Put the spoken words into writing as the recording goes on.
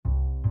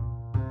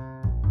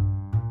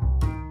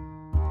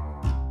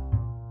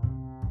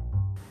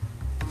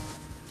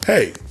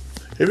Hey,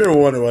 have you ever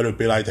wondered what it would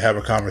be like to have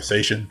a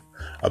conversation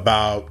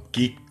about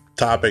geek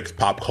topics,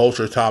 pop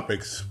culture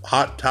topics,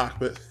 hot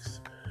topics,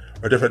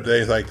 or different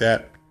things like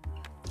that?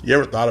 You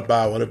ever thought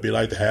about what it'd be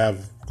like to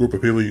have a group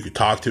of people you could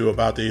talk to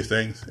about these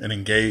things and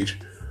engage?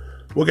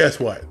 Well, guess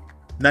what?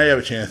 Now you have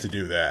a chance to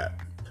do that.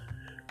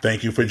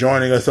 Thank you for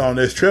joining us on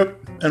this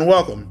trip, and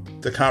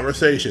welcome to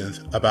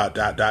Conversations about ...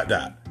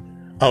 I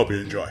hope you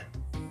enjoy.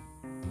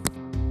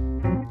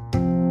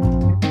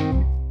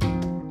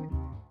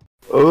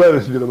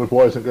 Ladies and gentlemen,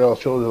 boys and girls,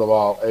 children of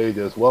all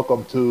ages,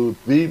 welcome to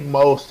the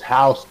most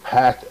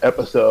house-packed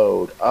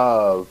episode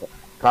of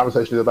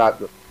Conversations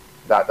about ...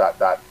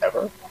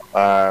 ever.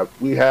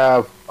 We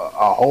have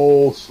a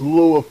whole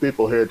slew of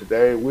people here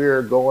today.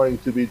 We're going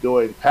to be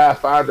doing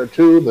Pathfinder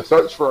 2, The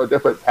Search for a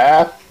Different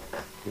Path.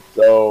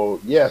 So,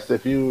 yes,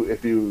 if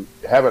you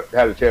haven't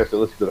had a chance to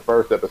listen to the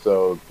first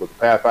episode with the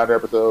Pathfinder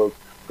episodes,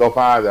 go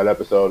find that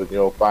episode and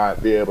you'll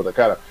be able to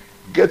kind of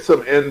get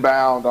some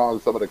inbound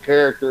on some of the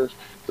characters.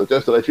 So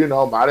just to let you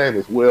know, my name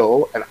is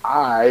Will, and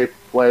I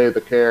will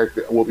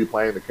be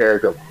playing the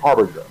character of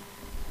Harbinger.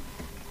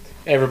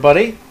 Hey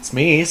everybody, it's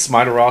me,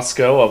 Smiter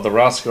Roscoe of the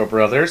Roscoe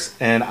Brothers,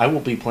 and I will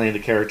be playing the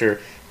character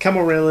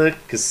Camarilla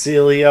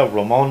Cecilia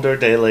Ramonda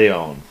de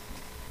Leon.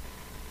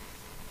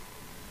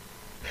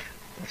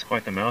 That's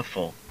quite the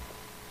mouthful.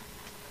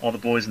 All the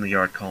boys in the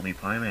yard call me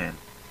Pie Man,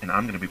 and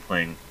I'm going to be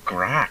playing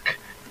Grak.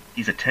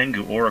 He's a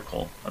Tengu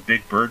Oracle, a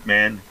big bird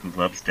man who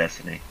loves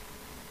destiny.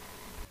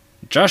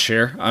 Josh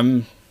here.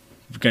 I'm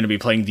going to be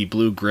playing the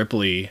Blue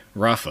Gripply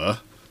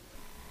Rafa.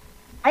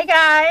 Hi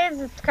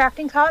guys, it's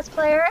Crafting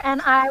Cosplayer,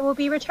 and I will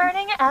be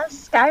returning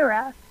as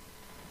Skyra.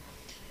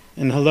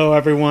 And hello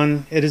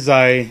everyone, it is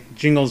I,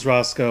 Jingles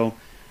Roscoe.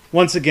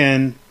 Once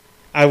again,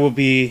 I will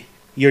be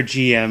your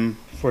GM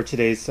for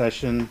today's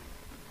session.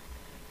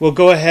 We'll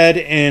go ahead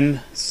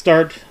and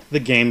start the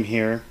game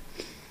here.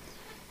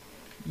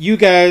 You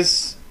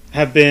guys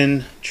have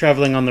been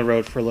traveling on the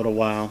road for a little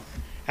while.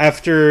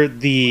 After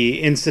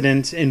the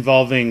incident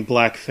involving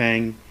Black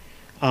Fang,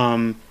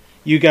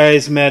 you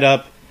guys met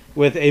up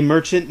with a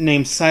merchant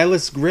named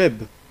Silas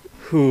Gribb,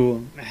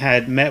 who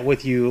had met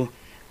with you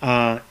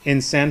in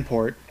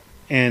Sandport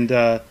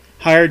and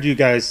hired you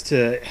guys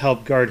to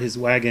help guard his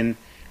wagon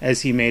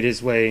as he made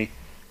his way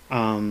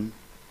on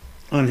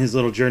his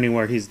little journey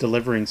where he's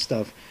delivering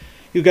stuff.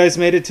 You guys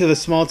made it to the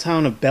small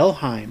town of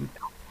Belheim,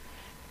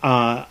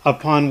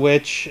 upon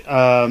which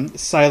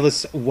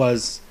Silas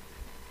was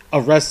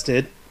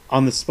arrested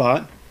on the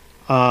spot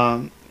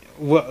on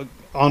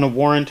a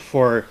warrant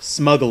for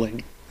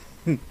smuggling.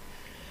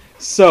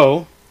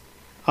 So,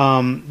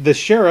 the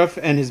sheriff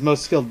and his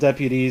most skilled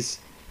deputies,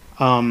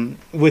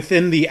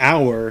 within the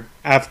hour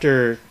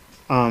after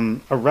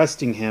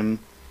arresting him,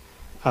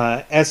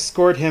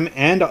 escort him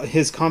and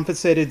his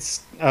confiscated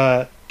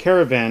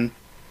caravan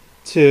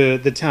to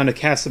the town of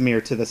Casimir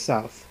to the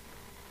south.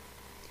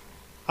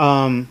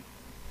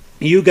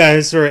 You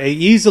guys are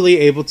easily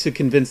able to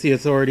convince the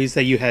authorities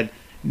that you had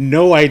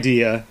no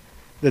idea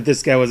that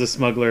this guy was a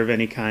smuggler of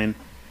any kind,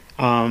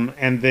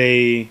 and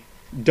they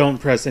don't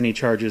press any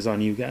charges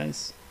on you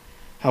guys.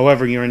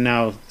 However, you are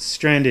now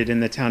stranded in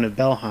the town of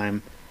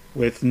Belheim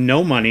with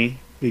no money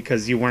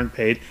because you weren't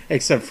paid,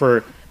 except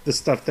for the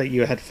stuff that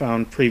you had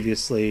found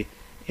previously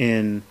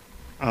in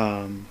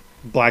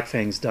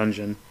Blackfang's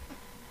dungeon.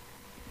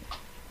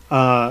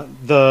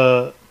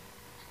 The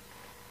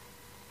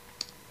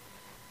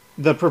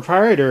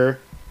proprietor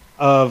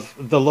of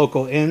the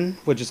local inn,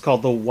 which is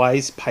called the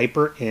Wise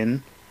Piper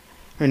Inn,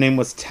 her name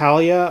was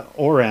Talia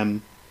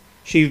Orem.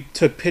 She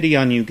took pity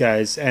on you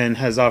guys and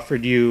has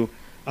offered you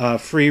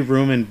free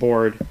room and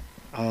board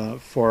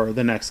for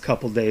the next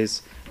couple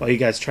days while you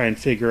guys try and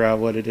figure out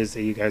what it is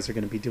that you guys are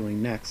going to be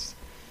doing next.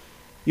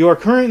 You are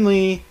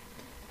currently...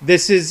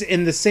 This is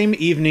in the same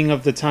evening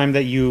of the time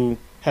that you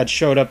had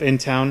showed up in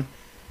town.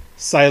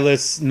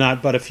 Silas,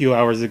 not but a few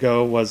hours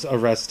ago, was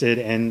arrested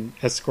and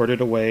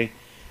escorted away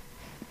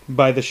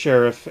by the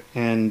sheriff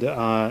and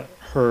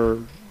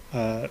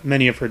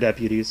many of her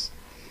deputies.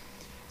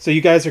 So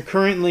you guys are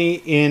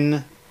currently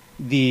in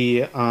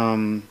the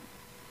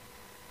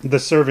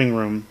serving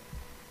room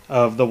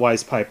of the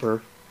Wise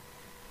Piper.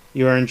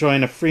 You are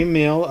enjoying a free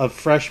meal of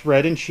fresh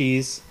bread and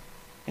cheese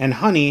and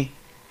honey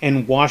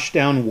and washed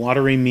down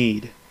watery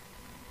mead.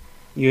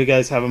 You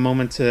guys have a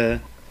moment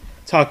to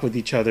talk with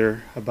each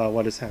other about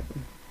what has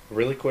happened.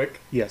 Really quick?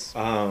 Yes.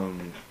 I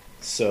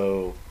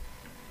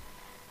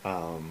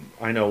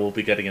know we'll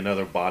be getting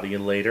another body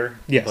later.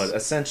 Yes. But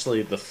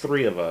essentially, the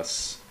three of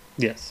us...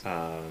 Yes.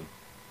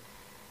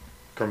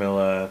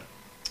 Carmilla,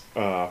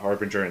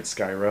 Harbinger, and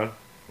Skyra.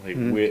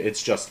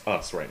 It's just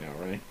us right now,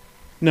 right?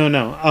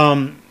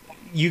 No.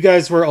 You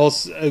guys were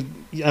also...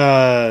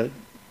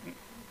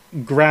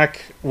 Grak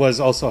was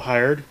also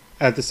hired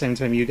at the same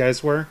time you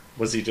guys were.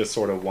 Was he just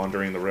sort of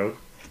wandering the road?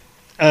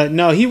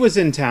 No, he was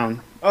in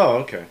town. Oh,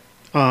 okay.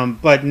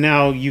 But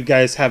now you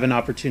guys have an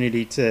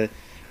opportunity to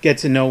get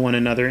to know one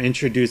another,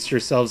 introduce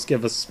yourselves,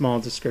 give a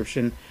small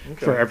description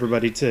for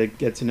everybody to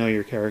get to know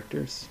your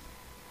characters.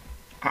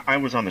 I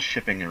was on the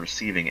shipping and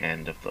receiving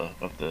end of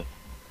the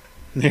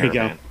There you go.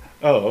 caravan.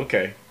 Oh,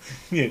 okay.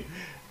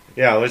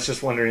 Yeah, I was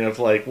just wondering if,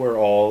 like, we're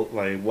all,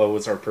 like, what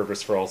was our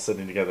purpose for all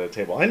sitting together at the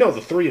table? I know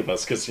the three of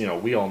us, because,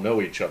 we all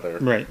know each other.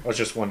 Right. I was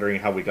just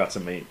wondering how we got to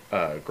meet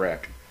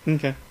Greg.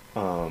 Okay.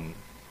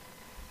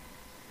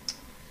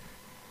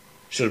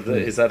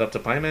 Is that up to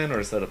Pieman, or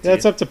is that up to Yeah,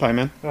 it's you? up to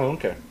Pieman. Oh,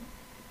 okay.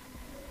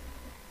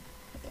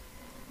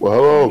 Well,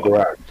 hello,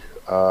 Greg.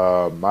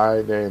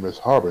 My name is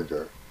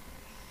Harbinger.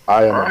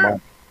 I am a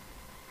monk.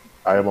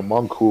 I am a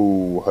monk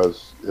who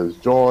has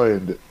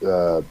joined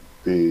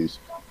these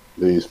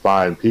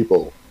fine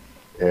people,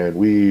 and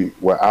we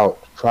were out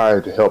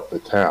trying to help the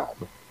town.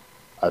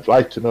 I'd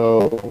like to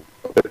know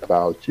a bit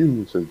about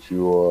you since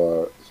you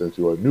are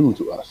new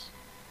to us.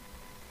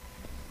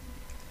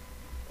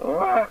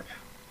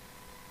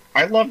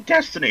 I love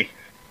destiny.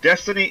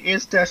 Destiny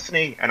is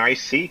destiny, and I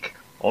seek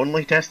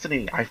only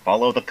destiny. I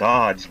follow the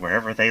gods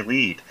wherever they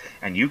lead,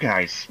 and you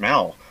guys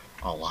smell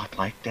a lot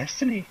like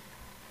destiny.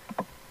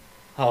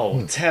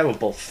 Oh,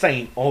 terrible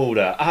faint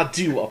odor. I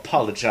do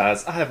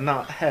apologize. I have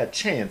not had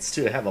chance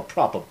to have a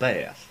proper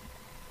bath.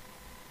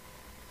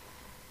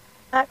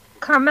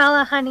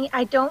 Carmela, honey,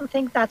 I don't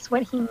think that's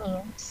what he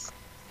means.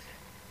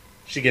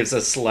 She gives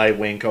a sly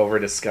wink over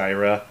to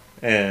Skyra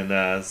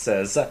and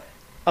says,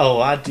 "Oh,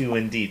 I do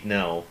indeed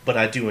know, but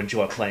I do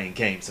enjoy playing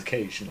games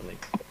occasionally."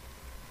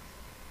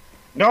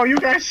 No, you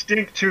guys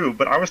stink too,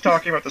 but I was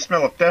talking about the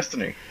smell of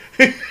destiny.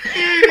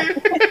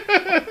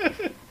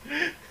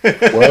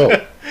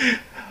 Well,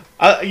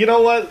 You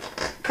know what?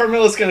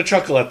 Carmela's gonna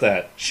chuckle at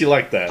that. She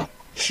liked that.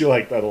 She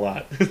liked that a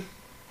lot.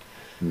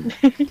 And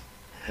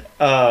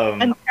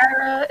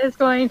Sarah is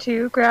going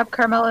to grab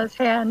Carmela's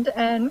hand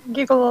and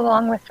giggle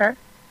along with her.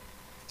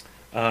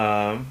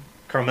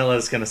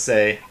 Carmela's gonna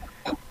say,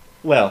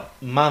 "Well,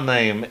 my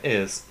name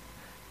is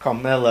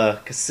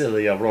Carmela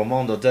Casilia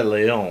Romondo de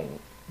Leon,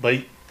 but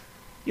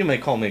you may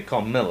call me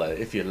Carmela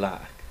if you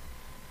like."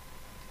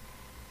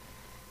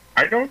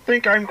 I don't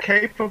think I'm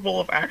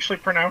capable of actually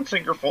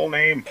pronouncing your full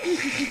name.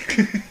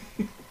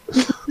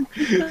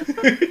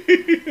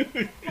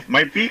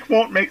 My beak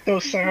won't make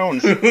those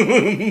sounds. It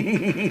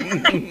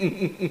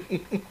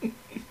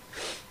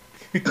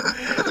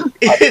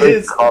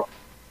is.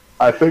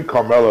 I think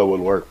Carmela would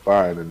work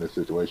fine in this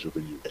situation for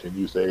you. Can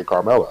you say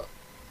Carmela?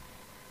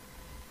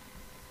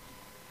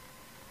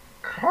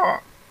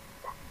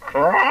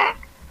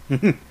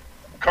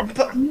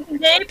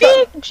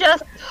 Maybe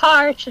just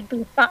Har should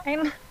be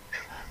fine.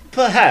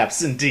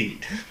 Perhaps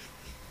indeed.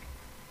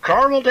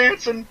 Caramel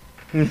dancing.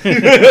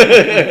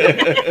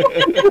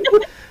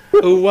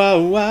 Ooh, wow,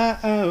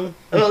 wow.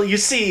 Well, you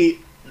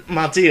see,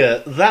 my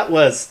dear, that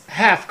was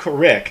half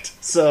correct,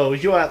 so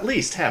you're at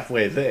least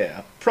halfway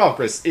there.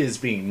 Progress is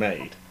being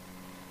made.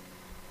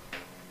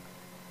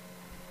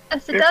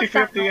 Yes, it does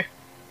sound 50-50.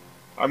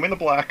 I'm in the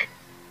black.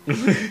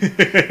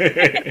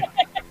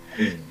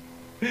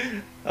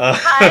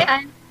 Hi,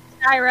 I'm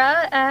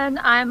Kyra, and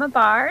I'm a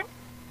bard.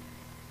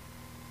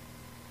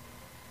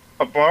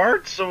 A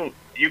bard? So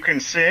you can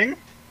sing?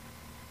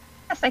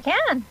 Yes, I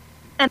can.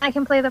 And I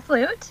can play the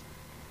flute.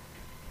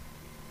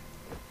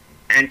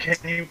 And can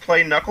you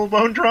play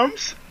knucklebone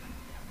drums?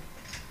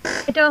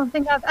 I don't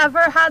think I've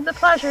ever had the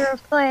pleasure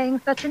of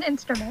playing such an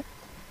instrument.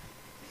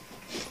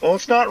 Well,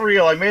 it's not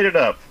real. I made it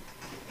up.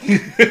 And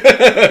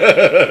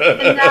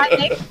that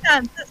makes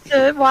sense as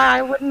to why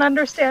I wouldn't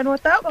understand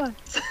what that was.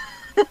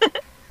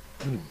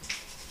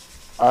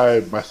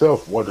 I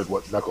myself wondered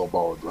what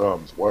knucklebone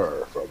drums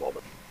were for a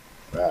moment.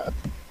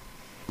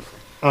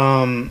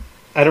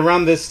 At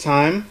around this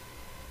time,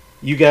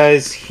 you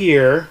guys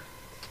hear,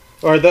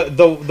 or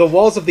the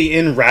walls of the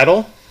inn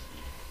rattle,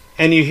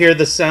 and you hear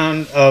the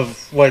sound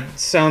of what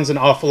sounds an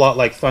awful lot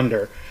like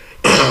thunder.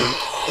 What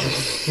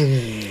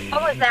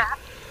was that?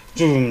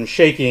 Boom,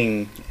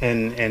 shaking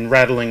and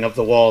rattling of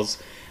the walls.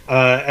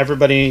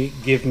 Everybody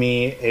give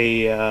me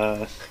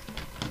a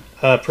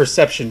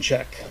perception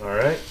check.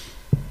 Alright.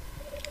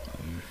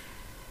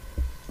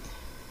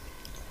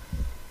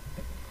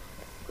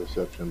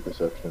 Perception.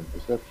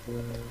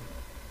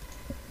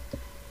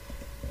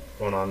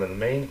 Going on to the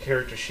main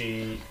character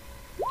sheet.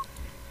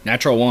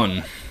 Natural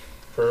 1.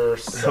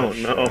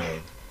 Perception. Oh,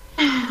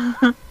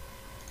 no.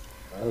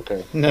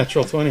 Okay.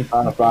 Natural 20.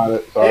 I found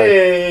it. Sorry.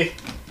 Hey!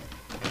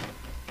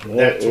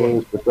 That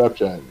is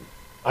perception.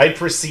 I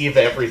perceive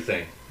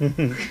everything.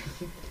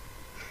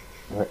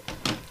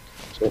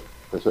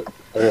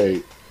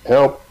 Okay.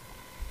 Help.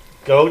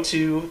 Go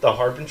to the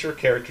Harbinger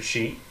character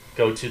sheet.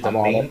 Go to the I'm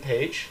on main it.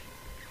 page.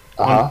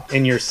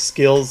 In your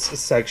skills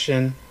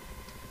section,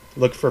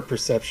 look for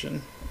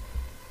perception.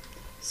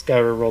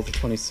 Skyra rolled a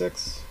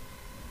 26.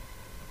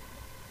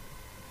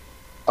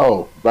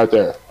 Oh, right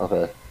there.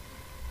 Okay.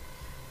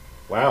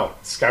 Wow,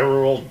 Skyra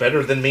rolled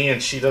better than me,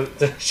 and she didn't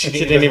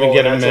Didn't even roll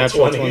get a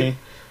natural natural 20.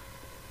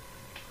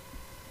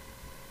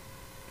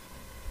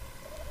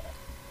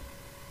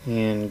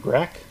 And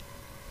Grack?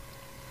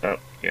 Oh,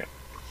 yeah.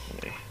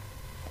 Let me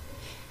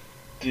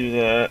do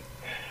that.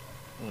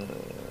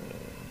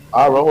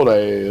 I rolled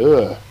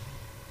a.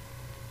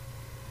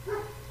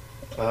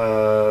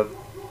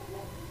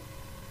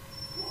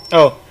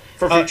 Oh,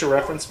 For future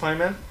reference,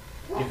 Pieman,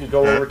 you could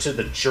go over to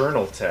the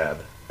Journal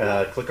tab,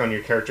 click on your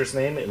character's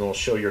name, and it'll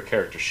show your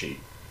character sheet.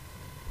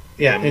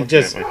 Yeah, I'm and looking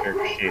at my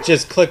character sheet.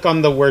 just click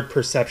on the word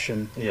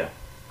perception. Yeah.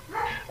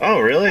 Oh,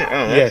 really?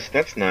 Oh,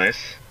 that's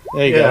nice.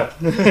 There you Yeah.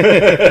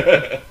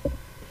 go.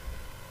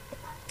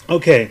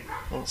 Okay,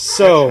 Well,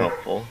 so that's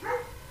helpful.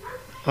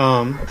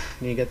 can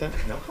you get that?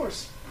 No, of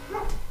course.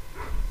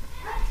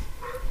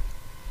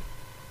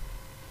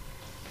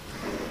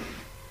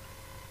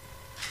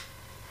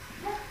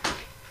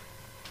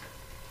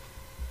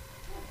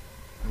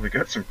 We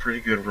got some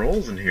pretty good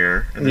rolls in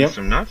here, and then Yep.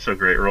 some not so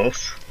great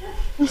rolls.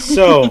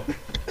 So,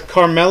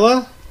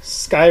 Carmela,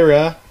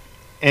 Skyra,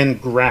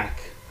 and Grak.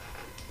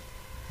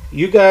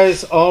 You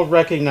guys all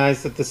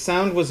recognize that the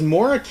sound was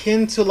more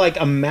akin to like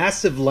a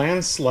massive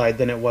landslide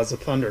than it was a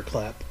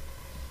thunderclap.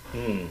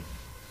 Hmm.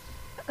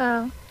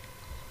 Oh.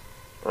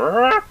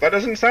 That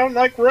doesn't sound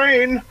like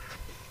rain.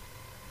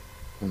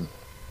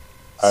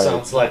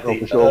 Sounds like I'm the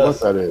not sure what Earth.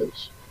 that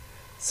is.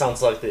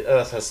 Sounds like the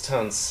Earth has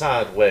turned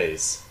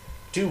sideways.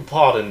 Do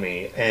pardon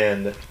me,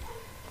 and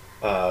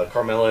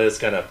Carmela is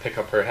gonna pick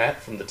up her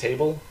hat from the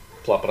table,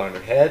 plop it on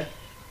her head,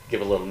 give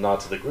a little nod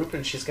to the group,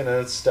 and she's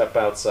gonna step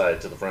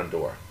outside to the front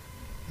door.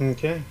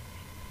 Okay.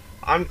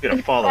 I'm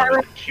gonna follow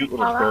with a cute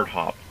little bird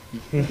hop.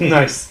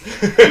 Nice.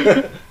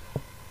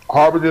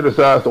 Harbinger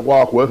decides to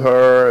walk with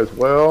her as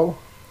well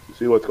to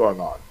see what's going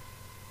on.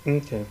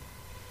 Okay.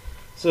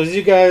 So as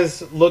you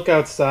guys look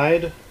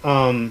outside,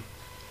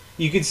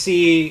 you can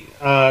see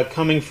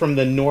coming from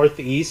the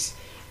northeast,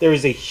 there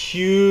is a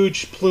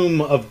huge plume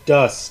of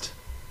dust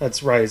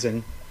that's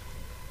rising.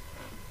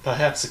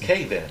 Perhaps a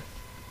cave-in.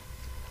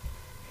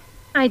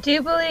 I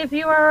do believe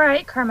you are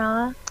right,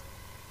 Carmela.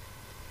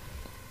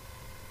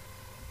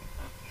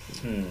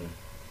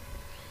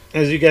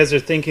 As you guys are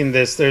thinking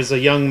this, there's a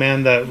young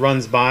man that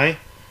runs by,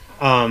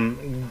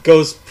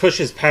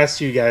 pushes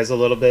past you guys a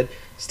little bit,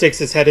 sticks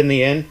his head in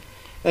the inn,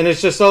 and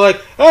it's just all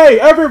like, "Hey,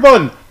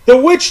 everyone! The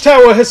witch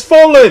tower has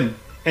fallen!"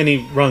 And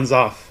he runs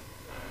off.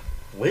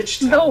 Witch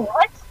The tower?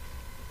 what?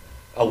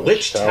 A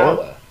witch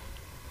tower?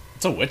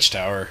 It's a witch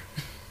tower.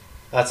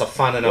 That's a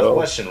fine enough Well.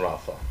 question,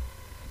 Rafa.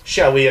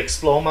 Shall we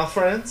explore, my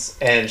friends?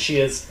 And she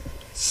is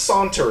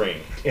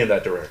sauntering in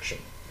that direction.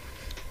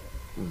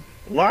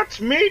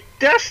 Let's meet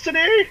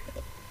Destiny!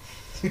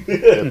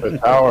 If a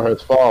tower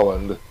has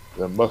fallen,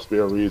 there must be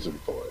a reason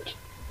for it.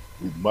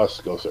 We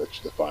must go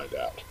search to find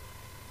out.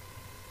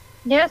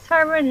 Yes,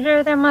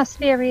 Harbinger, there must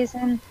be a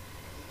reason.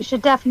 We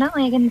should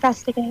definitely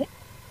investigate.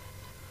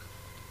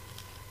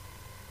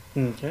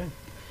 Okay.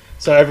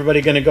 So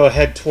everybody gonna go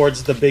head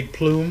towards the big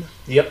plume?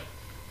 Yep.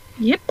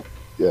 Yep.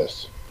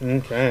 Yes.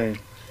 Okay.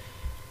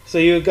 So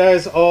you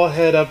guys all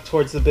head up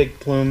towards the big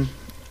plume.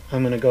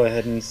 I'm gonna go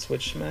ahead and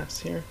switch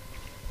maps here.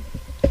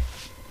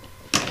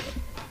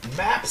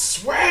 Map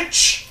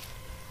switch!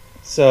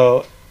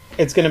 So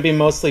it's gonna be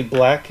mostly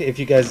black. If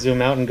you guys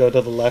zoom out and go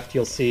to the left,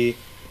 you'll see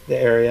the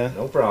area.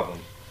 No problem.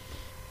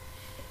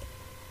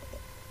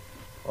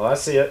 Well, I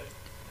see it.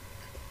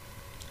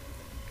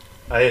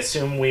 I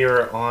assume we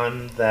are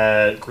on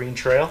that green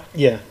trail.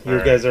 Yeah, you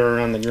Alright. guys are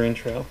around the green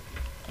trail.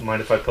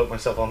 Mind if I put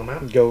myself on the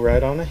map? Go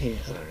right on ahead.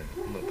 Alright,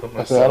 I'm gonna put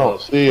I said I don't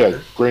myself. see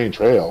a green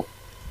trail.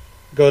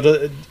 Go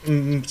to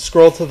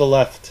scroll to the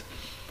left.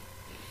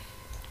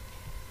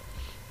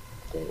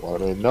 Well, I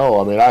mean, no.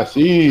 I mean, I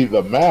see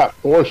the map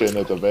portion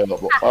that's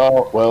available.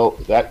 Oh, well,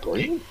 is that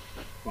green?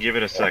 Give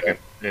it a second.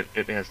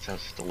 It has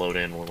to load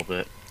in a little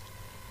bit.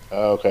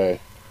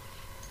 Okay.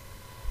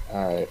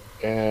 All right.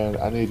 And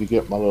I need to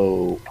get my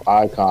little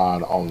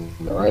icon on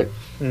there, right?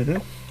 Mm-hmm.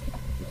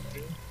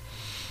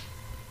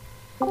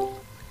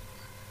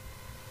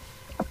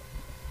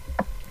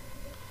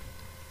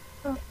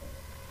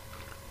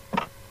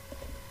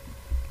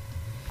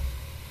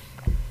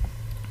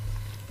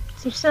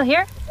 Is he still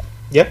here?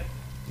 Yep.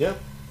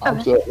 Yep. I'm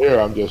Okay. still here.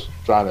 I'm just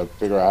trying to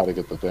figure out how to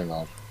get the thing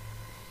on.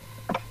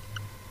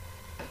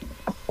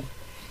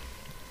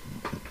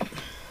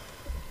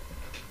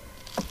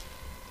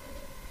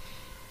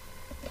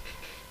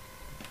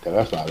 Okay,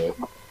 that's not it.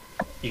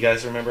 You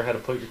guys remember how to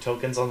put your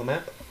tokens on the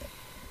map?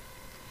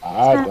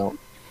 I don't.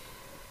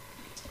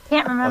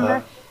 Can't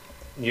remember.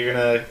 You're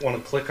gonna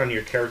want to click on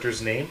your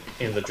character's name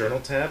in the journal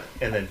tab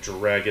and then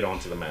drag it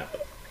onto the map.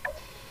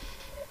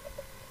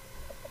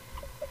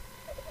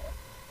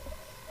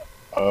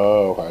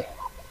 Oh, okay.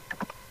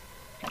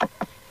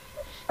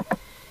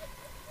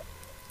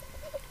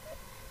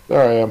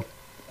 There I am.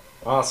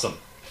 Awesome.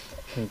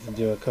 I need to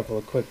do a couple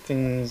of quick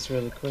things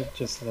really quick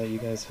just so that you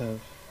guys have.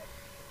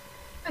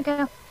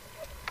 Okay.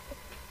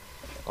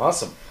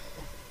 Awesome.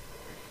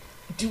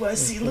 Do I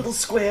see little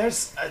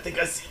squares? I think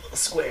I see little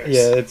squares.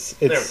 Yeah,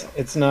 There we go.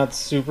 it's not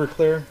super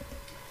clear,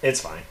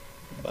 It's fine.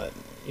 but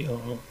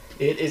you'll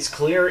It is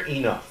clear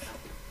enough.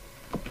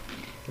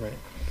 right.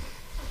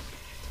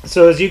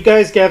 So as you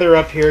guys gather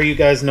up here, you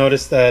guys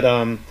notice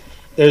that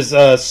there's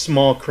a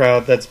small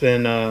crowd that's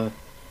been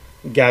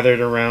gathered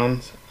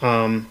around.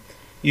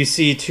 You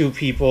see two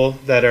people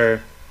that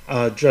are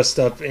dressed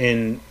up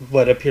in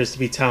what appears to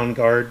be town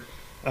guard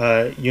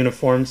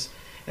uniforms,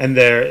 and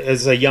there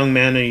is a young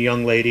man and a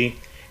young lady,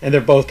 and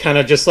they're both kind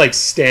of just like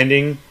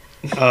standing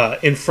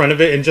in front of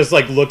it and just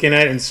like looking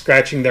at it and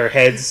scratching their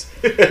heads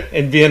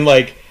and being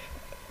like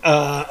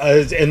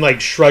and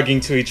like shrugging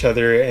to each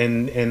other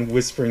and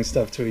whispering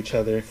stuff to each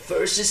other.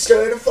 First it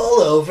started to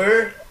fall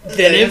over,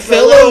 Then it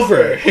fell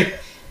over.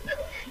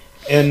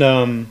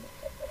 And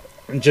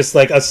just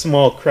like a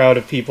small crowd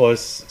of people is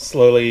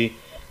slowly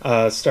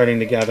starting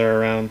to gather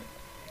around.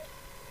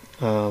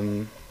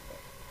 And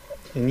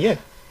yeah,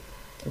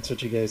 that's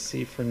what you guys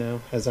see for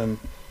now, as I'm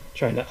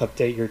trying to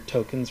update your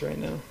tokens right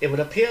now. It would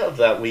appear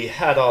that we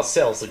had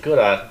ourselves a good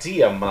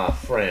idea, my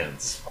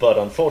friends, but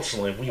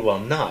unfortunately we were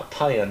not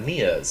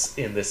pioneers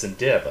in this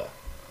endeavor.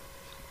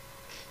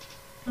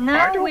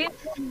 No, we.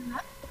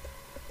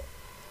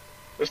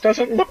 This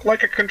doesn't look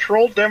like a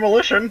controlled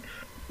demolition.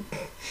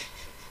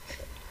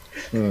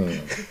 Hmm.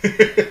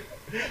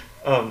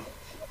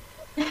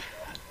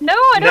 No,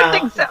 I don't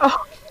think so.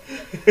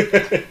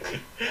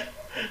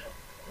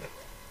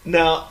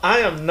 Now, I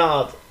am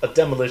not a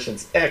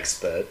demolitions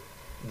expert,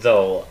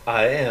 though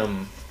I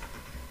am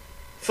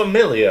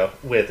familiar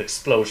with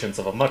explosions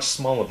of a much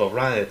smaller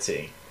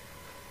variety.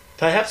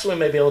 Perhaps we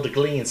may be able to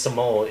glean some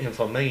more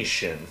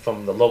information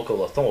from the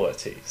local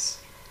authorities.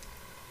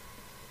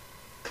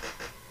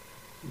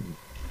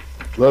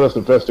 Let us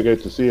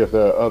investigate to see if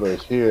there are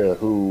others here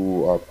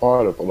who are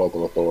part of the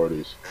local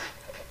authorities.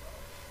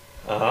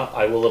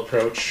 I will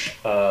approach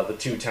the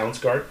two towns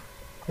guard.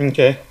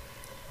 Okay.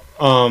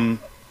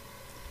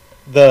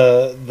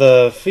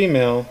 The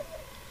female,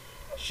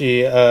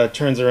 she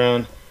turns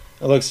around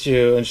and looks at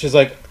you, and she's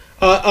like,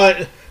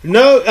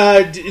 no,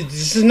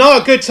 this is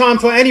not a good time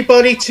for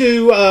anybody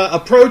to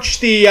approach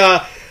the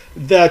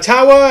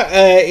tower.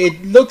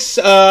 It looks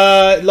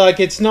like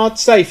it's not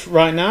safe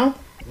right now.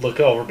 Look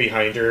over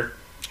behind her.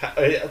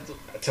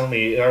 Tell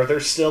me, are there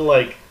still,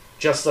 like,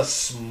 just a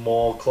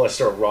small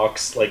cluster of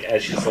rocks, like,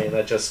 as she's saying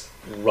that, just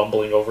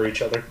rumbling over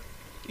each other?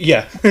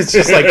 Yeah, it's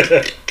just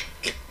like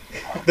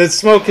the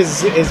smoke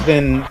has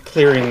been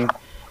clearing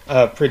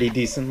pretty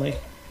decently.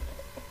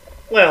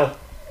 Well,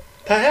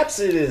 perhaps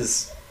it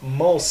is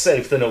more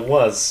safe than it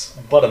was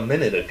but a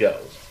minute ago.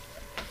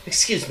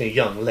 Excuse me,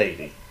 young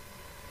lady.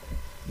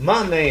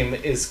 My name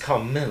is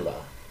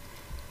Carmilla.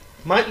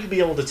 Might you be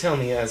able to tell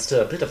me as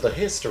to a bit of the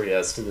history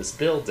as to this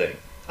building?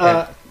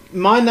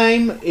 My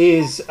name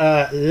is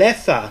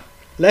Letha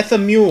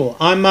Mule.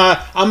 I'm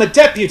a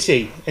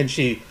deputy, and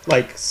she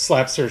like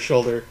slaps her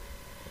shoulder,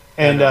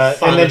 and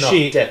then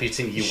she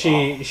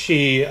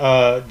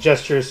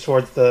gestures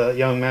towards the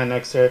young man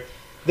next to her.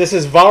 This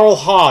is Varl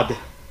Hod.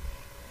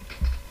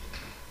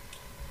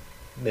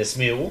 Miss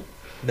Mule,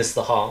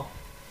 Mr. Hall,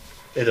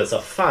 it is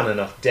a fine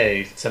enough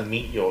day to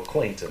meet your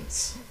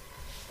acquaintance.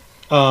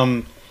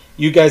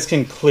 You guys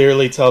can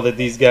clearly tell that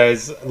these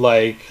guys,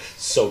 like,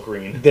 so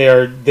green.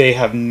 They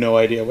have no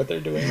idea what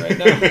they're doing right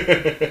now.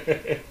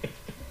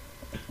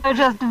 They're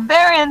just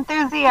very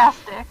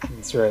enthusiastic.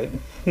 That's right.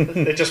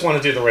 They just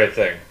want to do the right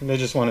thing. They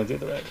just want to do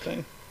the right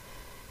thing.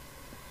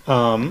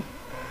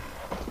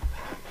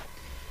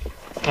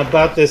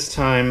 About this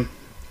time,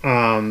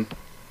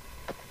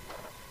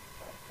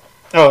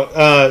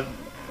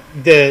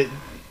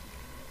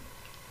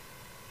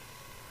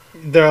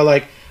 they're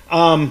like,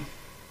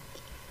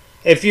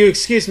 if you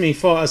excuse me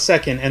for a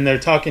second, and they're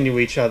talking to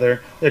each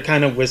other, they're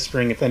kind of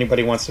whispering. If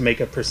anybody wants to make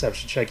a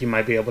perception check, you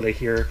might be able to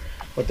hear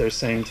what they're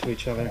saying to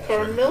each other.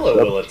 Carmilla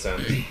will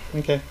attempt.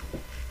 Okay.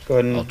 Go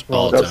ahead and I'll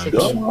roll attempt.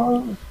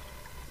 perception.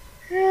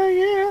 Hell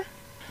yeah.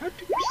 I'll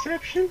do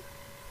perception.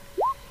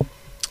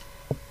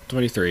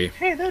 23.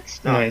 Hey,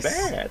 that's not Nice.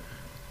 bad.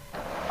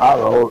 I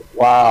rolled.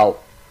 Wow.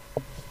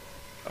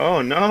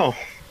 Oh no.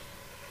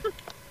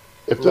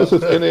 If this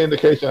is any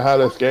indication of how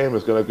this game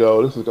is going to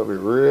go, this is going to be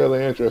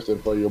really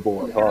interesting for your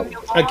boy, Harvey.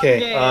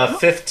 Okay.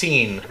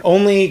 15.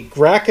 Only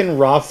Grak and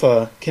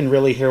Rafa can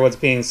really hear what's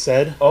being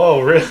said.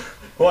 Oh, really?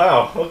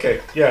 Wow.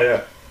 Okay.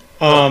 Yeah.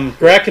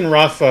 Grak and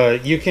Rafa,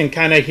 you can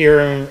kind of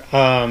hear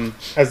them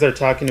as they're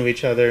talking to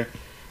each other.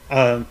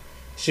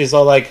 She's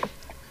all like,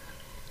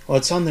 well,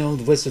 it's on the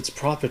old wizard's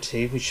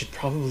property. We should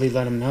probably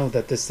let him know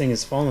that this thing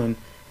has fallen.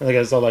 And the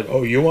guy's all like,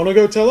 oh, you want to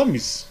go tell him?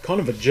 He's kind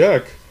of a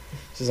jerk.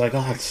 She's like, oh,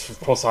 of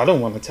course I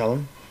don't want to tell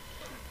him.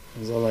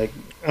 He's all like,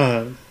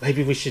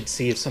 maybe we should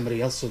see if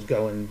somebody else would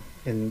go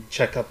and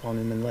check up on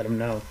him and let him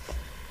know.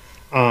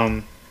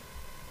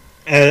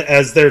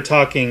 As they're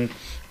talking,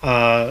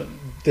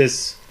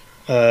 this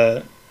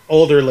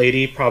older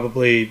lady,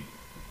 probably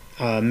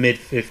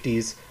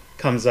mid-50s,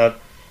 comes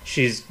up.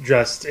 She's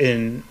dressed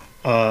in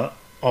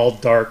all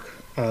dark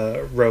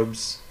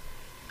robes,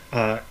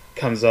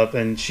 comes up,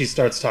 and she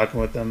starts talking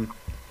with them.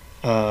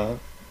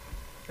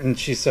 And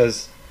she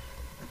says,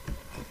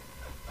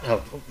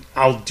 oh,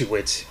 I'll do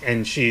it.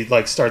 And she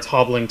like starts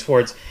hobbling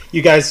towards.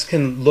 You guys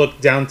can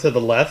look down to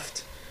the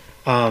left,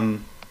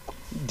 down,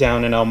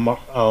 and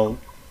I'll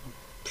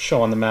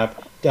show on the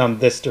map down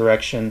this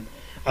direction.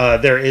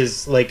 There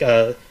is like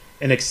an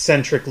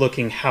eccentric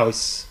looking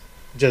house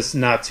just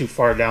not too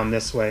far down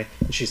this way.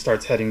 And she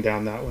starts heading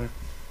down that way.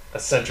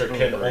 Eccentric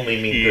can Over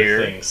only mean here.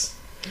 good things.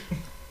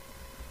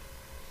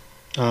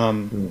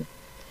 And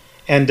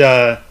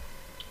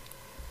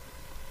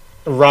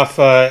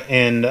Rafa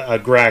and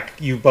Grak,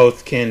 you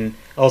both can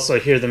also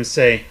hear them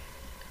say,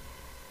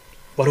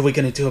 "What are we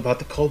going to do about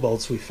the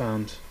kobolds we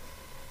found?"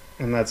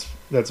 And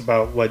that's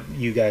about what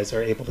you guys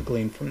are able to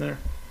glean from there.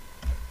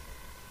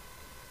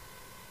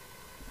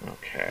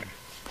 Okay.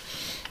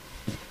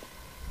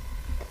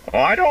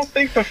 Well, I don't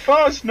think the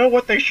Fuzz know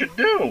what they should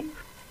do.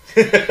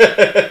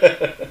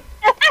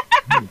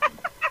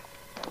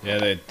 Yeah,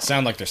 they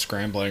sound like they're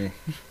scrambling.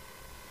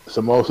 It's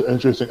the most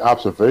interesting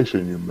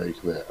observation you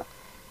make there.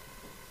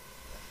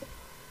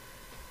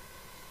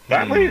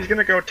 That lady's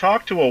gonna go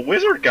talk to a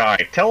wizard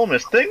guy. Tell him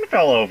his thing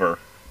fell over.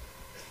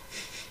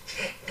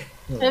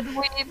 Should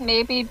we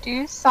maybe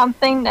do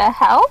something to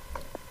help?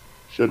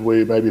 Should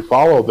we maybe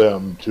follow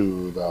them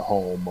to the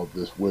home of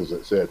this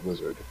wizard, said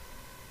wizard?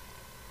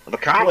 The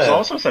cops Well.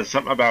 also said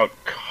something about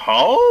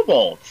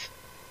kobolds.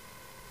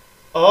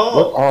 What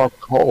Oh, are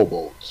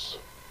kobolds?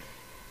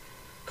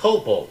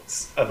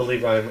 kobolds. I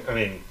believe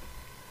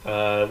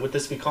would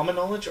this be common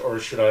knowledge, or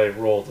should I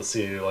roll to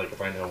see like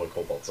if I know what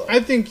kobolds are? I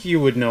think you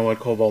would know what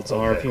kobolds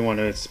are if Okay. you want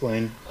to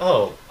explain.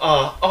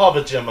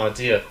 Arbiter, my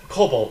dear.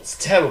 Kobolds,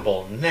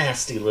 terrible,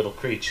 nasty little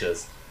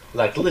creatures.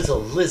 Like little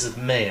lizard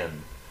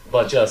man,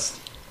 but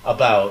just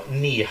about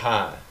knee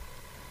high.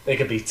 They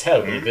can be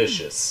terribly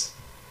vicious.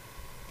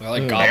 They're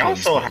like They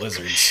goblins, also but have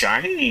lizards.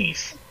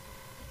 shinies.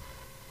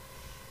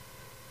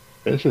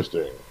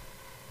 Interesting.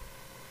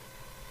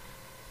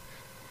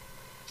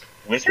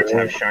 Wizards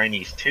have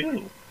shinies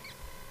too.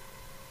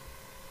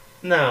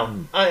 Now,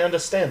 I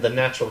understand the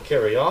natural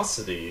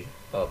curiosity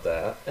of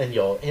that and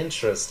your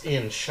interest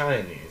in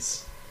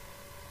shinies.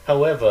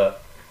 However,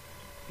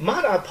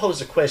 might I pose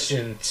a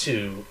question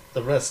to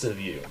the rest of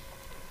you?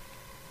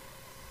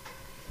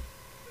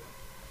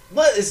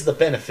 What is the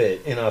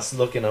benefit in us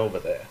looking over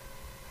there?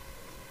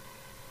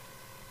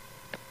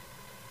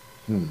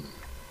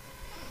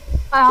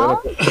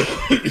 Well,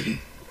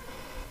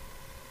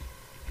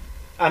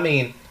 I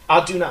mean,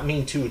 I do not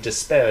mean to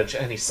disparage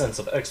any sense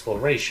of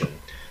exploration,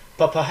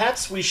 but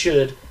perhaps we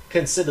should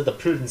consider the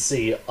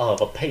prudency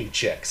of a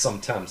paycheck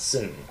sometime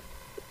soon.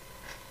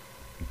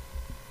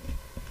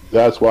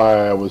 That's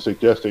why I was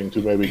suggesting to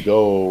maybe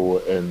go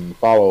and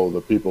follow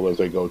the people as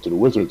they go to the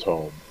wizard's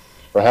home.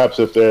 Perhaps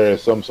if there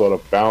is some sort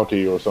of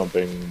bounty or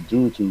something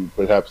due to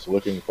perhaps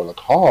looking for the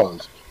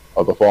cause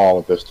of the fall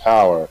of this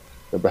tower,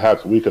 then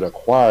perhaps we could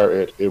acquire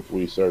it if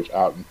we search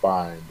out and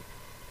find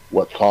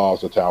what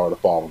caused the tower to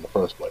fall in the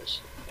first place.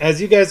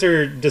 As you guys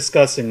are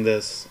discussing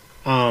this,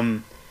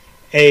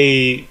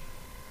 a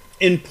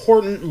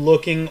important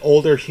looking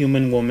older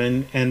human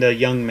woman and a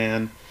young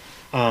man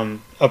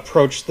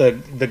approach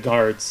the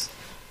guards,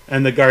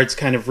 and the guards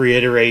kind of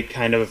reiterate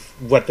kind of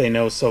what they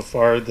know so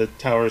far. The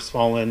tower's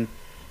fallen,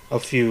 a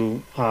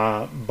few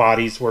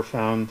bodies were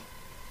found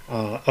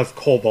of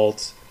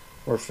kobolds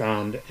were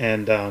found,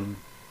 and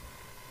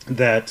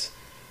that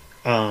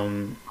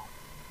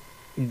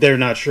they're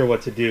not sure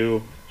what to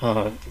do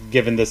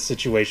given this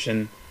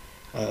situation.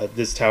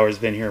 This tower's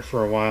been here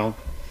for a while,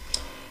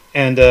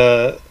 and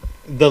the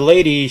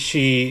lady,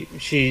 she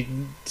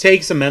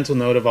takes a mental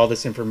note of all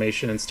this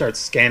information and starts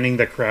scanning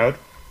the crowd,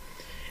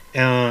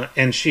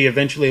 and she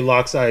eventually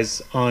locks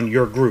eyes on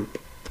your group,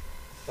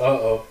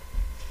 Uh-oh.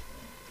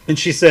 and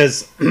she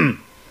says,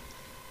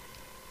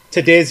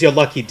 "Today's your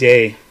lucky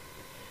day.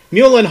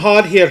 Mule and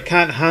Hod here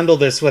can't handle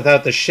this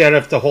without the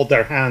sheriff to hold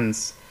their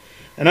hands,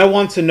 and I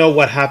want to know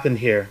what happened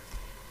here.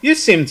 You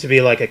seem to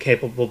be like a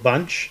capable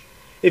bunch.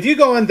 If you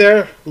go in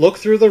there, look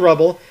through the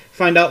rubble,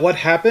 find out what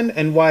happened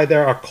and why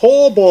there are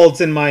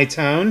kobolds in my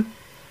town,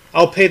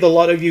 I'll pay the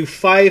lot of you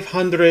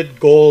 500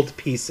 gold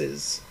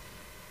pieces.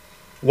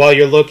 While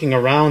you're looking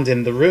around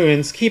in the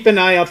ruins, keep an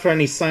eye out for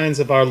any signs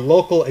of our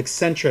local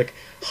eccentric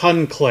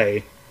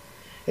Hunclay.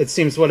 It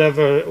seems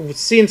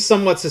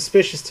somewhat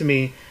suspicious to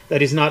me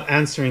that he's not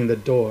answering the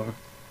door.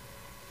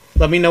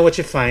 Let me know what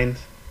you find."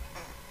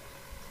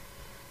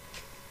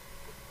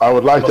 I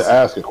would like to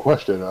ask a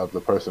question of the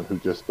person who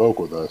just spoke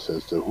with us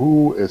as to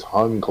who is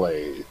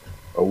Hunclay,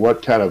 or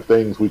what kind of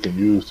things we can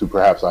use to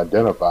perhaps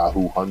identify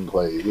who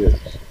Hunclay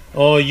is.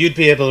 Oh, you'd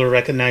be able to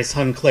recognize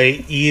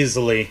Hunclay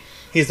easily.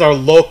 He's our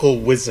local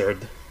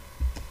wizard.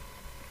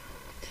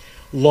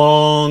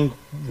 Long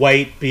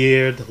white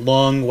beard,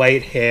 long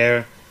white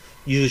hair,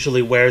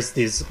 usually wears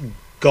these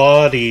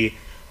gaudy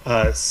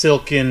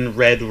silken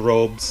red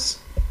robes.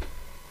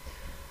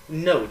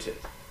 Noted.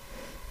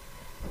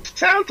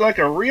 Sounds like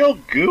a real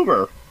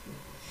goober.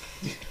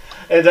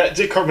 And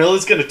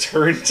Carmilla's gonna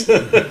turn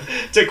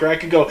to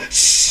Greg and go,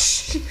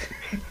 shh!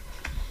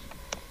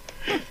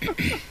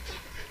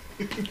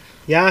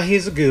 Yeah,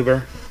 he's a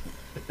goober.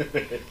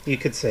 You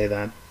could say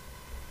that.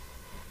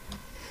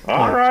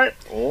 All right,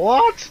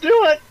 let's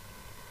do it.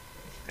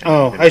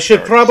 Oh, I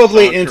should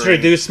probably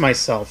introduce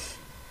myself.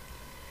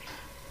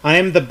 I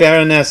am the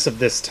Baroness of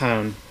this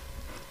town.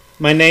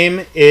 My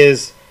name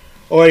is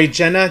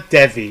Origena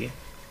Devi.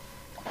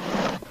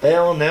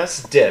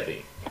 Baroness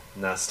Debbie.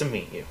 Nice to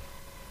meet you.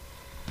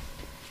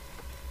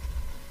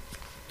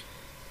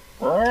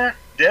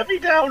 Debbie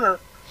Downer.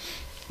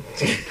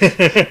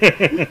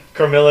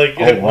 Carmilla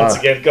Oh, once my.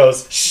 again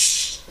goes,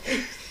 shh.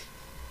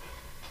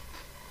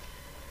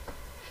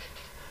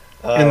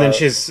 And then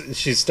she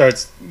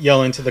starts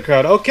yelling to the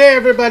crowd, "Okay,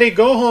 everybody,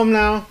 go home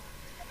now.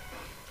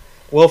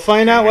 We'll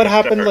find out what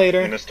happened I'm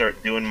later." gonna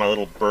start doing my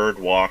little bird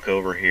walk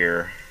over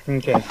here.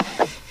 Okay.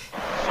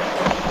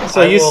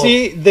 So I you will-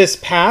 see this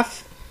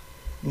path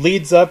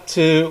leads up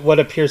to what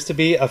appears to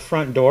be a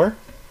front door,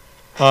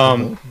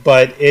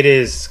 but it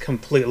is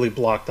completely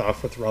blocked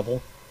off with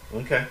rubble.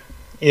 Okay.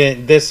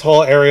 This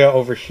whole area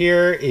over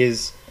here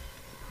is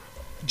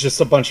just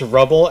a bunch of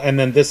rubble, and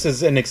then this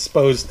is an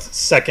exposed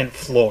second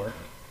floor.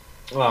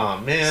 Aw,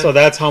 man. So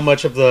that's how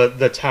much of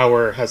the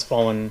tower has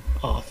fallen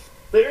off.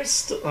 There's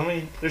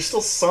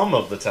still some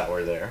of the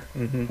tower there.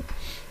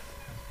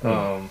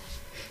 Mm-hmm.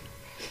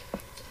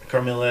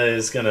 Carmilla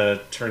is gonna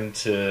turn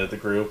to the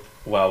group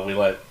while we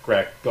let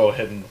Greg go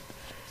ahead and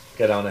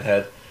get on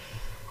ahead.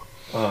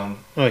 Oh,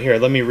 here,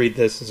 let me read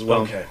this as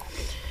well. Okay.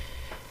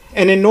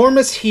 An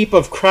enormous heap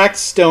of cracked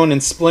stone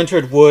and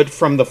splintered wood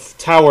from the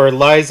tower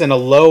lies in a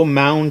low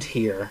mound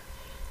here,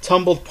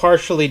 tumbled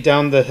partially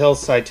down the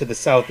hillside to the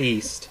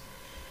southeast.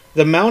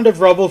 The mound of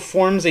rubble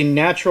forms a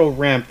natural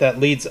ramp that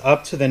leads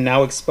up to the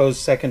now exposed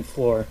second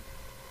floor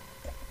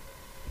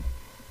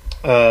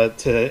of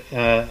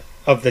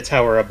the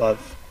tower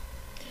above.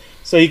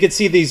 So you can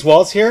see these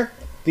walls here.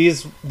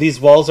 These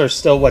walls are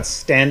still what's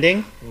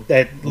standing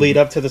that lead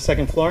up to the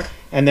second floor,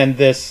 and then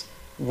this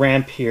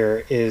ramp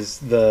here is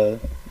the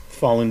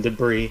fallen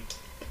debris.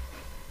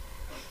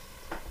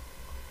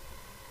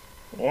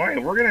 Boy,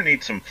 we're gonna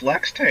need some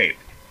flex tape.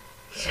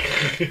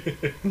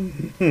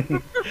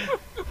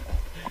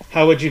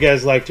 How would you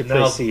guys like to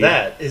Now proceed?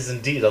 that is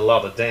indeed a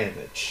lot of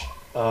damage.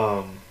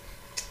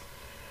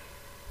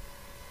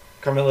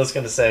 Carmilla's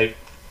going to say,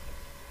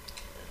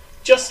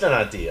 just an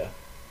idea.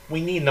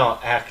 We need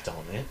not act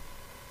on it.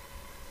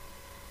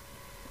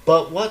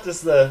 But what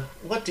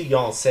do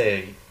y'all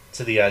say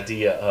to the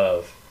idea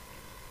of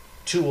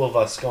two of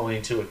us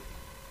going to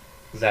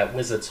that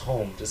wizard's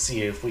home to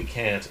see if we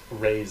can't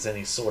raise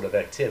any sort of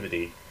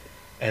activity,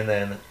 and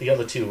then the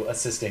other two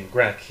assisting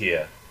Greg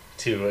here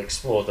to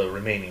explore the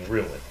remaining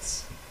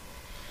ruins?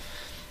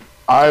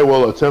 I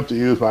will attempt to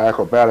use my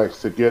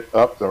acrobatics to get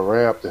up the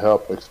ramp to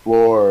help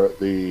explore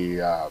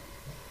the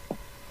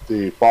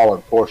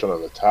fallen portion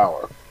of the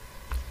tower.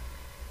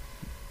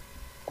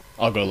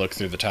 I'll go look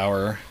through the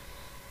tower.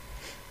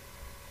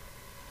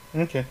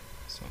 Okay.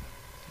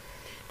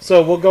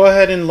 So we'll go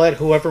ahead and let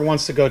whoever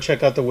wants to go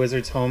check out the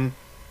wizard's home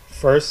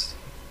first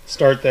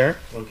start there,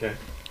 Okay.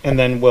 and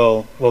then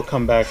we'll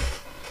come back.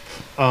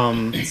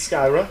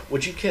 Skyra,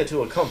 would you care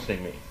to accompany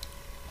me?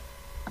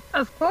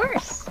 Of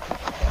course.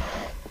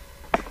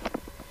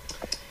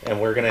 And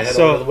we're going to head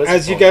over to the So wizard's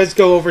as you home. guys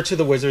go over to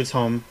the wizard's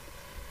home,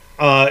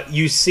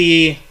 you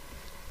see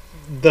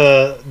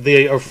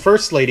the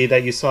first lady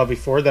that you saw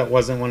before that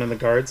wasn't one of the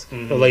guards,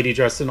 the lady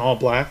dressed in all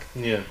black.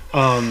 Yeah.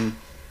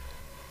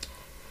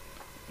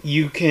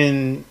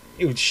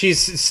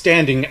 She's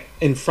standing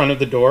in front of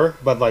the door,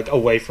 but like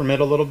away from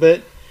it a little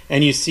bit,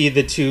 and you see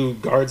the two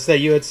guards that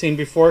you had seen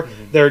before.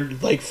 They're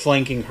like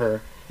flanking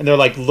her, and they're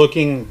like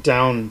looking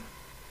down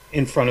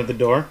in front of the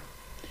door.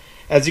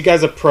 As you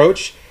guys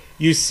approach,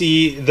 you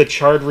see the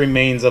charred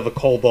remains of a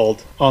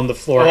kobold on the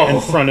floor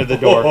in front of the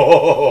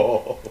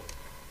door.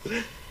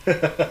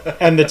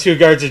 And the two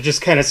guards are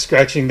just kind of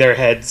scratching their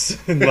heads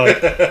and like,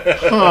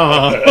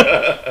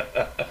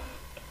 huh.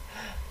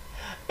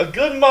 A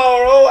good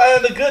morrow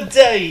and a good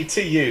day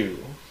to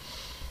you.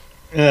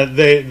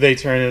 They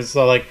turn and it's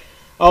all like,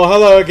 oh,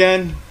 hello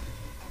again.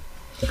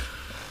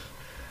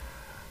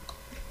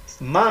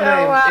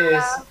 My So, name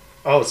is...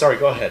 Oh, sorry,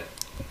 go ahead.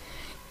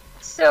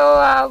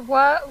 So,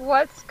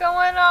 what's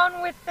going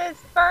on with this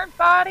burnt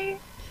body?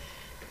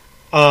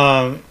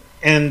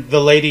 And the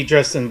lady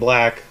dressed in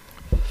black,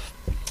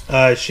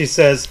 she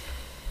says,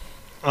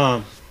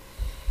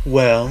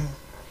 well,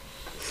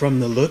 from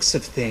the looks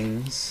of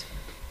things,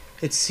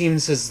 it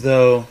seems as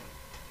though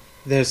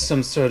there's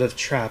some sort of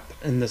trap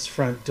in this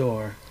front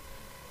door.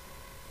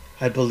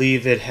 I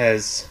believe it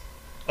has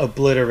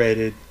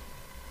obliterated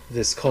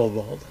this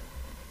kobold.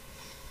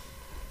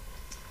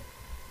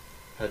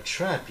 A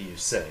trap, you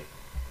say?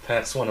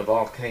 Perhaps one of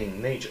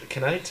arcane nature.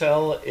 Can I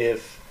tell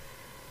if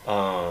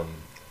the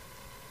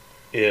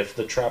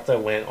trap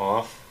that went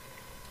off,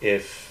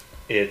 if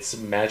it's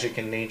magic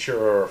in nature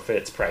or if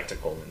it's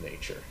practical in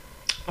nature?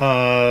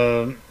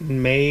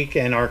 Make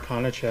an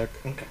Arcana check.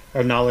 Okay.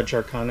 Or Knowledge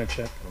Arcana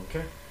check.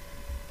 Okay.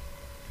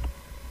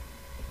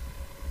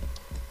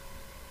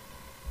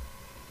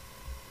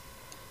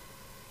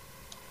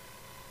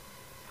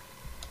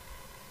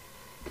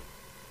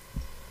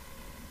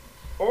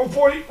 Oh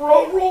boy,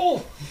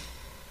 roll!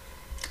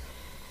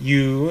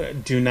 You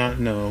do not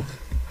know.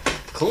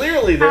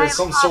 Clearly there's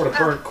some sort of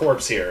burnt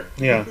corpse here.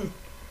 Yeah.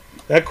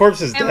 That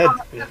corpse is I'm dead.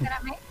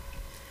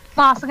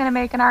 also gonna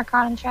make an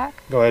Arcana check.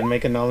 Go ahead and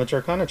make a Knowledge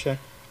Arcana check.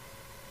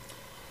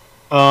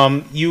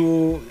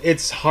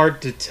 It's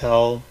hard to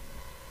tell.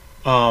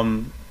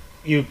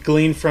 You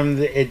glean from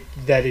that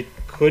it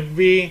could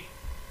be,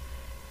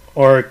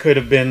 or it could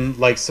have been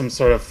like some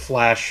sort of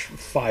flash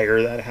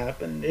fire that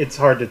happened. It's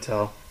hard to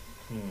tell.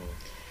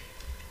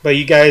 But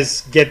you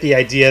guys get the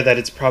idea that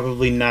it's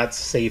probably not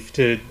safe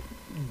to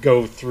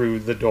go through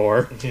the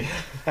door.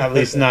 At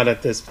least not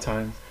at this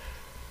time.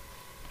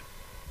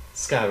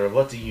 Skyra,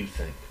 what do you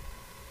think?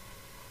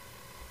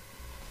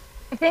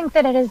 I think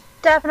that it is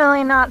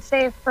definitely not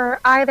safe for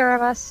either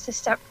of us to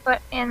step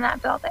foot in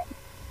that building.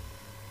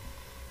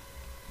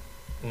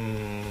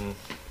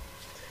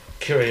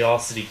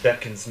 Curiosity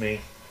beckons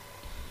me.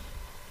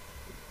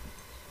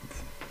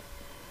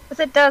 As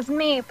it does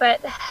me,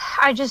 but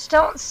I just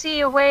don't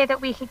see a way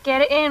that we could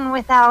get in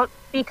without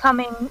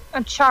becoming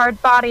a charred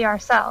body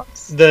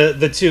ourselves.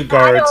 The two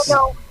guards, I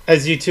don't know.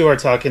 as you two are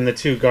talking, the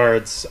two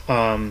guards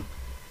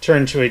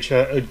turn to each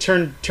other,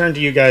 turn to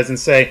you guys and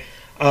say,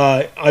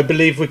 "I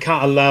believe we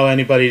can't allow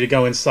anybody to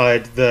go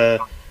inside the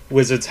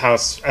wizard's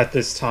house at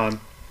this time."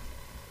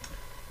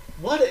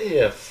 What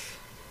if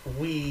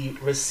we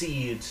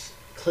received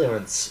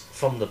clearance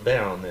from the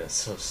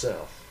Baroness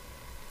herself?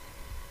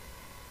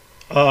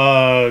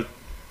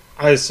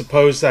 I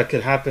suppose that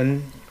could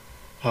happen,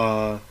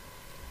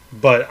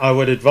 but I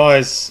would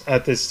advise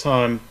at this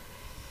time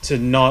to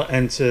not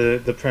enter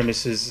the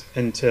premises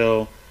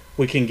until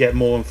we can get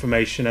more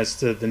information as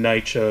to the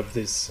nature of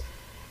this.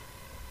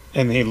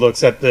 And he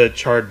looks at the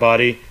charred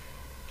body.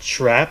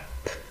 Trap?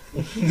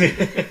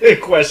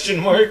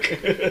 Question mark?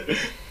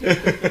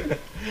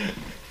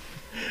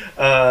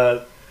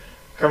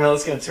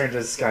 Carmela's going to turn to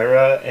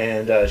Skyra,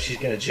 and she's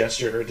going to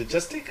gesture her to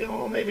just take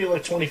maybe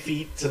like 20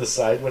 feet to the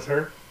side with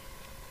her.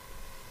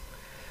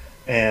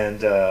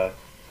 And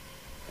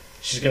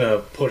she's going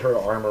to put her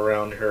arm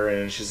around her,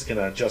 and she's going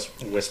to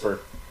just whisper.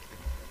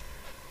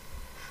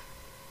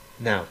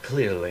 Now,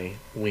 clearly,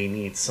 we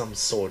need some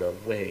sort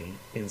of way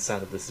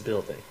inside of this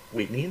building.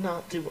 We need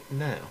not do it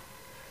now.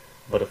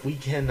 But if we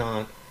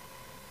cannot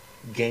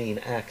gain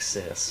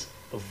access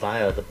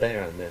via the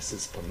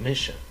Baroness's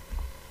permission,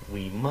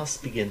 we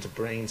must begin to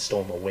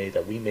brainstorm a way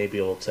that we may be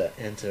able to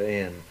enter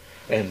in.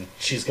 And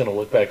she's going to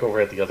look back over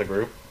at the other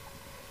group.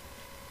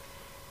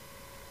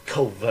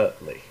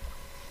 Covertly.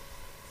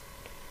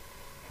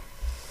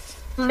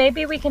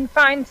 Maybe we can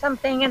find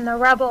something in the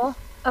rubble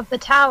of the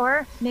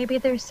tower. Maybe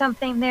there's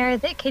something there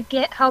that could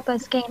help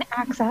us gain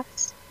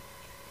access.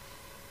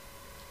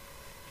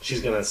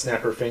 She's going to snap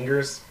her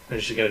fingers,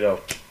 and she's going to go,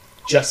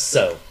 just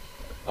so.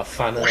 A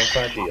fine enough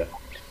idea.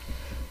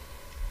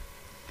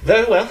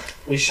 Very well.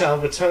 We shall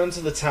return to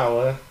the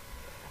tower,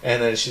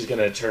 and then she's going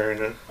to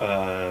turn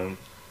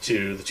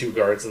to the two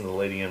guards and the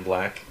lady in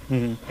black,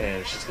 and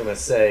she's going to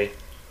say,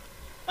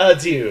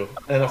 adieu,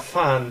 and a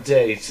fine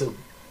day to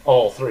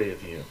all three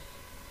of you.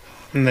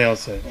 And they all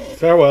say,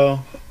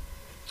 farewell.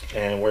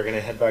 And we're going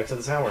to head back to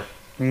the tower.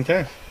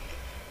 Okay.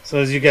 So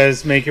as you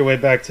guys make your way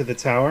back to the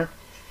tower...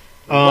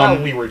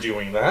 While we were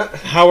doing that...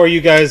 How are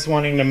you guys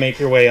wanting to make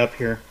your way up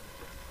here?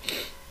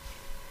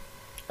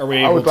 Are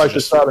we I would like to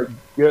just... try to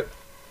get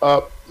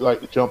up,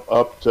 like jump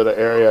up to the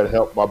area and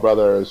help my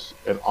brothers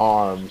in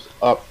arms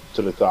up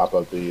to the top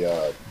of the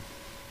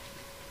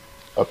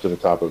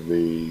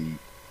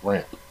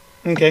ramp.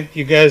 Okay,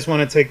 you guys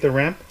want to take the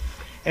ramp?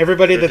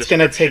 Everybody The that's going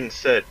to description take...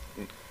 said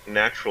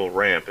natural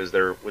ramp.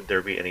 Would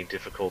there be any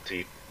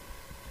difficulty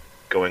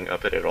going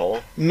up it at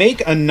all?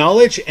 Make a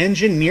knowledge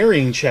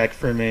engineering check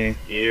for me.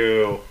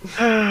 Ew.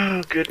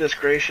 Oh, goodness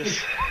gracious.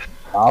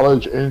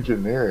 Knowledge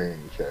engineering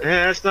check.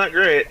 Yeah, that's not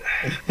great.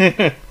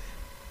 Okay,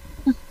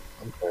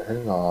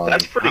 hang on.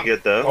 That's pretty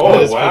good, though. Oh,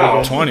 That is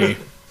wow. 20.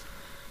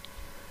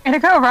 Gonna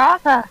go,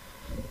 Rafa.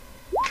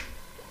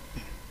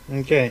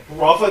 Okay.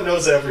 Rafa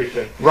knows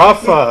everything.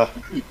 Rafa,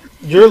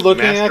 you're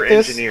looking Master at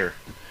this. engineer.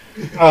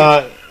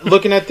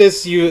 Looking at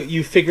this,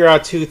 you figure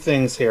out two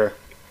things here.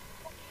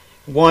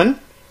 One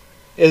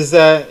is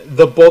that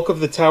the bulk of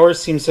the tower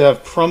seems to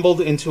have crumbled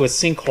into a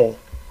sinkhole.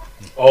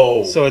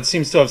 Oh. So it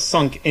seems to have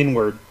sunk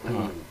inward.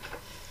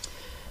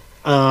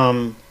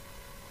 Although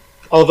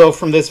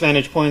from this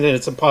vantage point,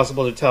 it's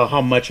impossible to tell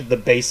how much of the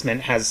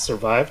basement has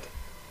survived.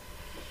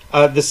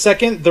 The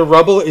second, the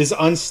rubble is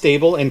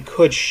unstable and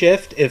could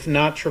shift if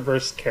not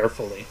traversed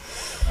carefully.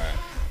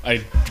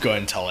 I'd go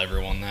ahead and tell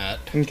everyone that.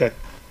 Okay.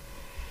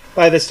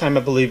 By this time,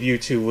 I believe you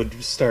two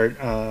would start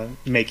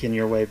making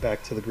your way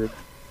back to the group.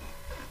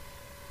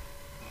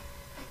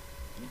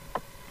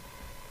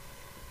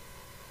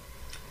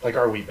 Like,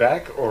 are we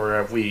back, or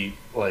have we,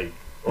 like...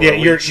 or Yeah, are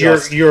we you're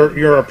just-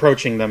 you're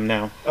approaching them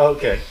now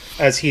Okay.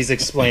 as he's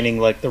explaining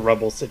like the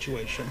rubble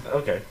situation.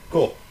 Okay,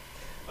 cool.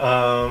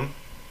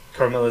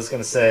 Carmela's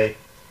gonna say,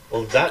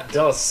 well, that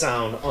does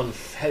sound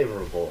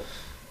unfavorable.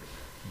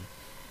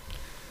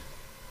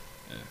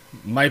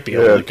 Might be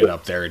able Yeah, to get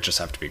up there, just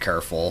have to be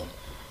careful.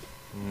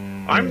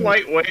 I'm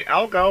lightweight.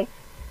 I'll go.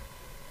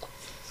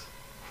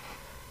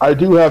 I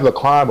do have the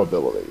climb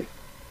ability.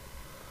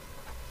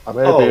 I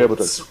may be able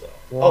to climb.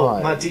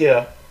 Oh, my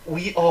dear,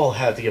 we all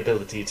have the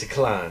ability to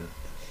climb.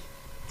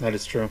 That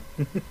is true.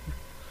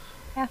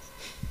 Yes.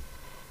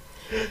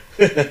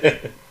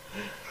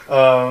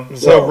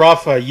 So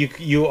Rafa,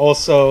 you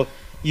also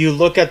you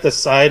look at the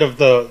side of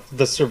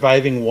the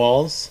surviving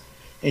walls,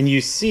 and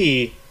you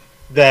see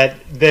that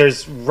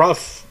there's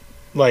rough,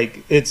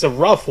 like, it's a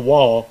rough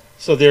wall,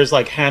 so there's,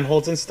 like,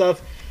 handholds and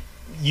stuff.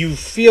 You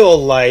feel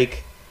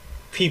like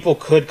people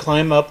could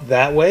climb up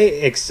that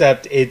way,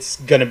 except it's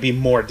gonna be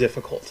more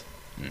difficult.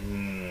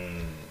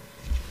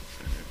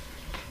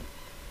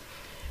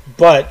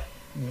 But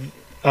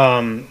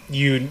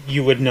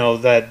you would know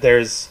that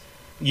there's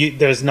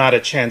not a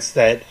chance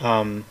that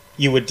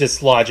you would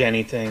dislodge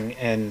anything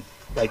and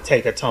like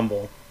take a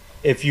tumble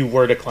if you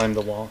were to climb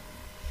the wall.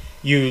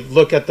 You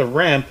look at the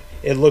ramp,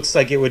 it looks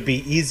like it would be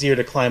easier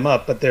to climb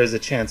up, but there's a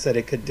chance that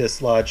it could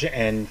dislodge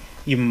and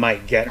you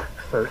might get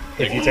hurt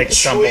if you take a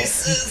tumble.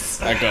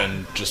 I go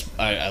and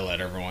I let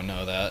everyone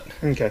know that.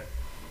 Okay.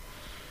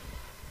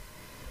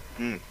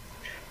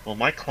 Well,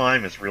 my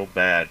climb is real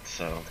bad,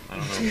 so I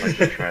don't know if I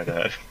should try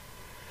that.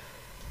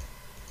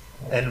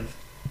 And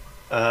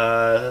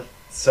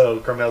so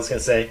Carmel's going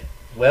to say,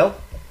 well,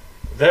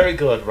 very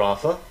good,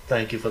 Rafa.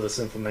 Thank you for this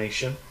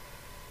information.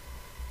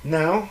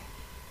 Now,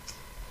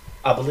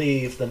 I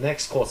believe the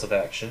next course of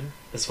action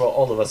is for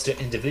all of us to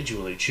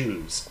individually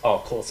choose our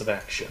course of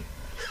action.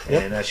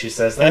 Yep. And as she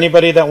says that,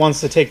 Anybody that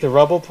wants to take the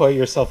rubble, put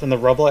yourself in the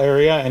rubble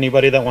area.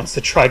 Anybody that wants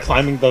to try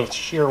climbing the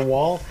sheer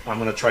wall, I'm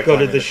going to try go to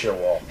climbing the the sheer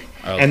wall.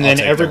 and then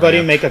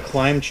everybody make a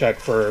climb check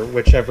for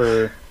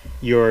whichever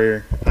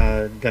you're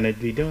going to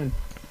be doing.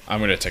 I'm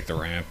going to take the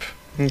ramp.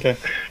 Okay.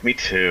 Me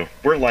too.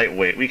 We're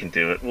lightweight. We can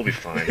do it. We'll be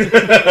fine.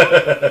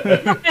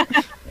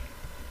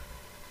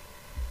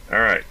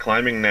 Alright,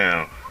 climbing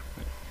now.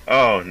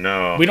 Oh,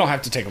 no. We don't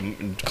have to take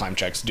climb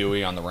checks, do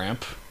we, on the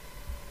ramp?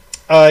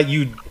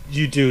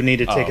 You do need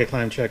to take a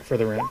climb check for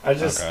the ramp. I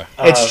just, Okay.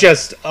 It's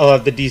just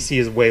the DC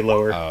is way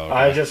lower. Oh, okay.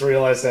 I just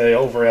realized that I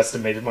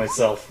overestimated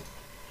myself.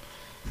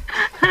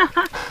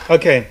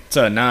 Okay. It's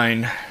a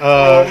 9.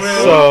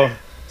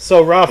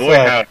 So Rafa, Boy,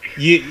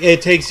 howdy.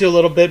 it takes you a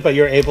little bit, but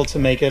you're able to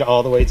make it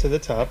all the way to the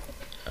top.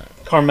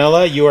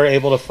 Carmela, you are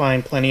able to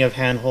find plenty of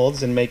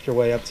handholds and make your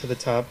way up to the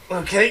top.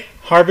 Okay.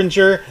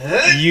 Harbinger,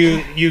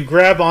 you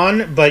grab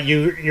on, but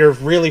you're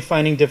really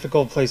finding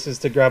difficult places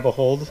to grab a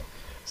hold,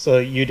 so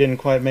you didn't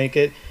quite make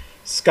it.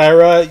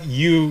 Skyra,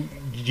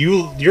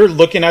 you're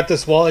looking at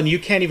this wall and you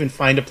can't even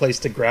find a place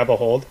to grab a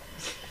hold.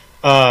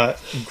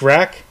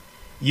 Grak,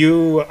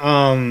 you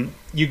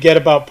get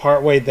about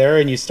partway there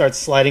and you start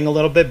sliding a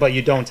little bit, but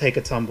you don't take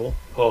a tumble.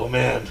 Oh,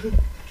 man.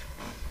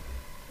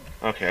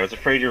 Okay, I was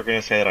afraid you were going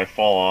to say that I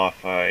fall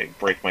off, I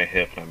break my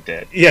hip, and I'm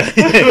dead. Yeah.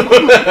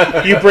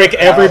 You break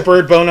every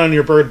bird bone on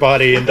your bird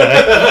body and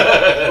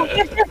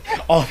die.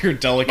 All your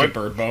delicate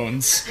bird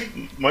bones.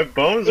 My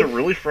bones are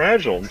really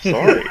fragile. I'm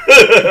sorry.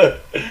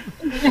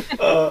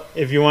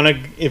 If you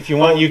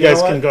want, you guys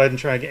can go ahead and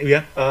try again.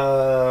 Yeah.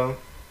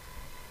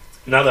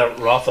 Now that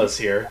Rafa's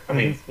here, I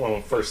mean, one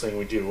of the first thing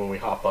we do when we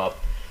hop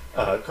up,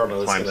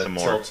 Carmela's Climb going some to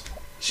more. tilt.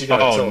 She's going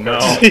to tilt no.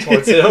 her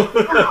towards him.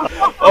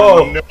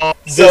 No.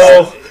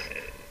 So,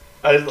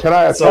 Can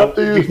I attempt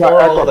to use my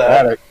before all of that,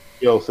 acrobatic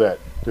skill set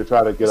to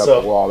try to get up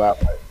the wall that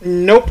way?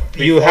 Nope.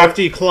 You have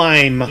to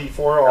climb.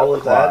 before all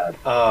of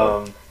that,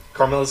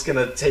 Carmela's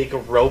going to take a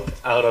rope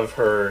out of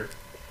her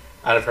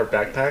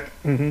backpack,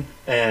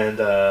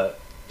 and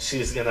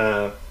she's going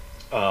to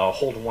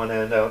hold one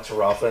end out to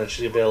Rafa, and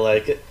she'll be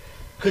like,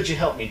 could you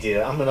help me,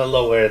 dear? I'm going to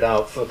lower it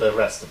out for the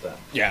rest of them.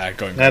 Yeah,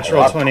 going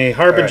Natural 20.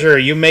 Harbinger,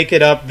 you make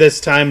it up this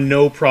time,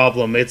 no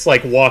problem. It's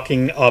like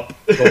walking up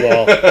the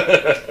wall.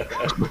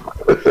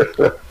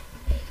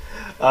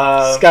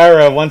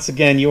 Skyra, once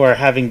again, you are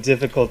having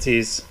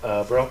difficulties.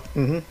 Bro?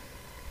 Mm-hmm.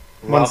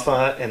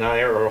 Rafa and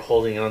I are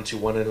holding on to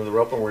one end of the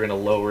rope, and we're going to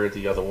lower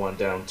the other one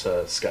down to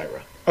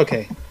Skyra.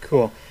 Okay,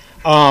 cool.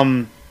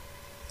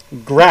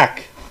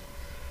 Grak,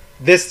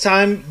 this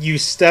time you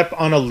step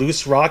on a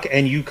loose rock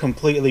and you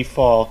completely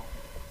fall.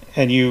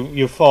 And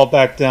you fall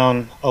back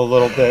down a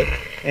little bit.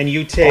 And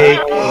you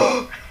take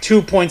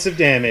 2 points of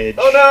damage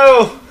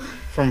Oh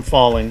from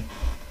falling.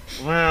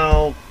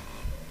 Well,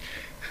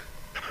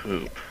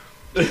 poop.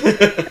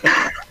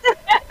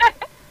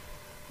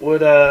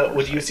 no!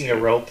 Would using a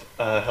rope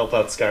help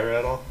out Skyra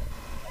at all?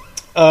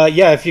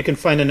 Yeah, if you can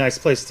find a nice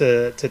place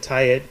to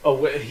tie it.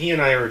 Oh, he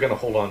and I are going to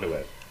hold on to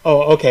it.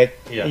 Oh, okay.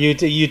 Yeah.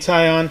 You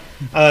tie on.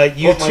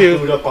 You Hold my two.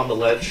 boot up on the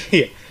ledge.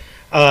 Yeah.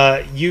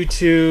 You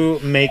two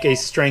make a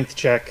strength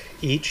check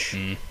each.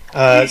 You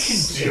can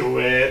do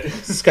it.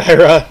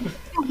 Skyra,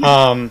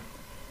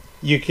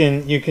 you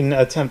can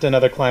attempt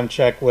another climb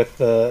check with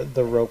the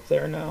rope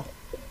there now.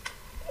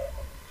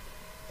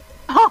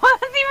 Oh,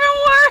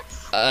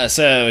 that's even worse.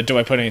 So, do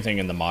I put anything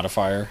in the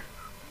modifier?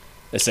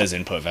 It says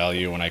input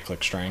value when I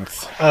click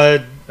strength. No,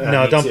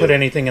 me don't too. put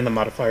anything in the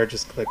modifier.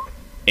 Just click.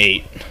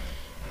 8.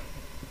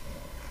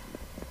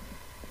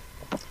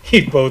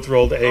 You both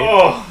rolled 8.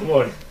 Oh,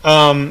 boy.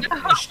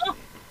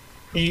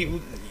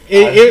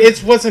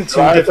 It wasn't too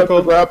Do I attempt to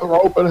difficult. grab the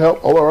rope and help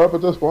hold her up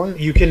at this point?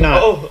 You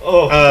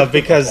cannot.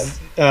 Because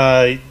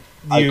I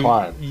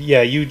climbed.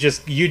 yeah, you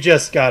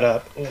just got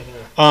up. Okay.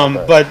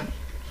 But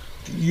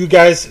you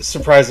guys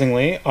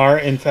surprisingly are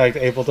in fact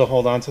able to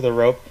hold on to the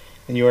rope,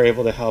 and you are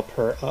able to help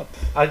her up.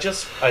 I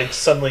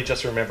suddenly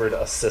just remembered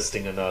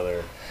assisting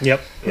another. Yep.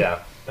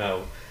 Yeah.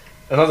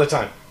 Another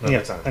time.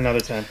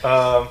 Another time.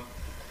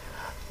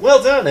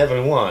 Well done,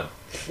 everyone.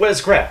 Where's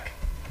Crack?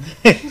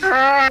 Would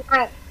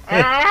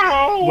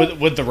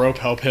the rope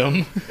help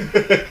him?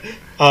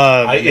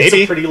 It's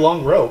a pretty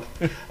long rope.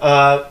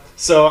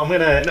 So I'm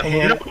gonna.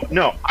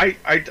 No,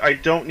 I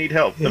don't need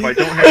help. If I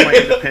don't have my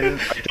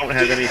independence, I don't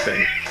have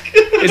anything.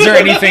 Is there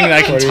anything that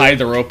I can tie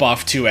the rope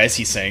off to as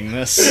he's saying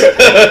this?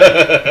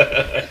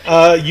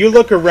 You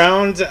look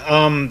around.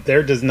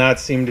 There does not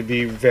seem to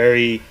be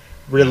very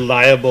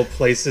reliable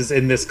places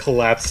in this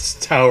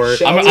collapsed tower.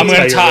 I'm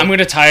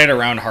gonna tie it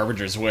around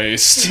Harbinger's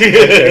waist.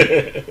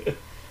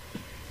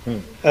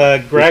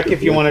 Greg,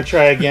 if you want to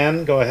try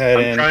again, go ahead.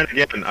 I'm trying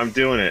again. I'm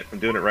doing it. I'm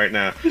doing it right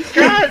now. What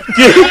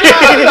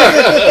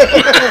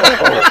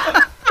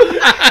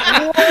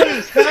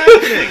is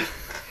happening?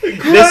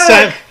 This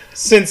time,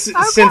 since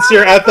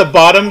you're at the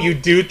bottom, you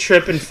do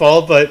trip and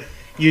fall, but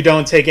you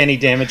don't take any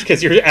damage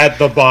because you're at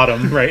the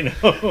bottom right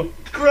now.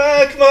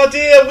 Greg, my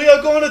dear, we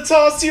are going to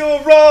toss you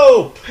a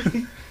rope.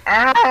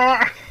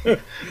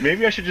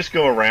 Maybe I should just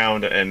go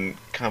around and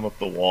climb up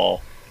the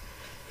wall.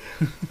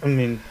 I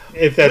mean,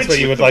 if that's what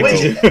you would like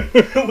to do.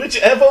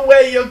 Whichever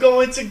way you're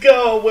going to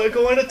go, we're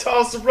going to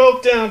toss the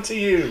rope down to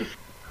you.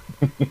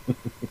 Well,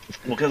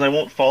 because I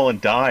won't fall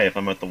and die if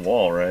I'm at the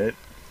wall, right?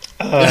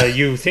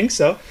 You think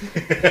so?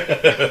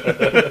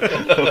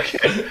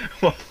 Okay.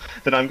 Well,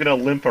 then I'm going to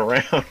limp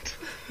around.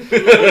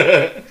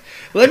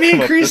 Let me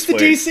increase the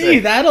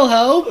DC. That'll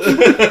help.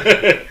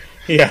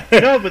 Yeah.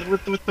 No, but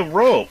with the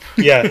rope.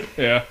 Yeah.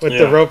 Yeah. With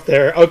the rope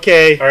there.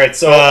 Okay. All right,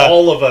 so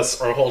all of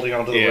us are holding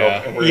onto the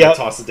rope, and we're going to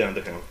toss it down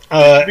to him.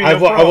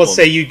 I will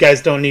say you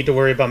guys don't need to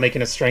worry about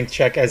making a strength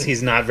check as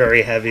he's not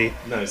very heavy.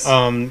 Nice.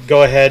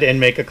 Go ahead and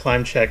make a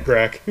climb check,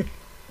 Greg.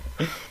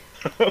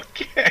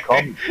 Okay.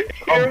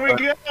 Here we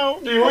go.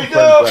 Here we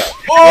go.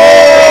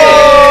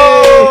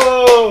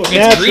 Oh! It's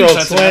Natural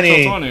green, so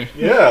 20. natural 20.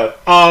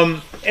 Yeah.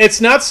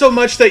 It's not so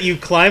much that you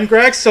climb,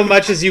 Greg, so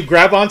much as you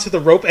grab onto the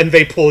rope and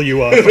they pull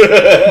you up.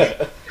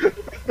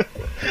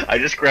 I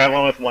just grab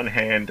on with one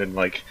hand and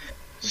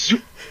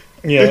zoop.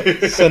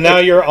 Yeah. So now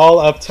you're all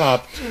up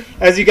top.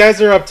 As you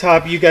guys are up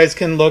top, you guys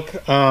can look.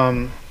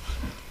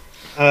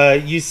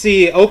 You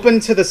see, open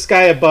to the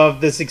sky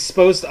above, this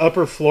exposed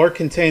upper floor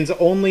contains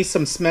only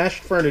some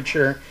smashed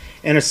furniture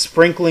and a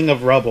sprinkling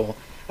of rubble.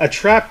 A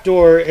trap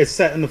door is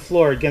set in the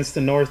floor against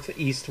the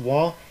northeast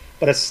wall,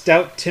 but a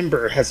stout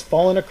timber has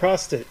fallen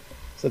across it.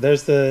 So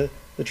there's the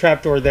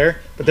trap door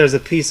there, but there's a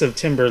piece of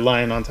timber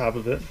lying on top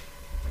of it.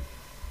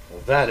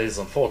 Well, that is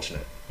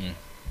unfortunate.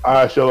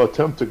 I shall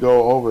attempt to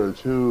go over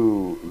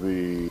to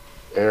the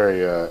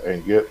area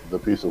and get the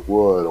piece of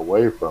wood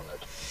away from it.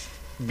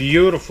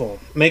 Beautiful.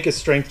 Make a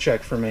strength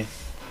check for me.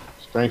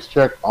 Strength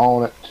check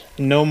on it.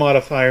 No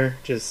modifier,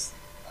 just...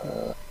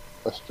 a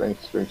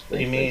strength.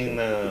 You mean,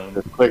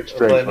 click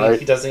strength, right?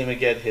 He doesn't even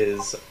get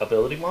his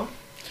ability mod?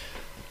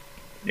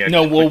 Yeah,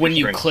 No, just well, click when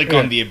your you strength. click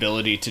on the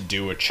ability to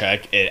do a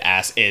check,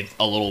 a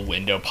little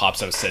window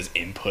pops up, says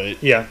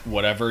input. Yeah.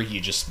 Whatever.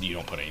 You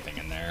don't put anything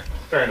in there.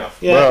 Fair enough.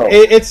 Yeah, Wow.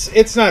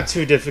 it's not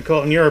too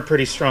difficult, and you're a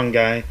pretty strong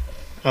guy.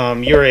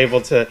 You're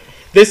able to...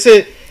 This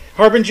is...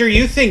 Harbinger,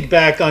 you think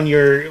back on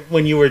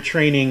when you were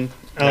training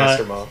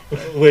Master Mom.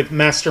 with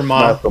Master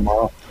Ma.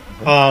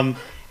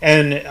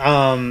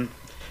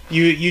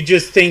 You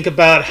just think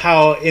about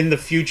how in the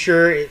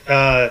future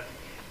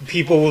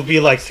people will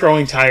be like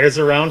throwing tires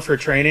around for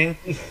training,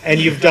 and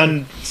you've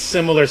done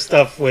similar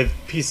stuff with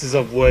pieces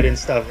of wood and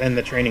stuff in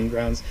the training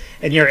grounds,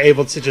 and you're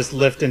able to just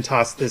lift and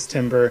toss this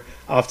timber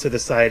off to the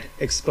side,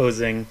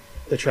 exposing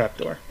the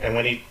trapdoor. And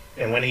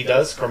when he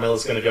does,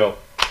 Carmela's going to go.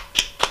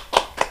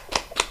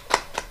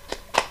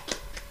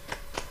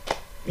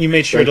 You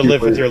made sure to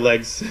live with your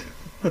legs.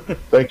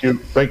 Thank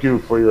you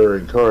for your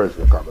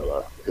encouragement,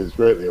 Carmela. It's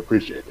greatly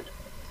appreciated.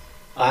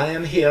 I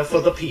am here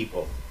for the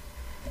people.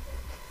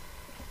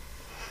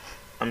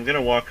 I'm going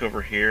to walk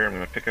over here. I'm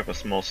going to pick up a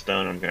small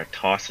stone. I'm going to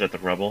toss it at the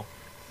rubble.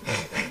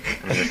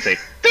 I'm going to say,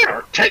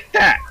 "There, take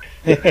that!"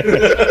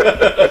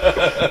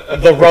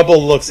 The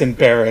rubble looks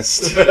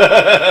embarrassed.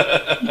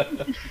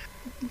 The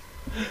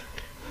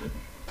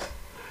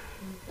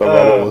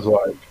rebel was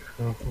like,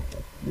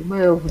 You may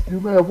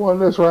have won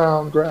this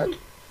round, Greg.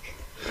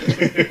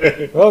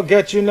 We'll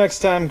get you next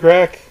time,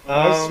 Greg.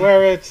 I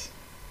swear it.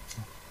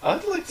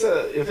 I'd like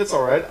to, if it's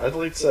alright, I'd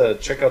like to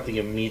check out the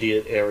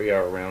immediate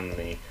area around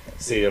me,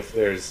 see if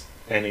there's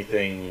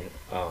anything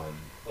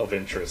of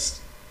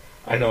interest.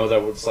 I know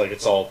that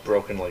it's all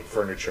broken like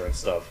furniture and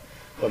stuff,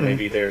 but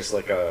maybe there's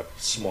like a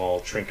small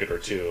trinket or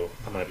two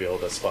I might be able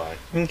to spy.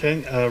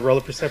 Okay, roll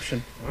a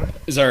perception.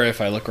 Is that alright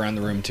if I look around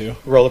the room too?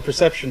 Roll a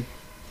perception.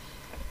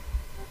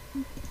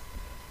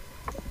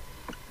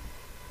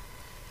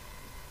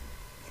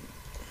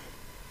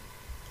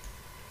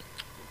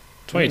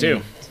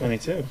 22.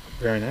 22.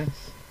 Very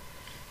nice.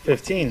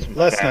 15.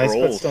 Less bad nice,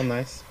 but rolls. still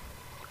nice.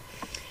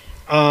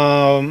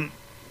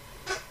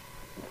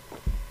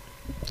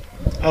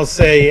 I'll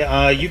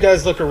say you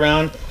guys look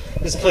around.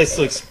 This place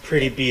looks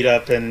pretty beat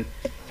up, and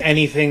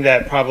anything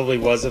that probably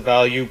was of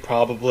value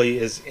probably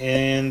is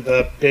in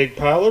the big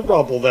pile of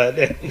rubble that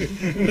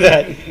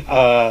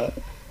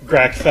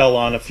Grak fell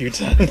on a few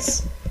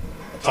times.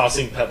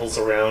 Tossing pebbles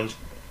around.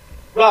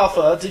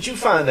 Rafa, did you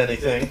find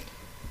anything?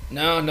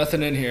 No,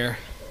 nothing in here.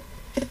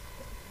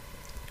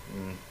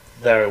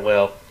 Very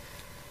well.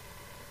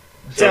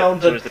 So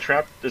is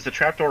the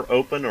trapdoor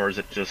open or is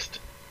it just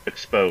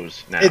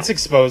exposed now? It's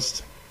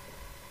exposed.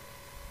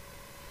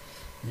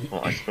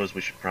 Well, I suppose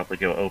we should probably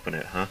go open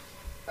it, huh?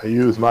 I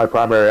used my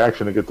primary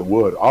action to get the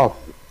wood off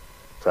the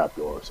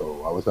trapdoor,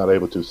 so I was not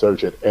able to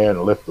search it and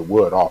lift the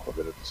wood off of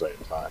it at the same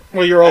time.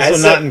 Well, you're also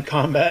not in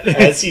combat.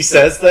 As he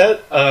says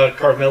that,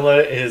 Carmilla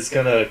is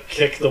gonna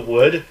kick the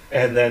wood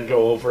and then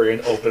go over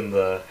and open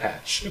the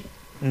hatch.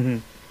 Mm-hmm.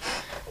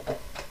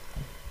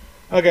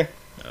 Okay.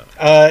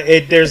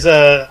 There's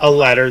a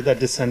ladder that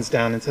descends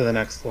down into the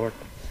next floor.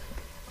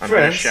 I'm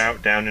going to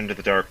shout down into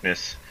the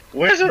darkness.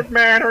 Wizard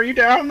man, are you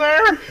down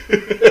there?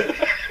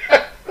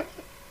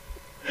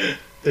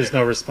 There's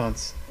no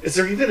response. Is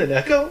there even an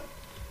echo?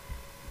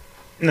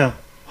 No.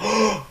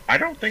 I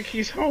don't think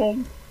he's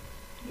home.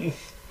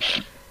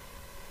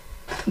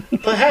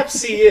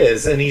 Perhaps he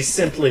is, and he's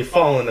simply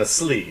fallen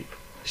asleep.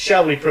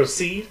 Shall we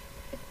proceed?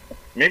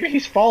 Maybe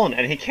he's fallen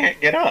and he can't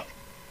get up.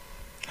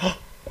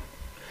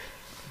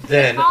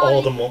 Then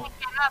all the more.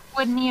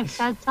 Wouldn't he have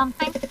said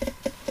something?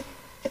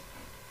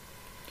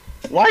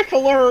 Life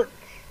alert!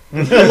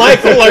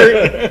 Life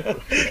alert!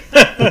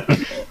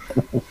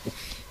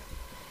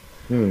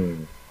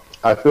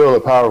 I feel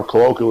the power of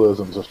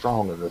colloquialisms are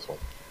strong in this one.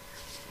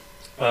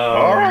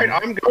 Alright,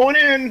 I'm going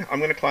in. I'm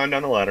going to climb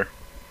down the ladder.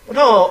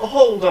 No,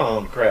 hold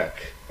on, Greg.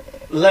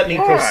 Allow me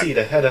to proceed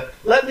ahead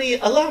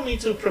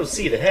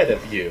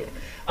of you.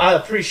 I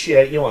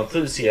appreciate your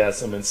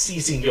enthusiasm in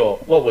seizing your,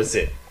 what was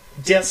it,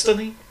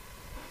 destiny?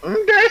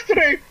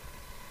 Destiny!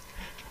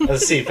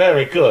 Let's see,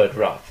 very good,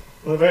 Rob.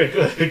 Very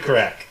good,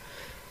 Greg.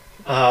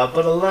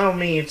 But allow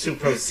me to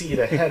proceed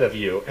ahead of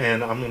you,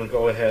 and I'm going to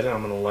go ahead and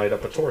I'm going to light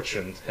up a torch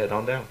and head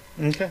on down.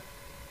 Okay.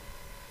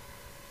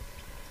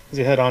 As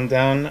you head on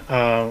down,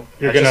 I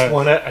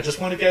just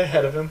want to get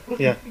ahead of him.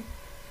 Yeah.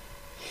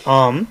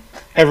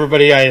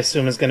 Everybody, I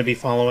assume, is going to be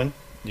following.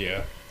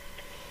 Yeah.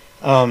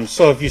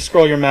 So if you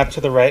scroll your map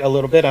to the right a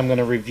little bit, I'm going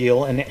to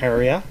reveal an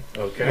area.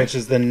 Okay. Which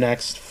is the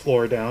next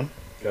floor down.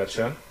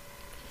 Gotcha.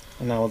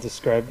 And I will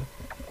describe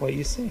what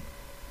you see.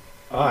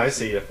 Ah, I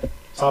see you.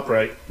 Top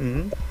right.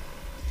 Mm-hmm.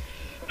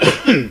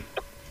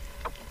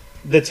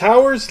 The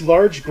tower's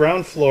large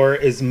ground floor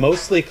is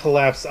mostly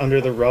collapsed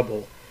under the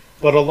rubble,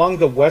 but along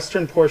the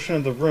western portion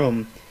of the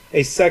room,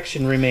 a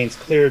section remains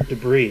clear of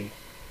debris.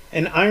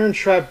 An iron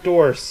trap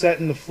door set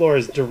in the floor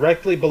is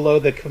directly below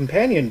the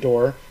companion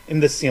door in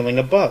the ceiling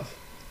above.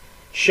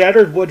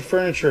 Shattered wood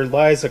furniture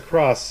lies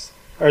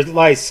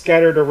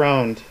scattered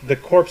around the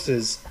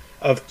corpses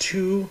of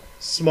two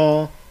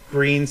small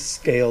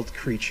green-scaled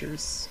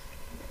creatures.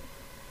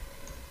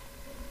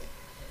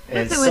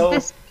 And so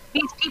with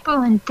these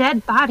people and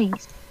dead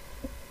bodies.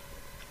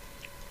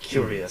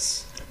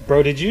 Curious.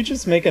 Bro, did you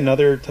just make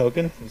another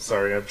token? I'm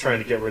sorry, I'm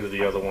trying to get rid of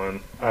the other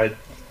one.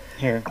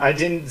 Here. I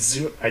didn't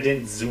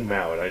zoom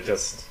out. I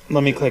just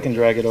let me click and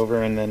drag it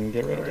over and then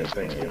get rid of it.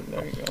 Thank you.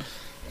 There you go.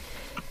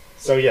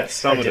 So yes,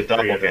 Summon a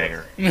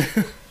doppelganger.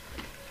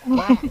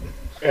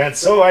 And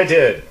so I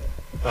did.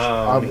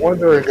 I'm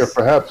wondering if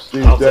perhaps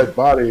these dead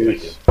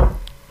bodies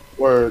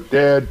were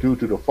dead due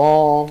to the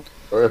fall,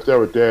 or if they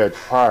were dead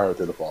prior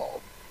to the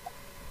fall.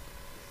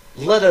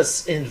 Let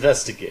us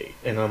investigate,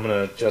 and I'm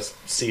gonna just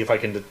see if I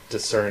can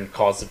discern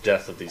cause of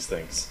death of these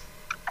things.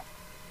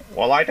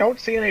 Well, I don't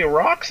see any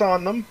rocks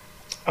on them.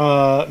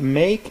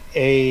 Make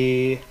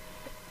a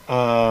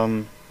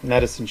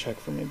medicine check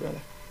for me, brother.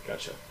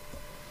 Gotcha.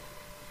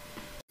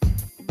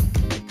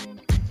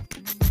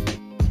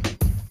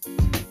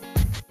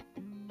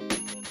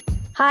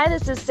 Hi,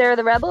 this is Sarah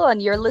the Rebel,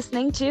 and you're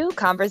listening to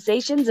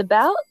Conversations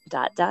About ...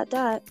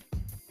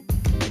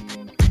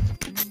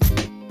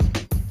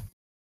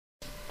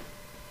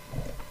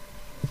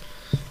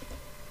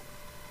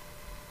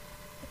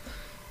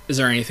 Is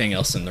there anything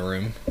else in the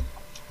room?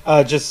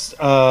 Just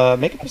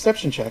make a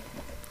perception check.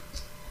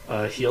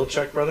 Heal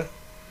check, brother?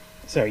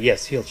 Sorry,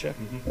 yes, heal check.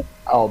 Mm-hmm.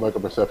 I'll make a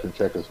perception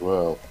check as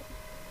well.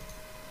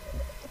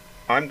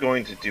 I'm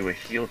going to do a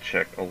heal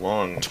check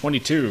along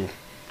 22.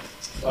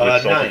 with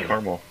salted 9.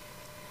 caramel.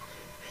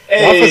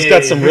 Hey! Rafa's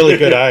got some really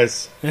good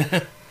eyes.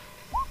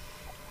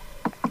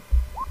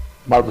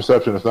 My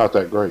perception is not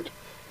that great.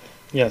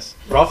 Yes.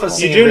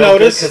 Rafa's You seeing do real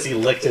notice- because he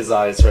licked his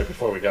eyes right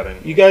before we got in.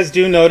 You guys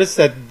do notice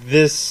that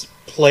this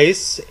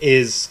place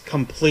is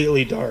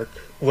completely dark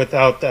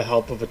without the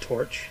help of a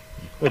torch,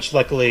 which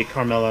luckily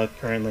Carmela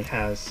currently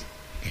has.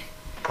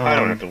 I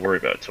don't have to worry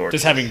about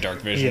torches. Does having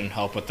dark vision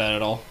help with that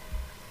at all?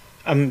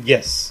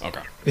 Yes.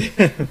 Okay.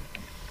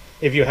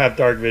 If you have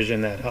dark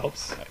vision, that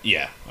helps.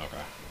 Yeah,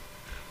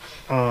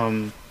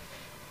 okay.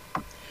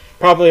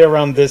 Probably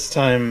around this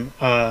time,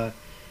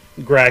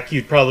 Grak,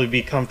 you'd probably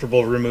be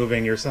comfortable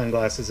removing your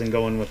sunglasses and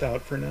going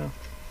without for now.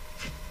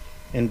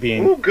 and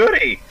being Ooh,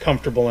 goody!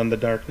 comfortable in the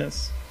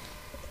darkness.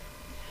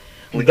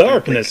 Blink,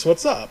 Darkness,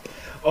 what's up?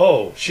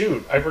 Oh,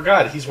 shoot. I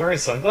forgot. He's wearing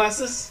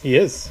sunglasses? He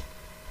is.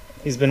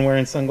 He's been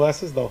wearing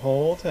sunglasses the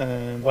whole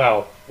time.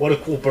 Wow. What a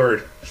cool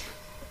bird.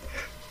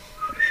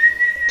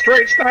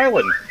 Straight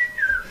styling.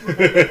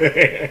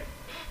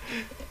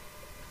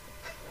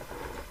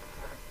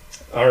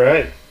 All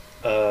right.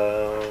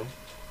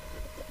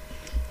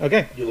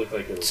 Okay. You look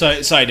like it. So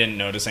I didn't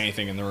notice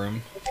anything in the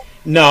room.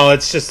 No,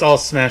 it's just all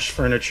smashed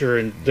furniture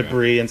and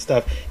debris and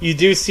stuff. You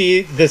do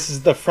see this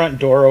is the front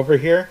door over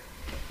here,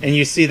 and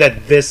you see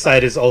that this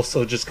side is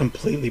also just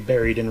completely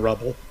buried in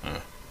rubble.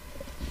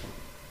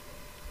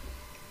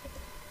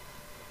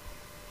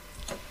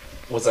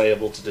 Was I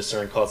able to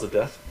discern cause of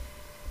death?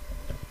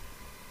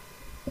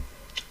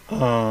 If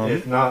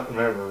Um, not,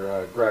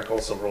 remember, Greg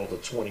also rolled a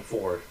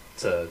 24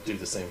 to do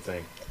the same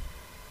thing.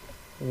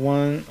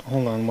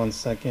 hold on 1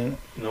 second.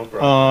 No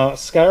problem.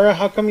 Skyra,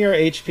 how come your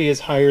HP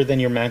is higher than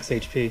your max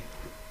HP?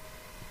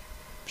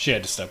 She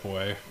had to step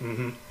away.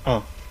 Mm-hmm.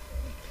 Oh.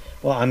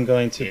 Well, I'm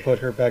going to put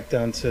her back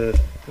down to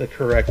the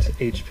correct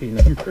HP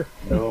number.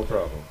 No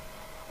problem.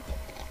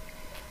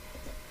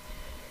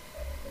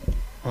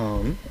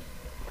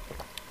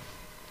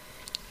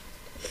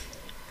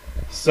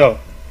 So,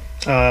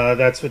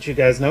 that's what you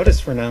guys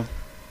noticed for now.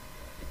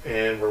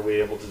 And were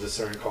we able to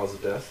discern cause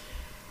of death?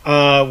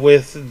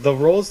 With the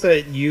rolls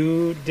that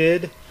you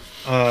did,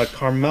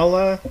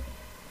 Carmela,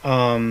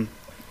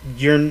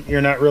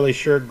 you're not really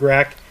sure.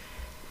 Grak,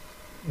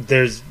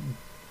 there's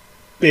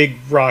big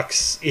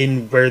rocks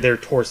in where their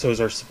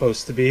torsos are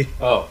supposed to be.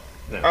 Oh,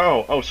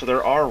 no. Oh, so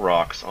there are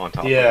rocks on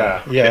top Yeah.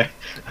 of them. Yeah.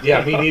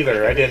 Yeah, me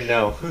neither. I didn't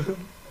know.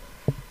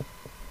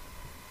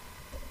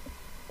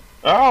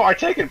 Oh, I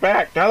take it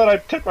back. Now that I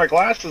took my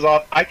glasses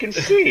off, I can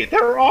see.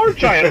 There are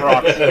giant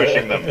rocks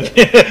pushing them.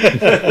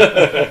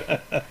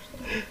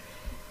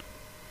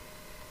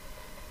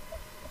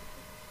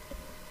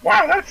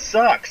 Wow, that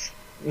sucks.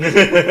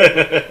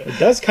 It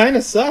does kind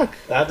of suck.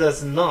 That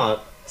does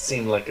not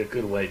seem like a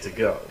good way to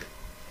go.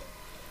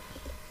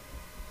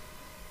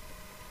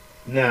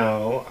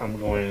 Now, I'm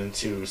going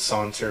to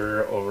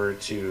saunter over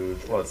to,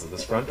 what is it,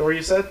 this front door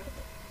you said?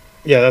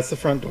 Yeah, that's the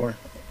front door.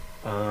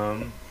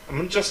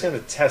 I'm just going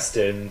to test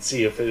it and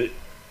see if it...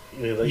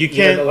 You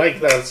can't-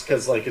 like that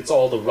because like it's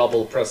all the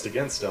rubble pressed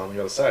against it on the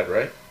other side,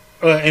 right?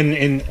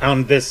 And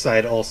on this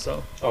side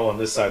also. Oh, on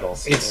this side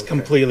also. It's Okay.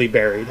 completely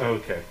buried.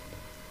 Okay.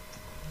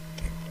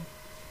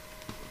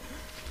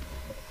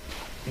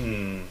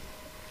 Hmm.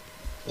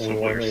 So We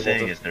what weren't you're able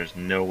saying to- is there's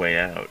no way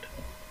out.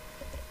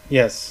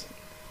 Yes.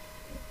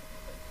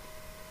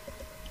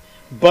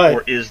 But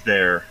Or is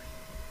there?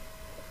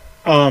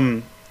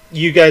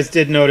 you guys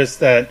did notice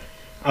that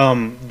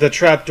the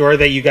trap door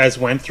that you guys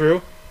went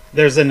through,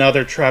 there's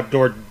another trap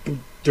door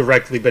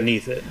directly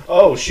beneath it.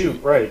 Oh,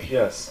 shoot, right,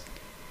 yes.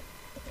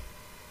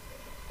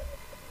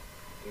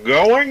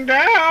 Going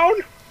down!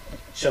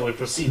 Shall we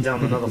proceed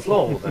down another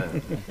floor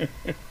then?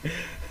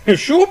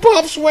 Shoe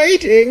Pop's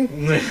waiting!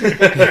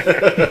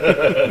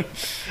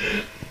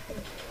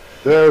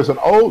 There's an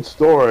old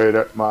story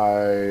that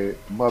my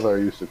mother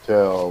used to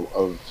tell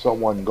of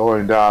someone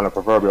going down a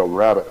proverbial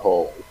rabbit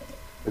hole.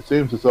 It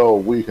seems as though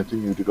we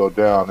continue to go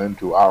down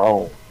into our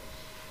own.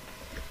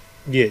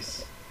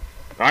 Yes.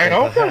 I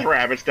hope there's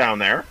rabbits down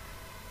there.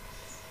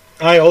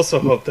 I also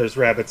hope there's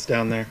rabbits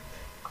down there.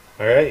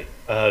 Alright,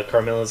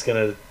 Carmilla's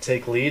gonna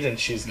take lead and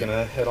she's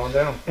gonna head on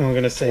down. I'm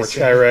going to say Torture.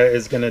 Skyra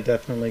is going to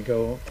definitely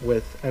go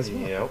with as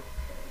well. Yep.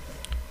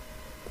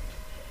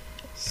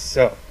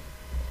 So,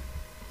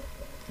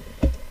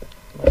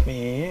 let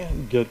me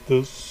get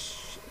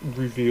this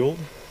revealed.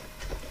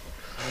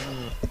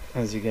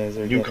 As you guys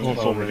are New getting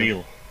console over.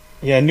 reveal.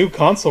 Yeah, new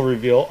console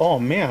reveal. Oh,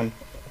 man.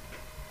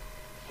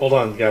 Hold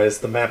on, guys,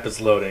 the map is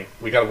loading.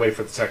 We gotta wait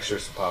for the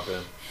textures to pop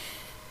in.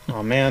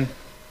 Oh, man.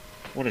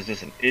 What is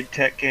this, an id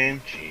Tech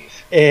game?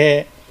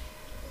 Jeez.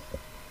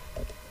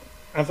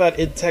 I thought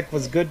id Tech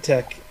was good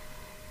tech.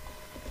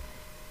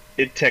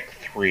 id Tech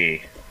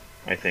 3,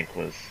 I think,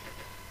 was...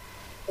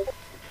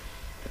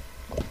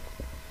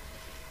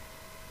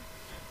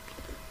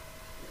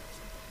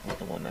 not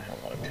the one that had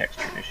a lot of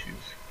texture issues.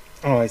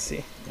 Oh, I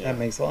see. Yeah. That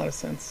makes a lot of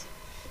sense.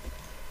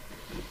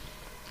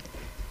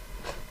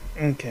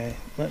 Okay,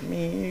 let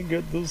me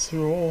get this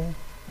roll.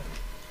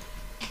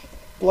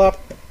 Blop.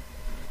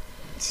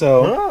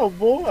 So, Oh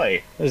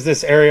boy! there's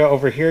this area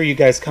over here. You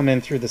guys come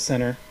in through the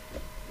center.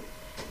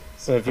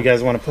 So if you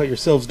guys want to put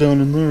yourselves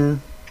down in there.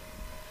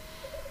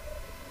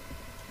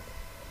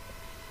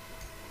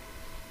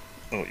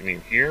 Oh, you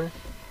mean here?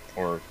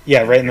 Or...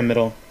 Yeah, right in the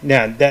middle.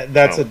 Yeah,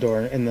 that's Oh. a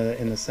door in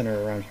the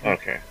center around here.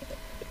 Okay.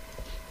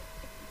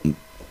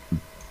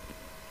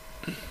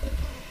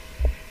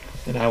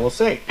 And I will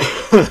say,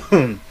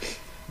 the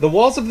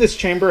walls of this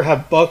chamber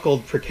have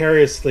buckled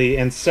precariously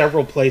in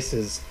several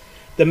places.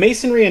 The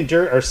masonry and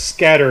dirt are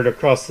scattered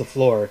across the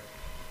floor.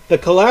 The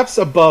collapse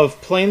above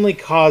plainly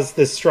caused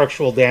this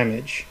structural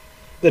damage.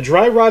 The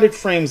dry rotted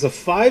frames of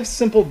 5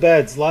 simple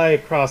beds lie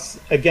across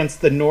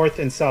against the north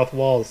and south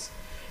walls.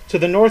 To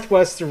the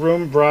northwest, the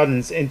room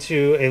broadens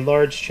into a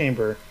large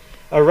chamber.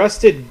 A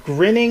rusted,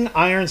 grinning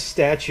iron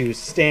statue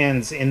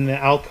stands in the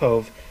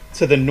alcove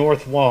to the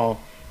north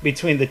wall.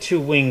 Between the two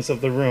wings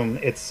of the room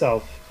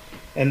itself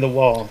and the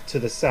wall to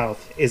the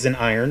south is an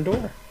iron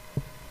door.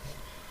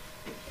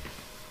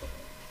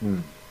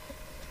 I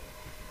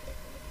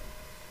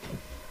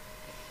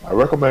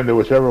recommend that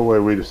whichever way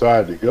we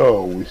decide to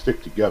go, we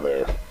stick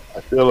together.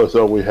 I feel as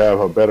though we have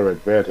a better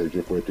advantage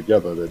if we're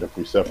together than if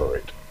we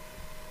separate.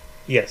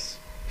 Yes.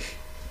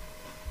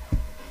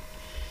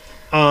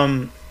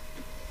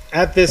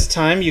 At this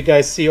time, you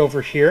guys see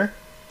over here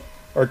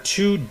are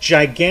two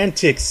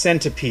gigantic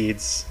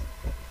centipedes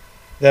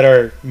that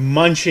are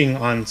munching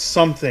on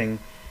something,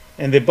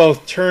 and they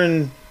both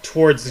turn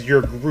towards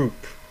your group.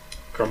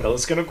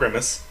 Carmela's gonna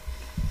grimace.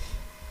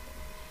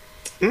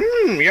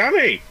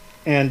 Yummy!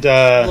 And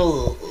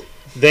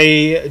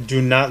they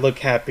do not look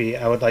happy.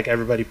 I would like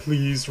everybody,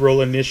 please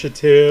roll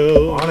initiative.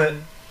 On it.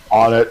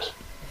 On it.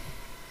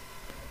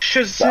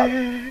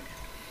 Shazam!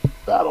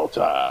 Battle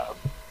time.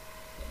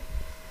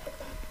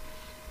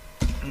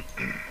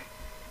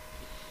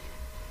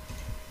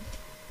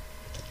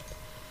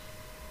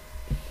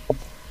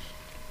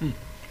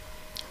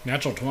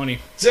 Natural 20.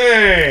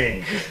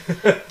 Dang!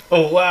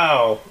 Oh,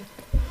 wow.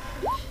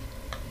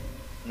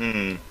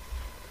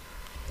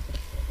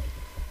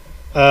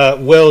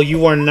 Will,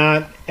 you are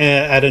not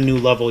at a new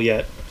level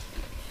yet.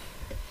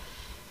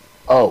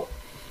 Oh.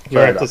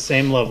 You're fair at the enough.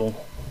 same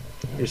level.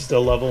 You're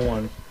still level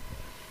 1.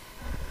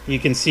 You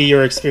can see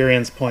your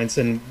experience points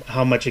and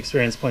how much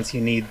experience points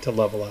you need to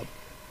level up.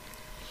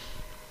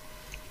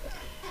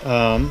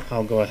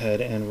 I'll go ahead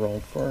and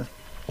roll for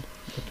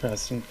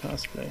procrastinating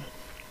cosplay.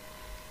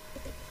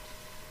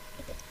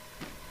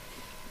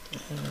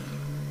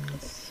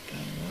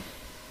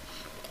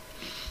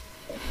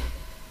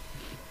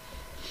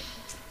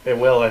 Hey,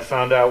 Will, I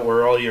found out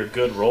where all your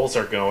good rolls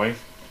are going.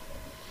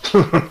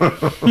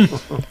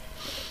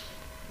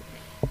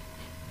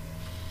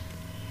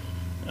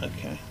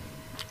 Okay.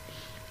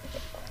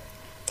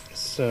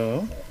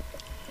 So,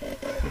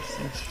 first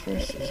things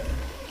first is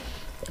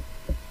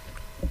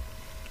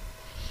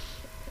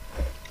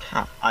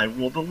Ha, I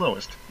rolled the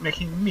lowest,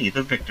 making me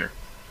the victor.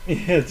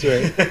 yeah, that's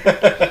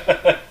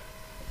right.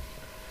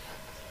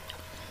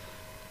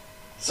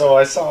 So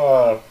I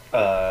saw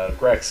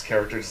Greg's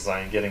character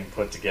design getting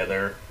put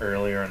together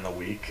earlier in the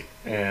week,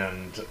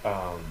 and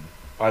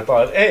I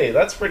thought, hey,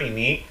 that's pretty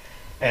neat.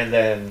 And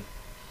then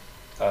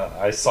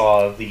I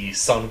saw the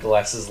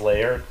sunglasses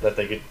layer that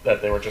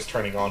they were just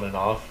turning on and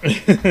off,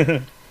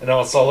 and I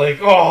was all like,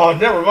 oh,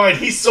 never mind,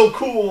 he's so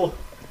cool.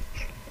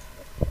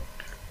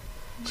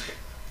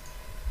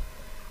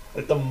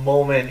 At the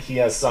moment he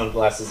has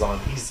sunglasses on,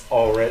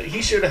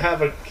 he should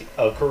have a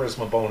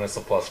charisma bonus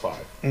of +5.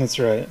 That's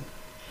right.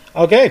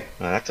 Okay,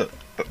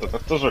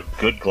 Those are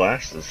good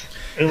glasses.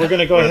 and we're going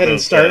to go One of ahead and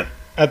those, start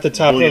at the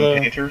top William of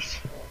the... Painters.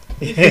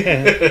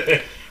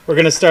 We're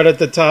going to start at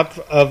the top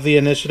of the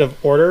initiative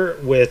order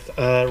with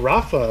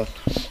Rafa.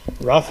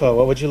 Rafa,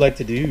 what would you like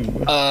to do?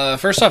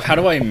 First off, how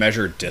do I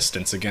measure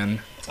distance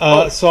again?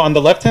 So on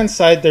the left-hand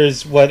side,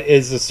 there's what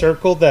is a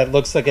circle that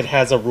looks like it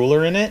has a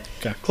ruler in it.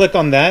 Okay. Click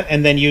on that,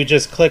 and then you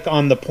just click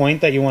on the point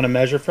that you want to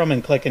measure from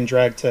and click and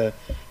drag to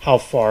how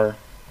far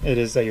it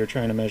is that you're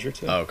trying to measure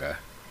to. Oh, okay.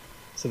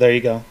 So there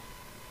you go.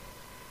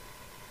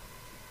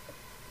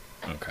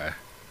 Okay.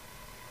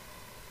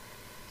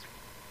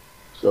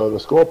 So the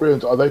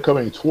scorpions, are they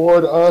coming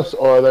toward us,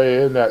 or are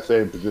they in that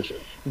same position?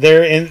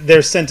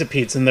 They're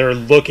centipedes, and they're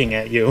looking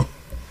at you.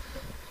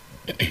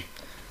 Okay,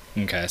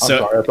 I'm so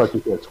sorry, I thought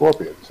you said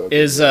scorpions. So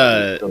is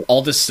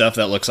all this stuff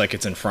that looks like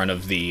it's in front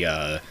of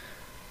the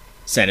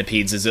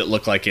centipedes, does it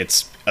look like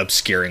it's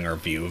obscuring our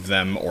view of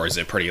them, or is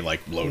it pretty, like,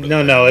 low to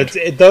the No,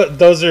 ground?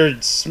 those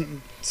are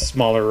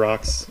smaller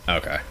rocks.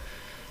 Okay.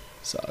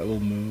 So I will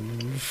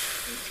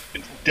move...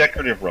 It's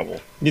decorative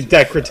rubble.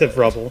 Decorative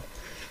rubble.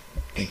 I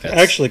think that's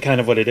Actually,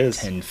 kind of what it is.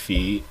 10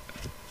 feet.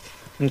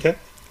 Okay.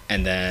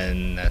 And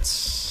then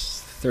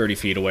that's 30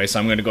 feet away, so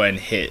I'm going to go ahead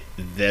and hit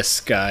this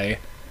guy.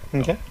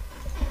 Okay.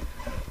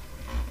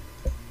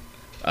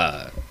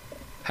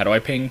 How do I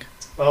ping?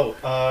 Oh,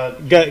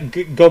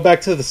 Go back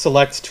to the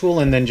select tool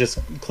and then just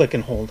click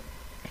and hold.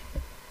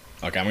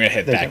 Okay, I'm going to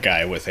hit There you that go.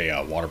 guy with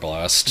a water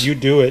blast. You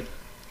do it.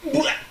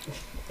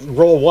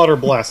 Roll water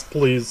blast,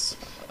 please.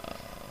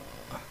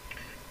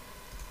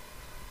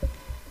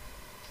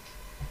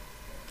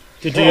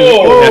 Did you?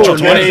 Oh, natural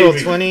natural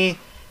 20. 20.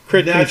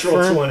 Crit natural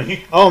confirm.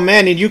 20. Oh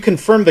man, and you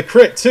confirmed the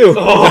crit too.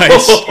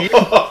 Nice.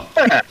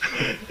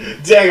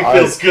 Dang, it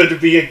feels good to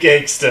be a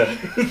gangster.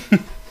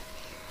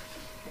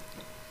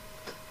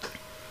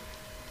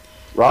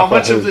 Rafa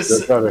much of has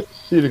this- done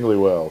exceedingly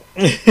well.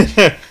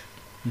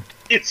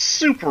 It's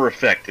super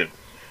effective.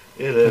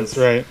 It is.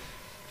 That's right.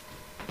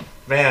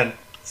 Man,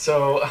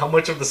 so how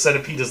much of the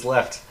centipede is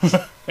left?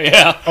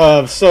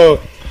 Yeah. So,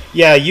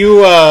 yeah,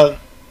 you.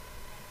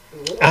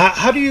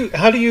 How do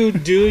you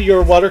do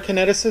your water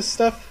kineticist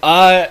stuff?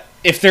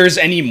 if there's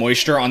any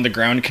moisture on the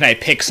ground, can I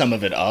pick some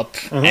of it up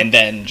and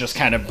then just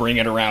kind of bring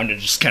it around and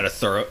just kind of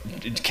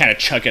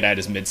chuck it at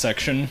his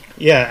midsection?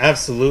 Yeah,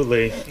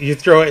 absolutely. You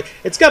throw it.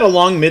 It's got a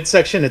long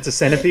midsection. It's a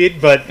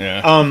centipede, but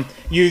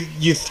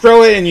you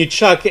throw it and you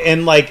chuck,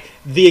 and like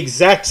the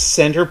exact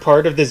center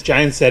part of this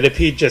giant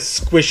centipede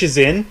just squishes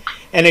in,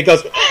 and it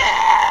goes,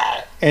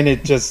 and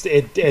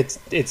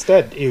it's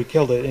dead. You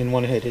killed it in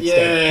one hit. It's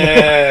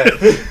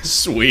dead.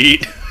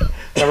 Sweet.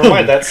 Never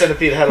mind, that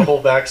centipede had a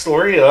whole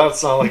backstory.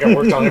 It's not like I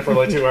worked on it for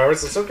like 2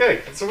 hours. It's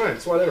okay. It's alright.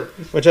 It's whatever.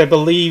 Which I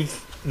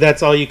believe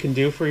that's all you can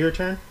do for your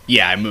turn?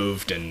 Yeah, I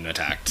moved and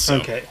attacked. So.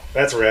 Okay.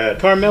 That's rad.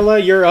 Carmilla,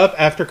 you're up.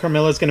 After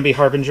Carmilla is going to be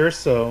Harbinger,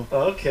 so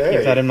okay.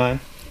 keep that in mind.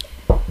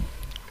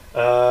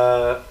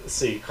 Let's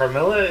see.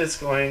 Carmilla is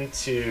going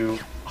to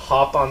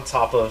hop on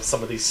top of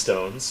some of these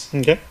stones.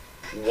 Okay.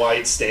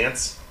 Wide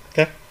stance.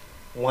 Okay.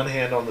 One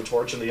hand on the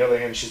torch, and the other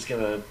hand she's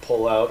going to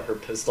pull out her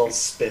pistol,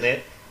 spin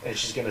it, and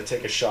she's going to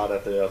take a shot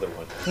at the other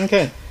one.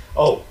 Okay.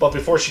 Oh, but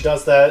before she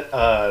does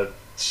that,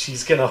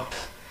 she's going to,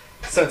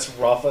 since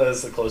Rafa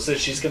is the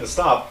closest, she's going to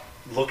stop,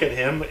 look at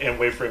him, and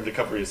wait for him to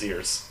cover his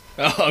ears.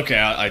 Oh, okay,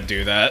 I'd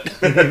do that.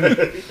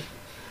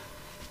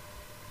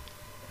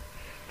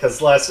 Because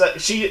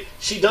she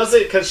does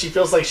it because she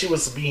feels like she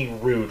was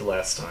being rude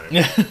last time.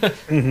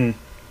 Mm-hmm.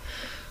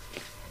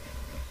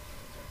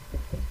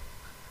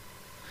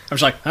 I'm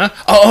just like, huh?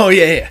 Oh,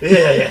 yeah.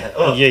 Yeah.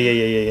 Oh.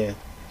 Yeah.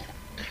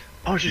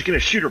 Oh, she's gonna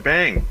shoot her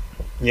bang.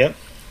 Yep.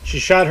 She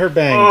shot her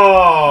bang.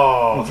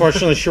 Oh.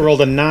 Unfortunately, she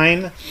rolled a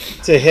 9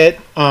 to hit.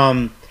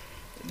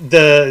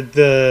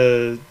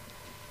 The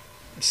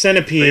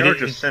centipede. They are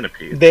just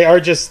centipedes.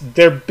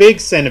 They're big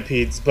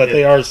centipedes, but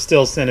they are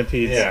still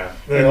centipedes. Yeah,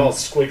 they're all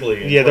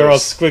squiggly. And they're all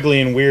gross.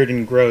 squiggly and weird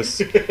and gross.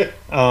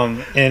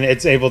 And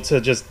it's able to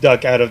just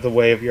duck out of the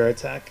way of your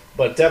attack.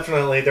 But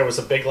definitely there was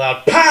a big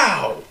loud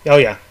POW! Oh,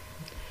 yeah.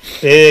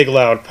 Big,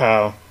 loud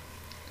pow.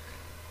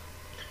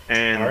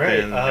 And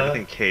then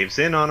everything caves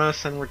in on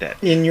us, and we're dead.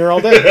 And you're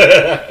all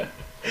dead.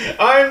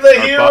 I'm the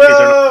Our hero! bodies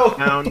are not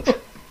found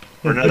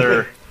for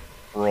another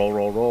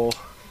roll.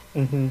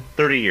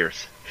 30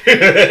 years.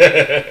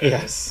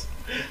 Yes.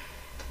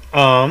 So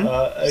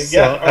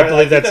I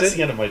believe that's it.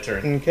 the end of my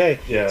turn. Okay.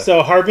 Yeah.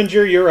 So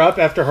Harbinger, you're up.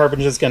 After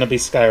Harbinger is going to be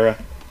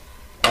Skyra.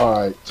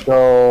 Alright,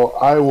 so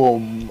I will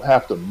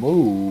have to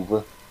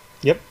move.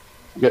 Yep.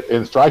 Get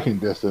in striking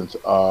distance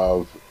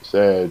of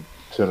said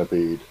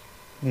centipede.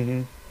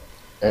 Mm-hmm.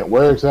 And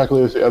where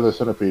exactly is the other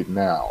centipede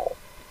now?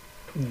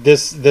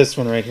 This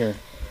one right here.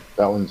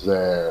 That one's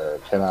there.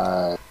 Can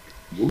I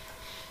move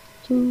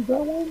to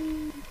that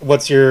one?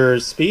 What's your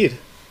speed?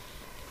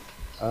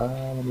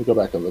 Let me go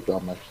back and look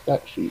on my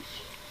stat sheet.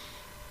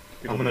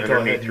 People gonna better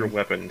go ahead meet your and-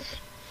 weapons.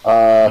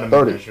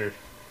 30.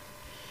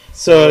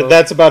 So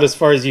that's about as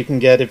far as you can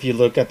get if you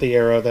look at the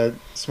arrow that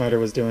Smiter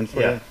was doing for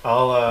Yeah, you.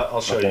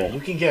 I'll show Okay. you.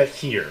 You can get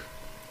here.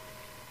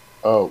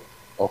 Oh,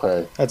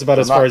 okay. That's about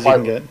So as far not as you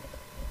can quite- get.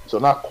 So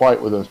not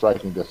quite within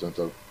striking distance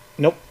of.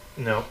 Nope.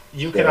 No,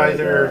 you Yeah, can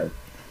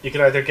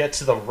either get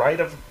to the right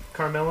of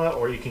Carmilla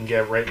or you can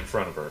get right in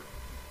front of her.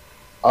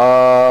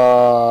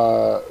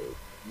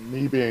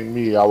 Me being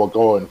me, I will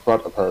go in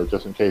front of her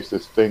just in case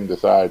this thing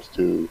decides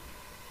to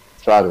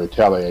try to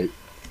retaliate.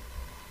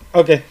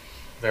 Okay.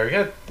 Very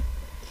good.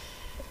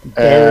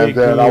 Very And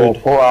then I will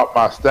good. pull out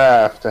my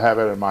staff to have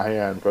it in my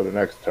hand for the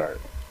next turn.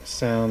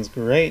 Sounds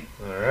great.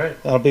 All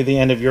right. That'll be the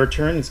end of your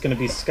turn. It's going to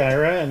be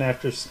Skyra, and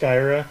after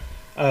Skyra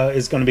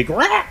is going to be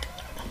Grak.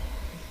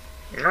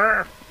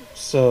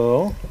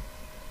 So,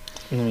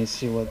 let me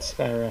see what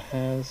Skyra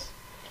has.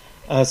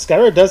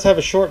 Skyra does have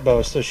a short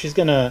bow, so she's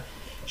gonna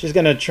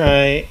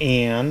try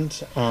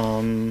and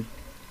I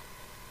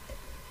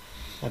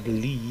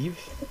believe.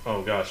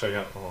 Oh gosh, hold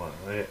on.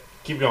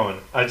 Keep going.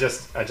 I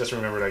just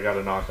remembered I got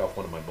to knock off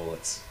one of my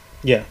bullets.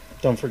 Yeah,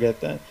 don't forget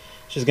that.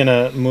 She's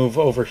gonna move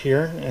over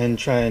here and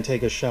try and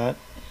take a shot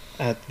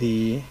at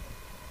the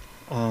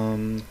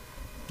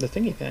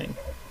thingy thing.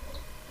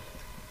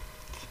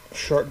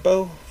 Short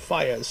bow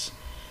fires.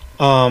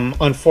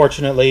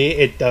 Unfortunately,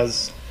 it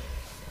does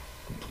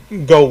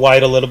go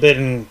wide a little bit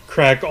and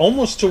crack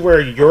almost to where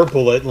your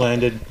bullet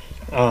landed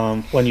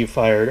when you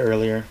fired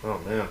earlier. Oh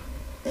man.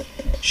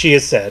 She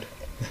is sad.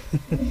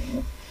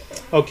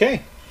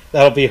 Okay,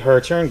 that'll be her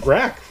turn.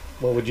 Grak,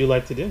 what would you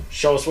like to do?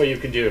 Show us what you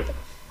can do.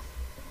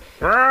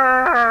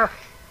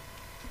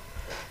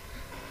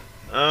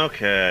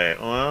 Okay,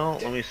 well,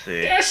 let me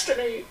see.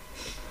 Destiny.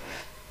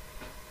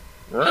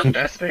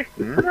 Destiny?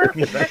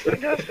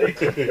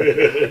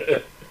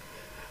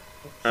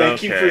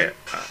 Thank you Okay.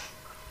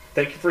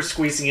 Thank you for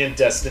squeezing in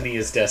Destiny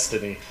is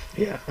Destiny.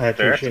 Yeah, I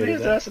appreciate Destiny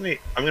is that. Destiny.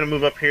 I'm gonna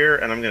move up here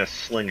and I'm gonna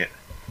sling it.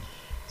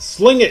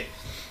 Sling it.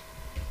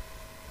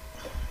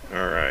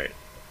 Alright.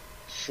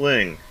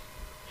 Sling.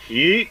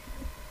 Yeet.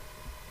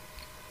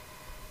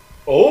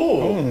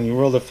 Oh. Oh, you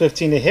rolled a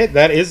 15 to hit.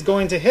 That is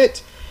going to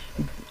hit.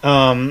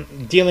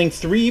 Dealing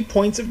 3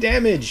 points of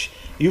damage.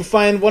 You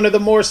find one of the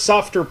more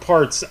softer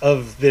parts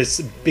of this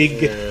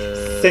big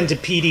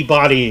centipede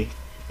body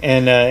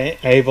and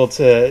able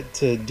to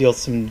deal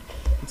some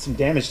some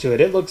damage to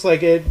it. It looks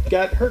like it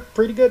got hurt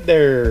pretty good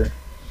there.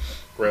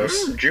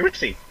 Gross.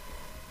 Juicy.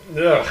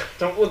 Ugh,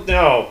 don't look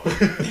now.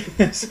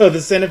 So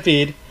the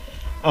centipede,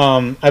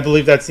 I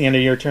believe that's the end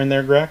of your turn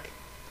there, Greg.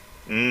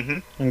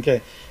 Mm-hmm.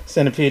 Okay.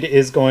 Centipede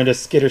is going to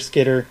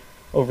skitter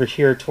over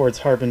here towards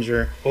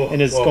Harbinger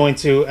and is going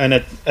to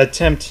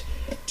attempt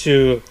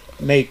to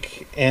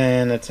make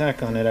an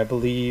attack on it. I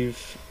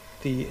believe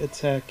the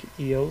attack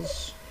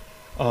yields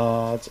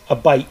it's a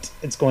bite.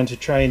 It's going to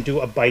try and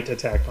do a bite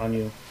attack on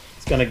you.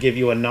 It's going to give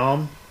you a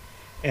nom,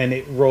 and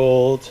it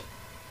rolled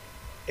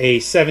a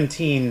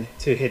 17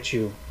 to hit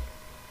you.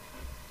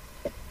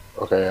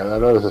 Okay, and I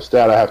know there's a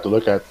stat I have to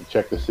look at to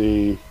check to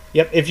see.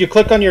 Yep, if you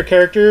click on your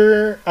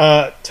character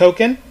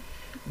token,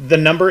 the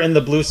number in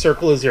the blue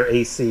circle is your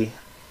AC.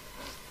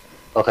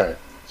 Okay,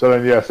 so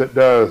then yes, it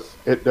does.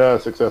 It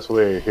does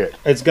successfully hit.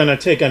 It's going to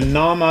take a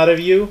nom out of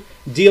you,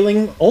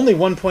 dealing only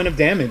 1 point of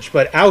damage,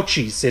 but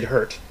ouchies, it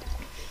hurt.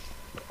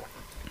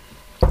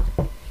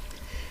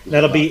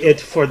 That'll be it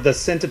for the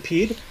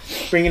centipede,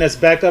 bringing us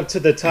back up to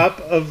the top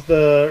of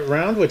the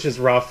round, which is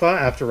Rafa.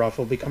 After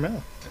Rafa will be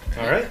Carmela.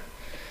 All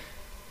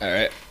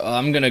right.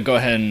 I'm going to go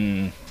ahead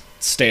and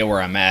stay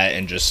where I'm at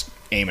and just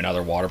aim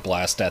another water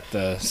blast at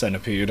the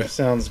centipede.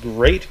 Sounds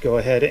great. Go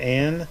ahead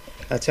and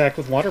attack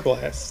with Water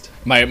Blast.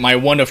 My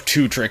one of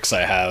two tricks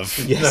I have.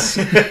 Yes.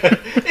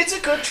 It's a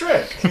good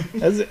trick.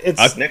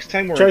 It's Next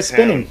time we're try in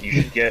spinning. town, you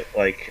should get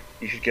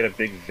a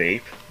big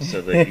vape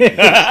so that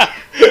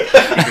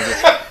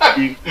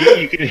you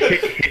can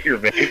hit your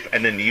vape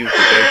and then use the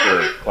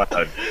vapor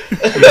cloud.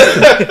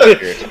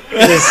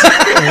 Just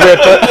rip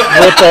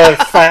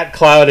a fat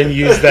cloud and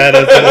use that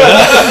as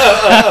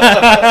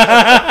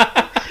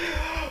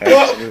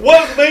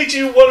What made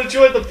you want to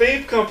join the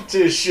vape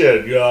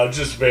competition? Yeah, I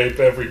just vape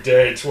every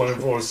day,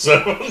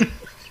 24/7.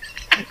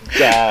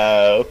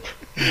 Dope.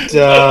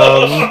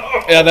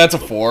 Yeah, that's a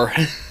 4.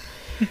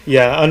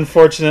 Yeah,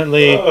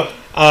 unfortunately,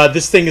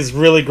 this thing is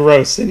really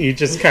gross, and you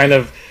just kind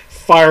of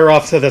fire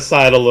off to the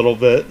side a little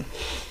bit.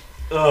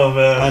 Oh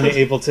man,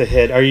 unable to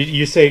hit. Are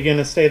you say you're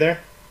gonna stay there?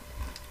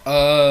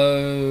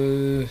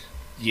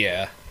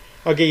 Yeah.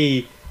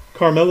 Okay,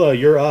 Carmilla,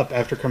 you're up.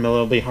 After Carmilla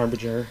will be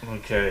Harbinger.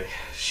 Okay,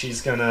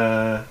 she's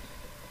gonna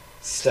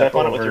Step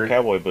on it over. with your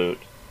cowboy boot.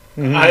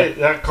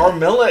 Mm-hmm.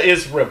 Carmilla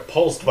is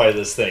repulsed by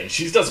this thing.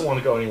 She doesn't want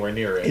to go anywhere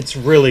near it. It's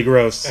really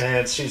gross.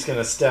 And she's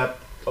gonna step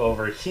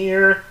over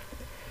here.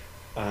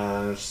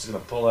 She's gonna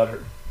pull out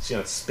her. She's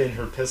gonna spin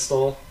her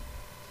pistol.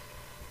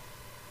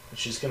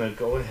 She's gonna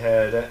go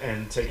ahead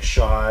and take a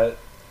shot.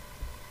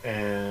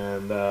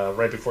 And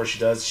right before she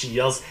does, she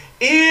yells,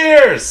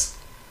 "Ears!"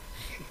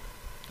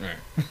 Right.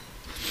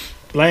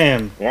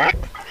 Blam. What?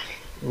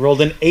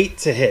 Rolled an 8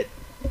 to hit.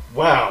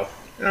 Wow.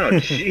 Oh,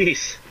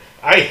 jeez.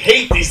 I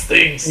hate these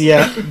things.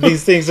 Yeah,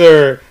 these things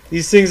are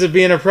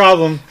being a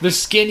problem. They're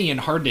skinny and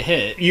hard to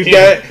hit. You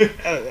got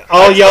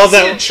all y'all I'm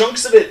seeing that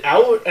chunks of it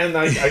out, and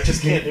I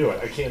just can't do it.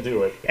 I can't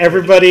do it.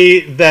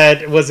 everybody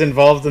that was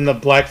involved in the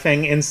Black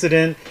Fang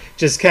incident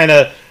just kind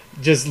of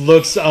just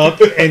looks up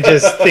and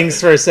just thinks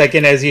for a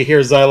second as you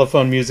hear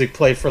xylophone music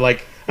play for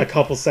like a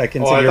couple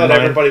seconds Oh, in I your thought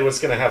mind. everybody was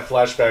going to have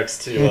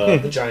flashbacks to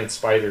the giant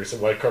spiders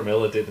and what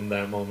Carmilla did in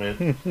that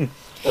moment. But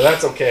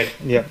that's okay.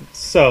 Yep.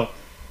 So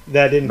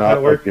that didn't Not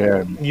quite work.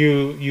 again.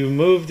 You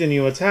moved and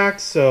you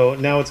attacked, so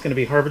now it's going to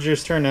be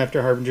Harbinger's turn.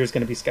 After Harbinger is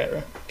going to be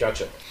Skyra.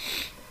 Gotcha.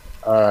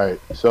 Alright,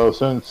 so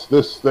since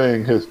this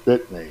thing has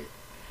bit me,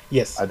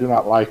 Yes. I do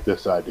not like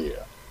this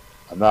idea.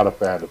 I'm not a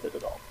fan of it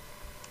at all.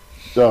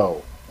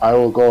 So, I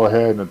will go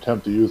ahead and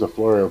attempt to use a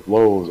flurry of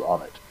blows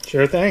on it.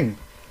 Sure thing.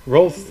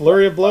 Roll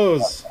flurry of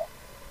blows.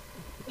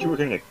 You were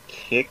gonna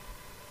kick.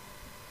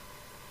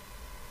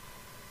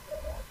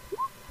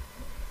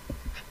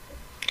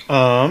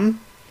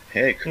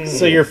 Hey, cool.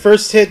 So your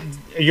first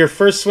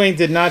swing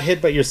did not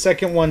hit, but your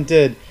second one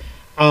did.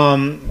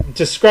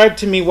 Describe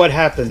to me what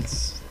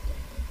happens.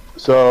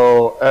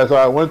 So, as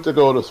I went to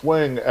go to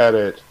swing at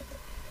it,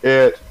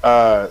 it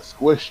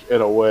squished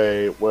in a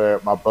way where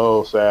my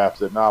bow staff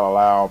did not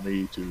allow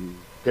me to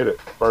hit it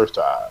the first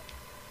time.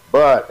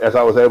 But as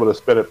I was able to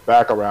spin it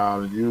back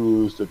around and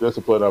use the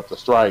discipline of the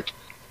strike,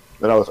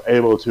 then I was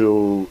able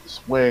to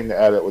swing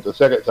at it with the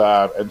second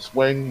time and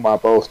swing my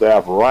bow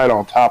staff right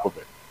on top of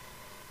it.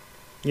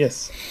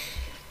 Yes.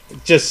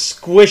 Just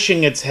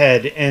squishing its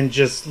head and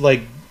just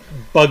like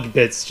bug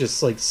bits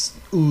just like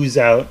ooze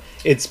out.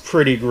 It's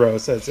pretty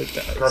gross as it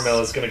does.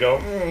 Carmella's going to go,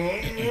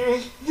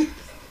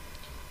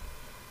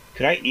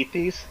 Can I eat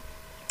these?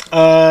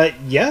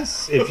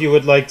 Yes, if you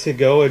would like to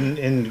go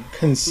and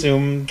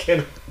consume.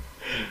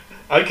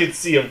 I could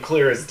see him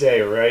clear as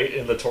day, right?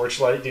 In the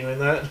torchlight doing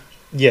that?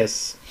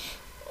 Yes.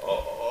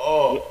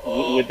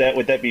 Would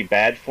that be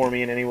bad for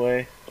me in any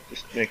way?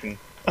 Just making.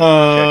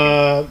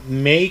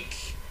 Make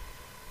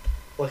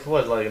Like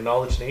what, like a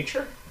knowledge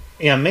nature?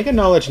 make a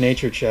knowledge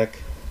nature check.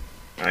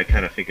 I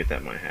kind of figured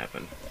that might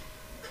happen.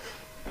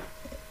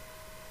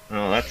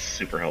 Oh, that's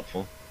super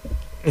helpful.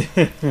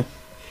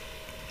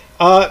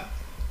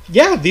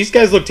 Yeah, these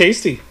guys look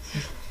tasty.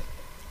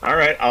 All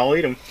right, I'll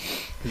eat them.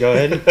 Go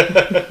ahead.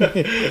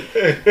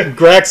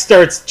 Grax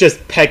starts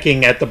just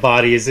pecking at the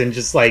bodies and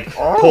just like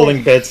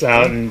pulling bits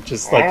out and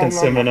just like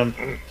consuming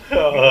them.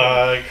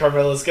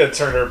 Carmela's gonna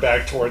turn her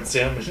back towards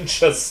him and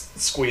just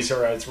squeeze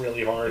her eyes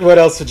really hard. What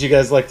else would you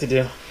guys like to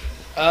do?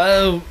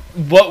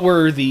 What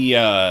were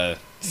the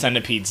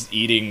centipedes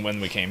eating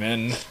when we came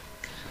in?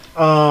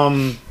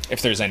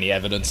 If there's any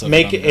evidence of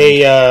make it.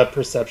 a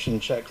perception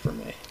check for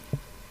me.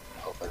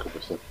 I'll make a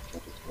perception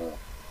check as well.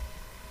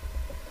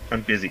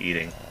 I'm busy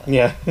eating.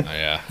 Yeah. Oh,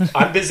 yeah.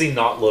 I'm busy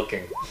not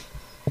looking.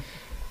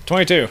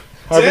 22.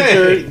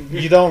 Harbinger,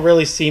 you don't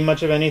really see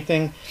much of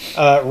anything.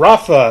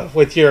 Rafa,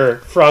 with your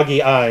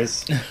froggy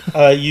eyes,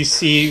 you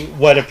see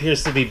what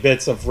appears to be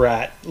bits of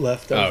rat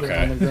left over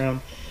on the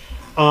ground.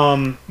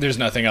 There's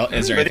nothing else.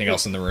 Is there anything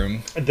else in the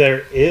room?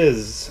 There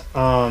is.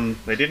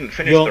 They didn't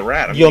finish the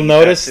rat. You'll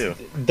notice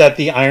that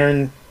the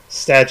iron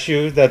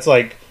statue that's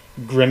like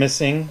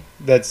grimacing,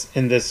 that's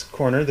in this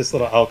corner, this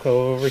little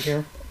alcove over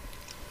here.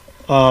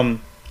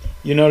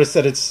 You notice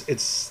that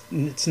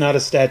it's not a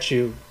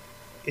statue,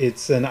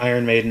 it's an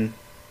Iron Maiden.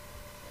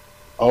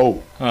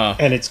 Oh. Huh.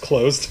 And it's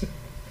closed.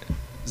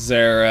 Is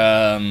there,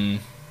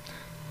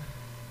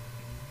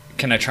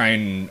 can I try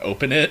and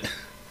open it?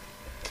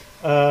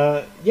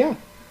 Yeah.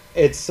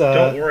 It's,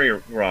 Don't worry,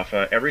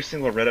 Rafa. Every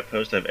single Reddit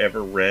post I've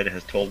ever read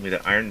has told me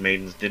that Iron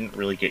Maidens didn't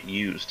really get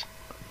used.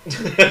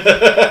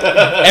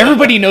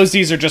 Everybody knows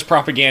these are just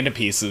propaganda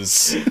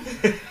pieces.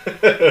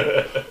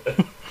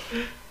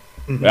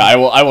 Yeah,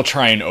 I will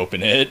try and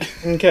open it.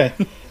 Okay.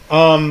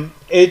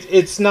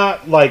 It's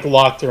not like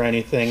locked or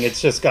anything.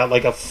 It's just got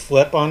like a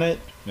flip on it.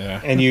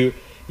 Yeah. And you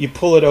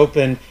pull it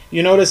open.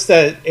 You notice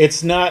that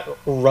it's not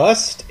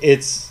rust.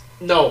 It's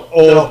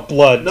old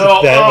blood that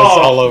was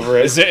all over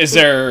it. Is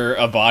there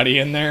a body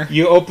in there?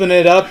 You open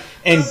it up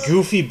and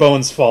goofy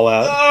bones fall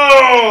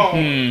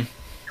out.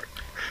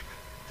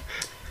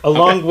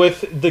 Along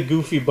with the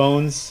goofy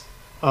bones,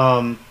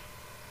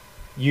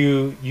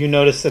 you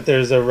notice that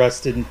there's a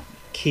rusted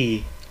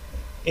key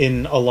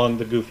along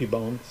the goofy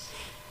bones.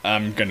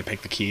 I'm gonna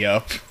pick the key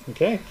up.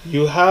 Okay.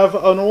 You have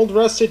an old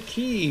rusted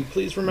key.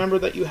 Please remember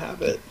that you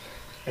have it.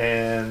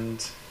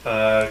 And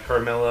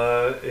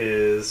Carmela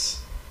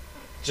is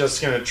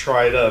just going to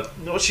try to...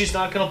 No, she's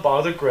not going to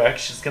bother Greg.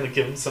 She's going to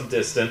give him some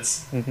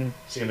distance. Mm-hmm.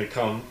 She's going to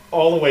come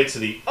all the way to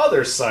the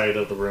other side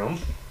of the room.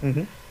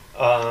 Mm-hmm.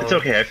 It's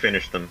okay, I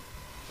finished them.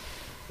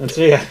 And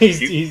so, yeah,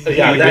 he's eat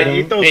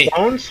those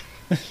bones?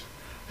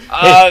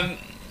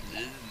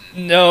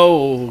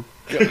 No.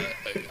 I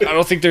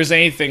don't think there's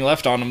anything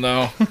left on them,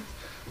 though. Is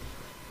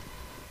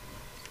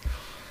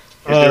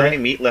there any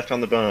meat left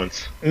on the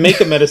bones?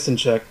 Make a medicine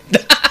check.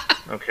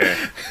 Okay.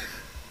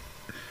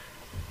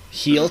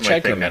 Heal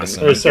check or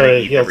medicine? Or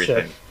sorry, heal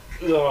check.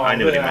 Oh, I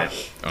knew what he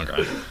meant.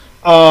 Okay.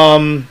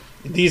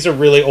 These are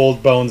really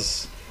old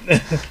bones.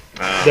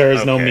 There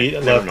is no meat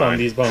left on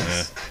these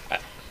bones.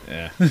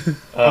 Yeah.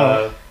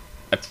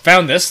 I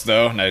found this,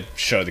 though, and I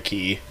show the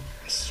key.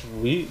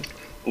 Sweet.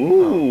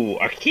 Ooh,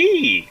 a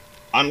key!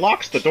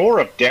 Unlocks the door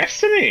of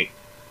destiny!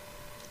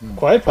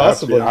 Quite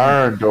possibly. The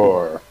iron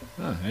door.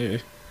 Oh,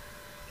 hey.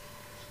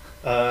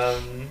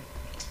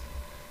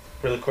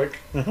 Really quick.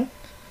 Mm-hmm.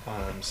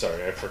 I'm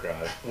sorry, I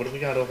forgot. What do we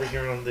got over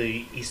here on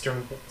the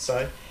eastern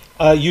side?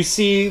 You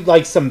see,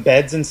 like, some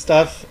beds and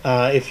stuff.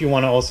 If you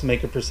want to also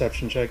make a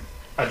perception check,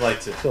 I'd like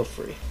to. feel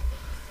free.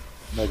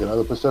 Make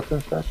another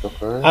perception check.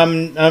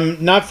 Okay.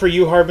 Not for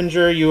you,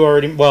 Harbinger. You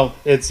already... Well,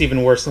 it's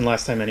even worse than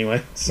last time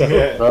anyway. So.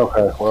 Yeah.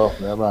 Okay, well,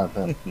 never mind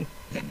then.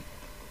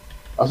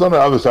 I was on the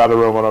other side of the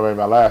room when I made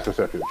my last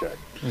perception check.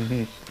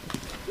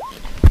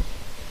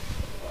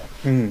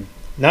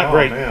 Not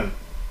great. Man.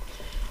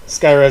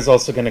 Skyra is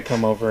also going to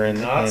come over and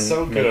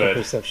so make a good.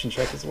 perception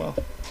check as well.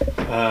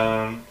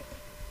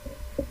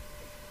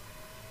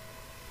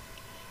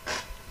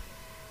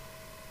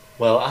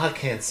 Well, I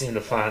can't seem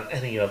to find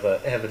any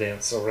other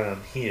evidence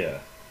around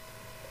here.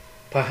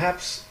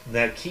 Perhaps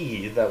that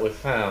key that we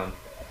found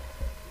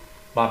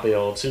might be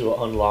able to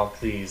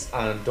unlock these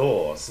iron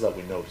doors that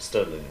we noticed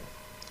earlier.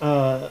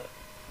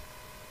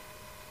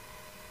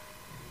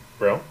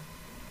 Bro?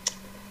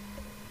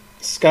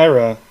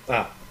 Skyra,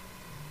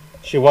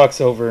 She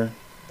walks over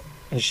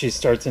and she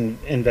starts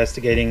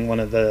investigating one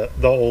of the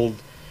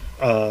old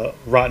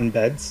rotten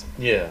beds.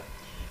 Yeah.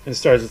 And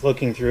starts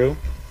looking through.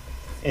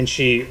 And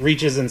she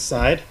reaches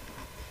inside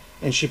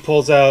and she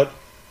pulls out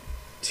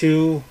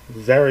 2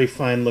 very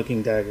fine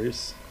looking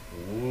daggers.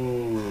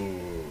 Ooh.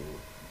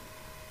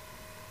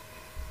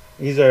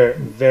 These are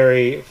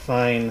very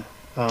fine,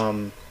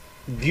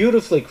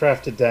 beautifully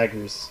crafted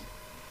daggers.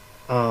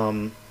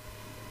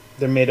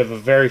 They're made of a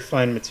very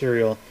fine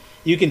material.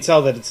 You can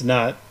tell that it's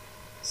not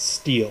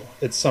steel.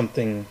 It's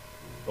something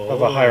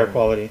of a higher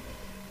quality.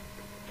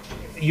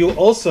 You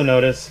also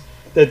notice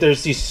that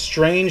there's these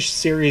strange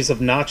series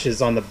of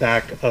notches on the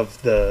back of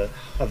the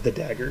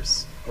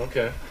daggers.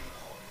 Okay.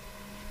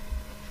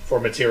 For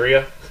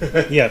materia?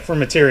 Yeah, for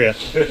materia.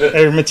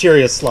 They're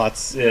materia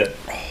slots. Yeah.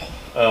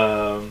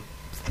 I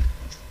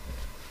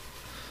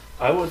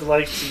would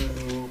like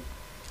to...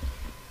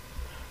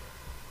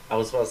 I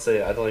was about to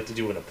say I'd like to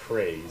do an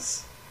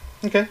appraise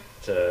Okay.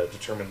 to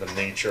determine the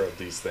nature of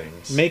these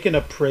things. Make an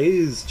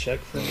appraise check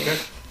for me.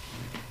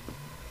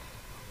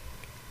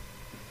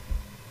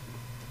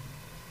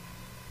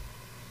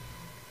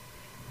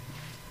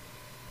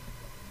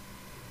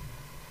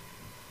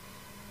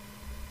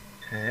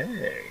 Okay.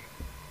 Hey.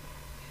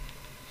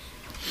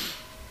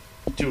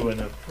 Do an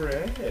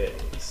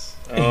appraise.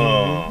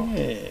 Oh.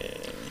 Yeah.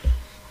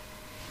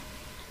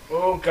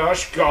 Oh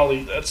gosh,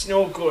 golly, that's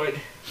no good.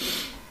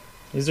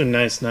 These are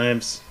nice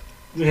knives.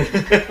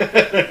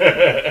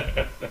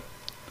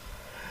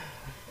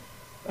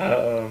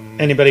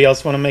 Anybody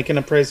else want to make an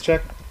appraise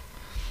check?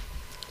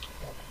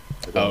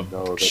 I don't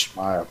know that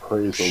my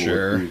appraisal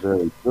sure. would be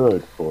very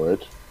good for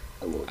it.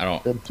 I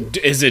don't.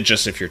 Is it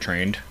just if you're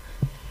trained?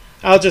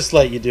 I'll just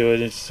let you do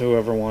it. It's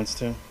whoever wants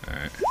to. All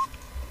right.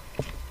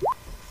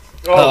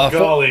 Oh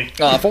golly.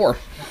 4.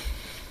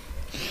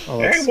 I'll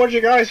Hey, let, what'd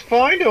you guys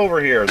find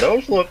over here?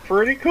 Those look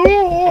pretty I'll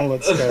cool.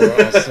 let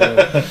Skyra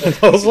also.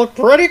 Those look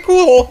pretty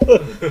cool.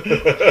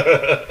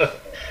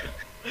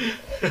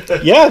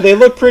 Yeah, they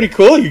look pretty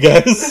cool, you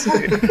guys.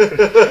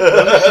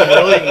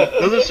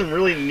 Those are some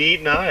really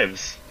neat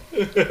knives.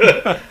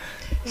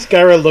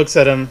 Skyra looks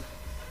at him.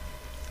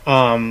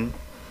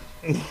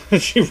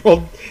 She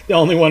rolled. The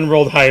only one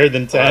rolled higher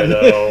than 10. I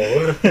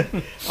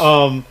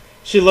know.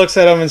 She looks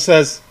at him and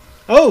says,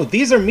 "Oh,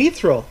 these are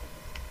mithril."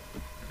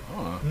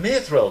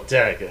 Mithril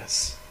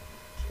daggers.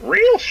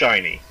 Real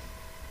shiny.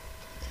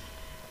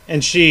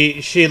 And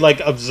she like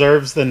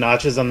observes the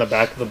notches on the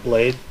back of the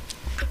blade,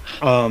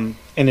 and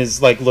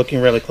is like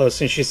looking really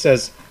close. And she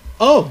says,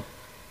 "Oh,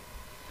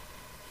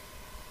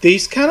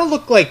 these kind of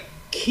look like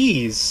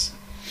keys,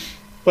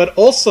 but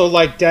also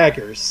like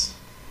daggers."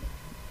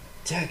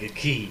 Dagger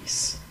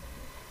keys.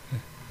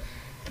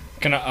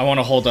 I want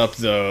to hold up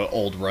the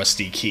old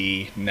rusty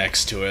key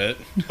next to it.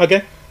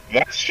 Okay.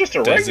 That's just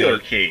a Does regular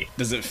it- key.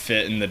 Does it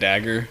fit in the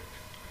dagger?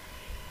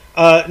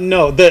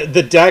 No,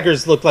 the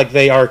daggers look like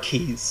they are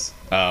keys.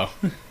 Oh.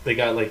 They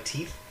got like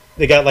teeth.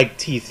 They got like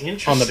teeth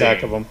on the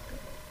back of them.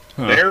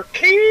 Huh. They're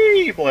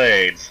key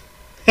blades.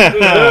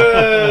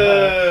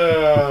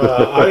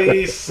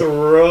 I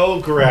throw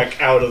Greg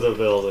out of the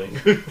building.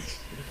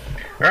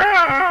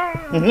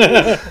 Ah!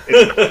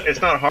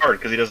 It's not hard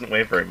because he doesn't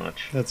weigh very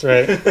much. That's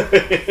right.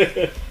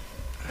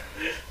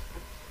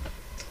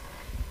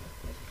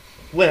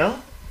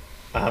 Well,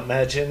 I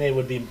imagine it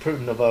would be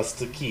prudent of us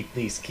to keep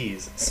these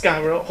keys.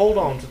 Skyro, hold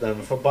on to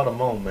them for but a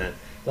moment.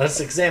 Let's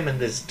examine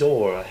this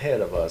door ahead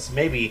of us.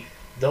 Maybe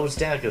those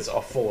daggers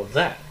are for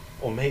that,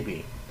 or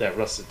maybe that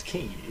rusted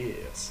key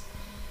is.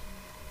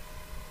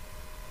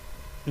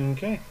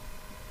 Okay.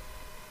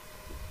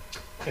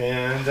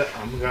 And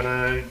I'm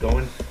gonna go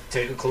and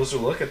take a closer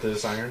look at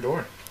this iron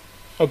door.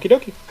 Okie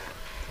dokie.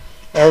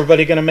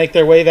 Everybody gonna make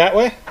their way that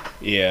way?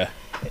 Yeah.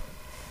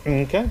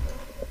 Okay.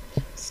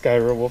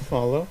 Skyra will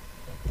follow.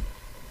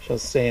 She'll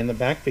stay in the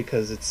back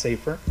because it's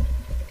safer.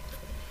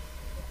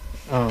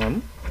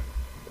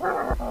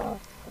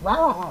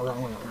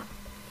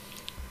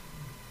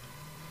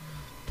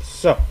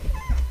 So.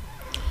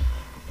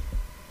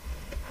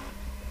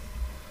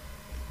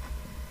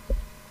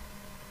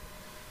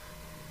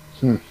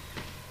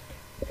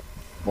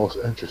 Most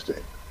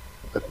interesting.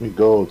 Let me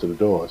go to the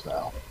doors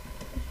now.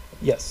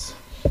 Yes.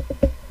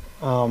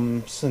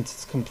 Since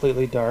it's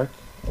completely dark,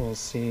 we'll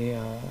see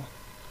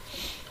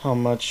how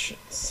much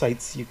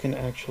sights you can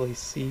actually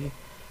see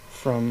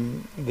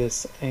from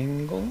this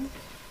angle.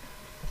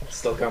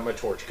 Still got my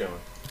torch going.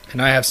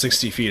 And I have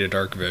 60 feet of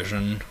dark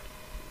vision.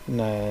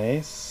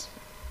 Nice.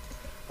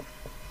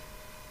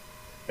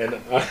 And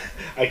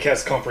I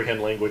cast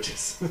comprehend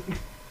languages.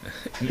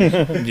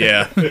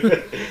 Yeah.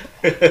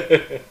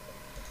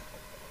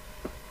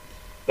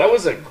 That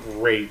was a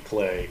great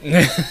play.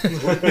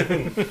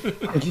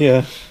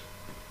 Yeah.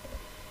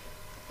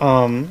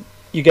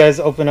 You guys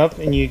open up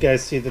and you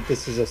guys see that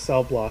this is a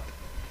cell block.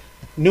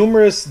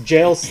 Numerous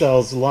jail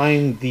cells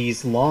line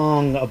these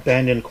long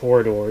abandoned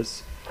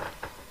corridors.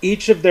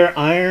 Each of their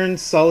iron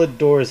solid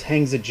doors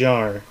hangs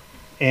ajar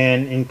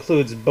and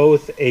includes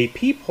both a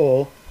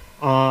peephole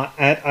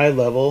at eye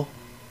level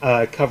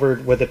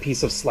covered with a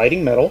piece of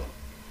sliding metal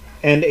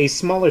and a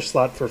smaller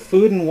slot for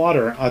food and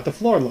water at the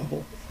floor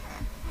level.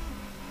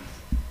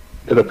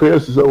 It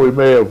appears as though we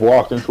may have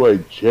walked into a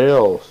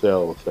jail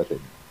cell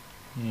setting.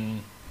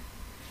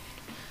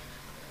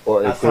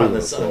 Or a I find prison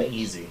this cell.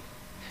 uneasy.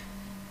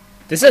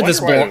 They said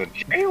this Why belo- there's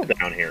a jail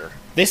down here.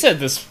 They said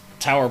this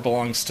tower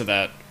belongs to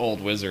that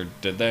old wizard,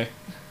 did they?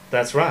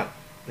 That's right.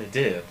 They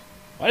did.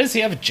 Why does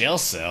he have a jail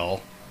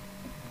cell?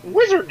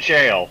 Wizard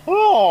jail.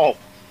 Oh,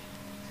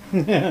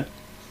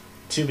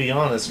 To be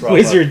honest, Rafa.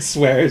 Wizard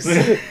swears.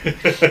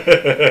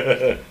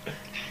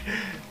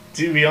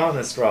 To be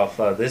honest,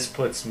 Rafa, this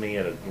puts me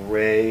at a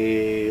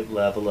great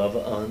level of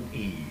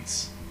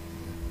unease.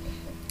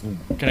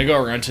 Can I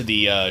go around to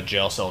the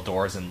jail cell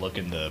doors and look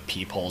in the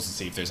peepholes and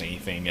see if there's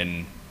anything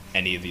in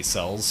any of these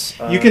cells?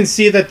 You can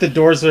see that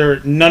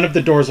none of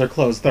the doors are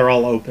closed. They're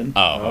all open.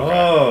 Oh,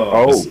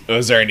 okay. Oh.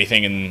 Was there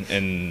anything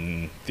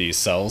in these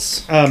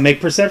cells?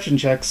 Make perception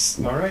checks.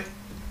 All right.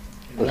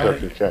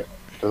 Perception check.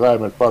 Because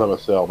I'm in front of a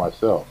cell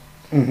myself.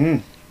 Mm-hmm.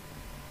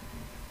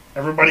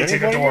 Everybody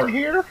take a door. in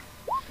here?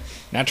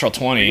 Natural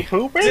 20.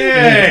 Pooping?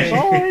 Dang.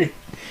 Sorry.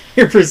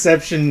 Your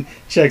perception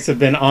checks have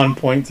been on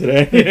point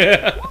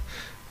today.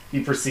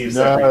 He perceives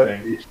No,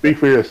 everything. you speak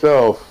for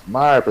yourself.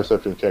 My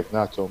perception check,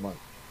 not so much.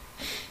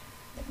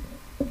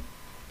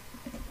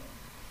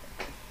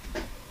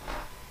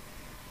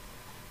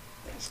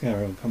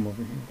 Skyro will come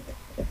over here.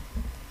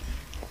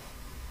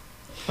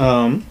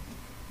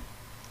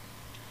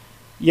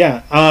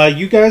 Yeah,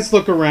 you guys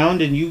look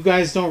around and you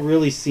guys don't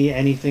really see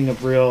anything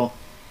of real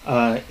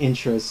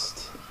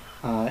interest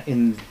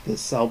in the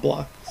cell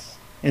blocks,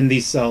 in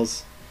these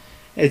cells.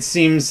 It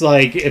seems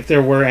like if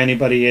there were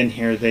anybody in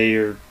here, they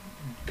are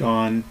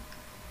gone.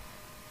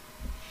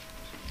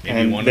 Maybe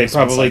And one they was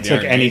probably inside the took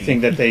Iron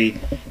anything Maiden. that they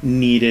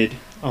needed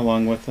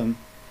along with them.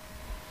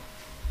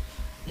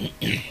 Look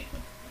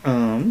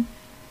at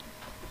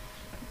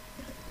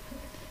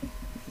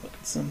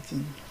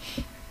something.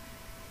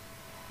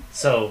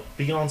 So,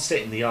 beyond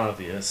stating the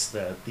obvious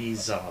that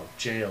these are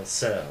jail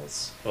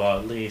cells, or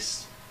at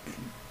least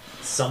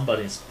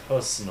somebody's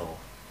personal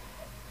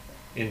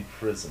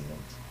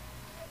imprisonment,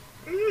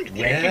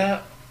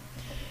 where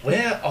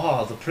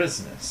are the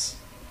prisoners?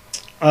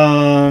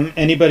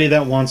 Anybody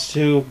that wants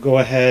to, go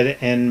ahead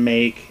and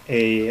make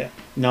a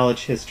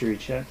knowledge history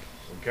check.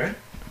 Okay,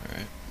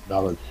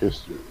 Knowledge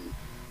history.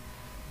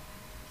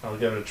 I'll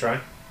give it a try.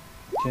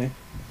 Okay.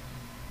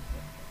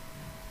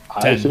 I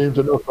 10. seem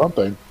to know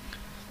something.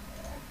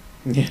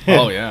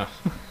 Oh, yeah.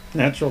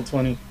 Natural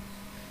 20.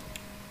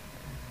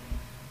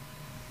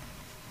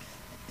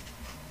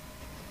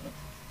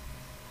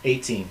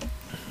 $18.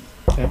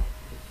 Okay.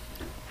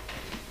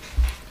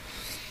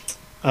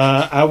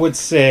 I would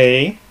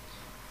say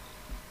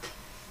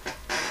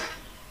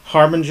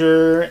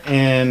Harbinger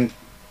and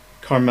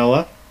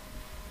Carmilla.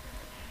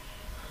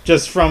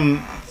 Just from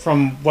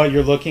what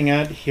you're looking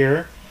at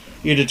here,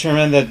 you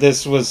determine that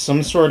this was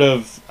some sort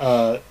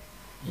of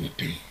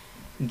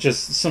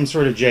just some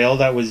sort of jail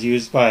that was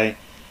used by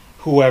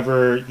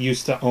whoever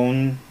used to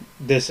own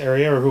this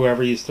area or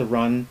whoever used to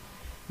run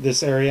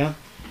this area.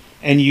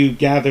 And you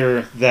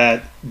gather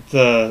that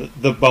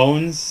the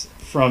bones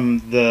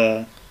from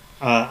the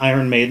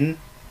Iron Maiden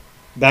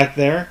back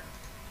there,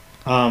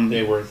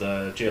 They were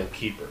the jail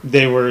keeper.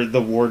 they were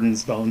the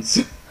warden's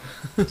bones.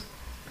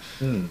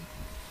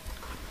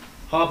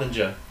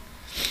 Harbinger,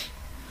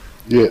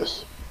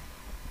 Yes.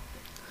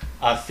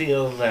 I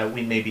feel that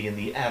we may be in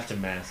the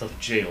aftermath of a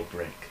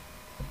jailbreak.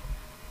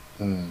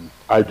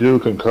 I do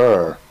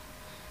concur.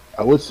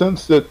 I would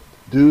sense that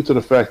due to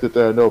the fact that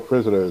there are no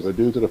prisoners, or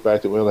due to the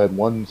fact that we only had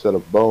one set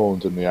of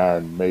bones in the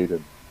Iron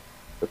Maiden,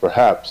 that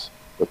perhaps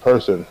the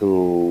person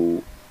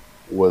who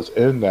was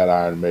in that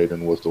Iron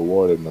Maiden was the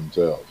warden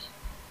themselves.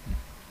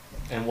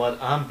 And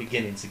what I'm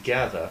beginning to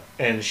gather,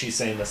 and she's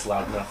saying this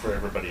loud enough for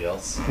everybody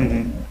else,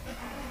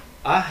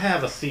 I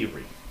have a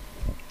theory.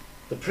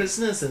 The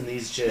prisoners in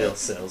these jail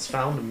cells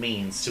found a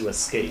means to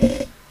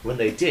escape. When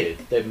they did,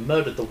 they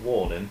murdered the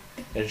warden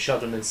and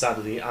shoved him inside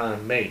of the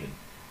Iron Maiden.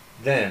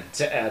 Then,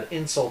 to add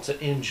insult to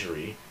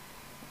injury,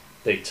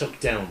 they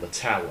took down the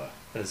tower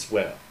as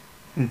well.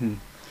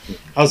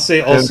 I'll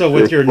say also And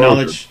with your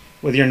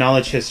explosion.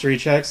 knowledge history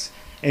checks,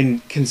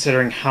 and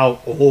considering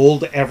how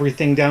old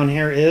everything down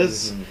here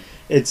is,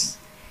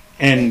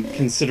 and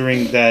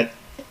considering that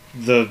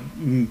the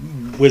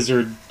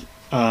wizard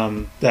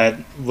that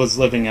was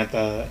living at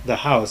the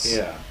house,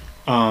 Yeah.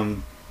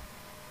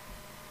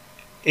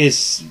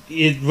 this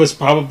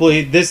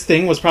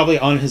thing was probably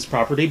on his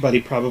property, but he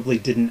probably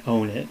didn't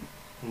own it.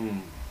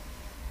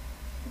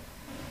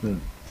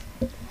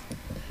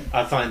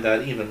 I find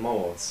that even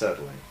more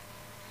unsettling.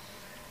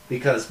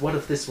 Because what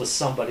if this was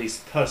somebody's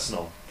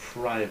personal,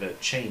 private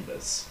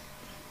chambers?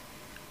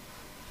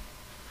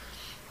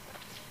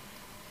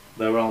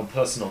 Their own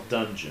personal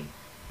dungeon.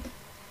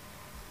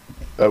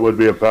 That would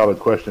be a valid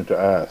question to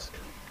ask.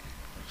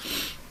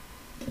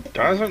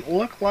 Doesn't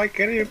look like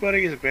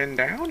anybody's been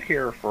down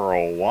here for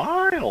a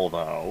while,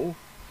 though.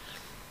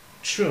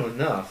 True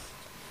enough,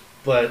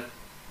 but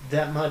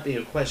that might be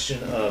a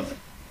question of,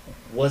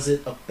 was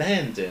it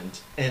abandoned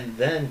and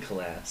then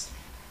collapsed?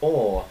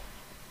 Or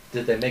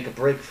did they make a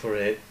break for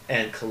it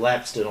and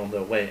collapsed it on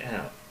their way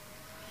out?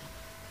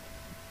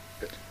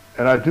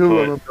 And I do But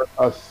remember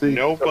us seeing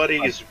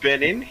Nobody's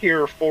been in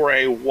here for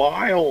a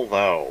while,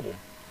 though.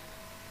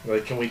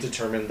 Like, can we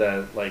determine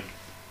that, like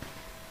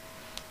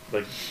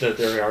that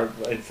there are,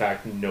 in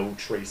fact, no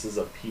traces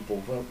of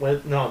people?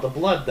 No, the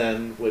blood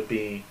then would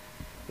be,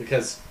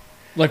 because...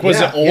 Like, was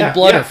Yeah, it old yeah,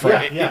 blood yeah, or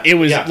fresh? yeah, It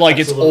was yeah, like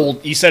it's absolutely.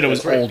 old. You said it was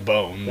That's right. old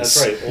bones.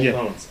 That's right, old Yeah.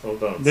 bones.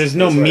 There's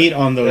no That's right. meat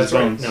on those That's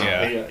bones.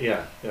 Right. No,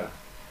 Yeah. yeah.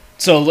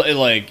 So,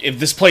 like, if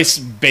this place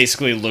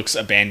basically looks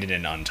abandoned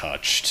and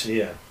untouched.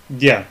 Yeah.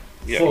 Yeah.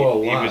 Yeah, For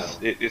a he while. was.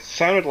 It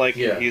sounded like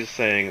Yeah. he's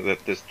saying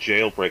that this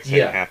jailbreak thing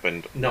Yeah.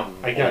 happened No,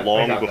 I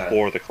long got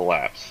before that. the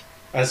collapse.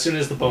 As soon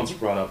as the bones were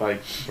brought up, I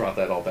brought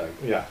that all back.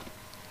 Yeah.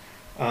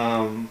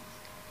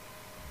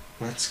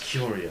 That's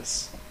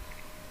curious.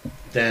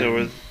 Then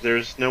So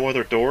there's no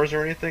other doors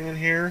or anything in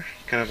here?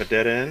 Kind of a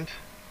dead end?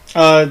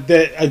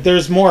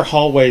 There's more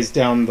hallways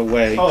down the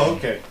way. Oh,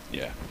 okay.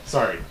 Yeah.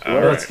 Sorry. All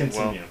Let's right,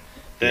 continue.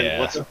 Then Yeah.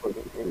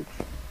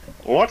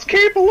 let's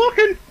keep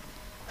looking.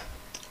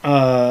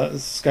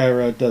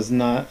 Skyra does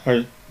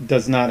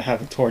not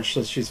have a torch,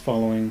 so she's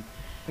following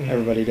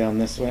everybody down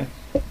this way.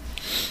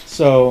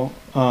 So,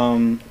 let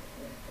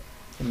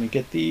me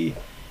get the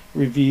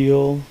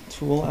reveal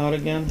tool out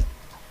again.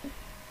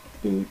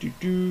 You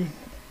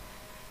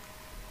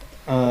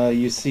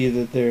see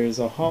that there's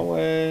a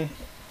hallway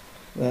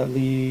that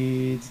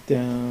leads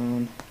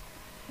down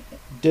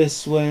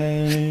this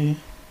way.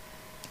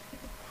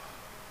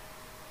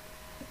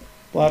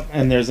 Blop,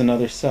 and there's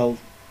another cell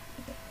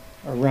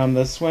around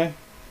this way.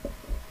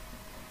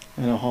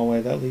 And a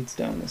hallway that leads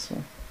down this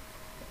way.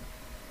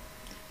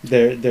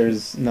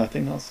 There's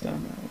nothing else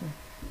down that way.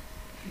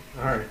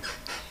 Alright.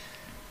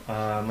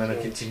 I'm gonna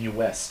continue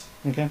west.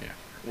 Okay.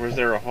 Was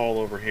there a hall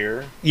over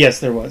here? Yes,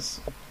 there was.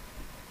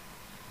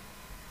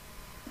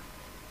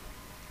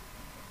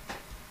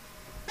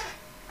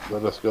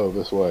 Let us go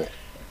this way.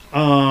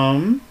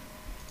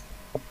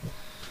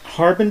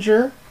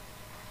 Harbinger,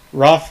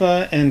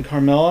 Rafa, and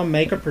Carmela,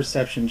 make a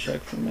perception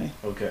check for me.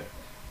 Okay.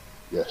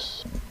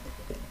 Yes.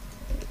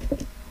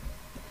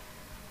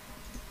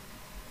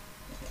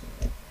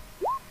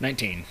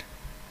 $19.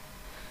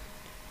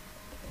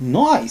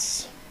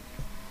 Nice.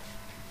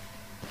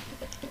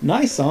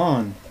 Nice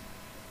on.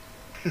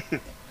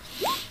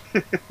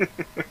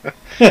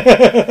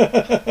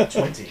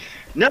 20.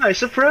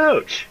 Nice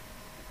approach.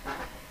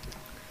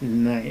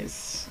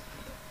 Nice.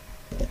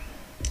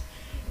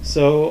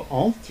 So,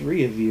 all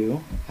three of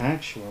you,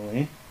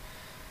 actually,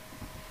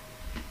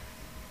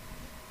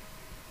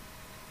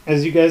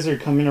 as you guys are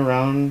coming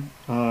around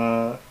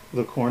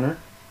the corner,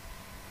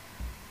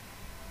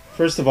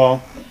 first of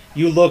all,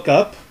 you look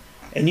up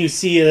and you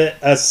see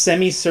a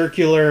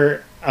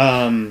semicircular,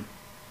 I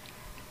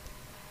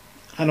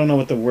don't know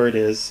what the word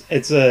is.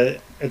 It's a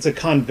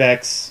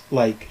convex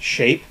like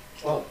shape,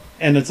 Oh.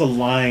 and it's a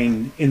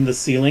line in the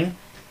ceiling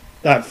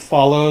that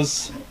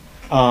follows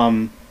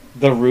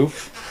the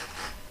roof.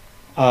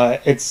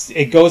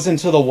 It goes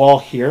into the wall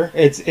here.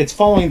 It's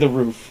following the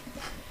roof.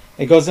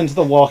 It goes into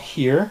the wall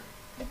here,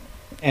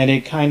 and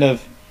it kind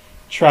of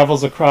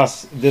travels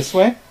across this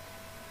way,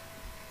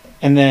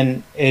 and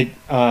then it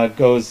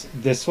goes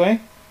this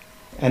way,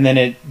 and then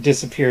it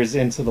disappears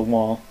into the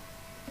wall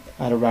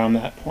at around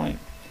that point.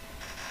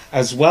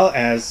 As well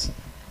as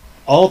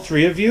all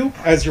three of you,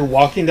 as you're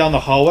walking down the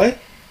hallway,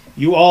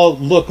 you all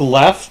look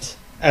left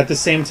at the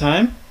same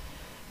time,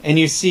 and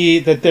you see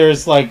that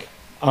there's like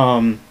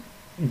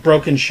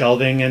broken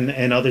shelving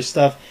and other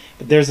stuff,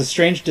 but there's a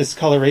strange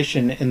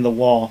discoloration in the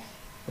wall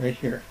right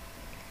here.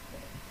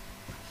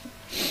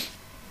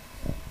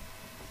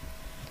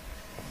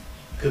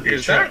 Could be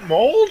Is a trap. that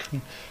mold?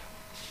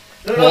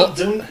 No, Well-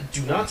 do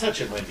not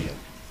touch it, my dear.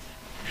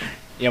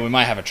 Yeah, we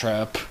might have a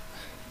trap.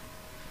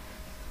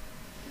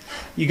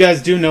 You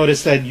guys do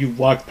notice that you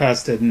walked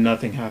past it and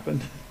nothing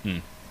happened.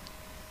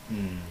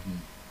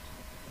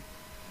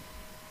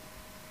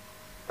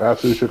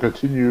 Perhaps we should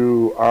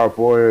continue our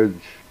voyage.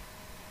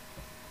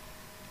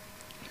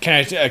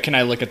 Can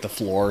I look at the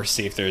floor,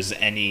 see if there's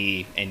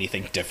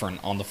anything different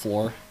on the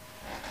floor?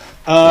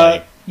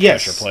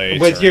 Yes. Pressure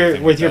plates With or your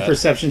anything with like your that?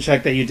 perception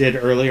check that you did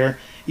earlier,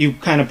 you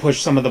kind of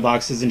push some of the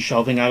boxes and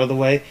shelving out of the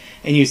way,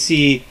 and you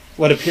see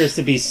what appears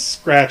to be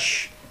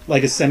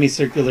like a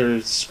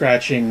semicircular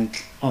scratching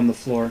on the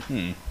floor.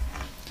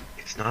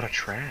 It's not a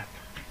trap.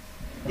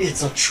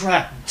 It's a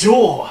trap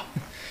door.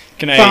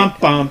 Can I Bum,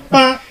 bum,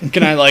 bum.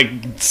 can I like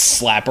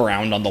slap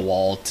around on the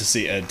wall to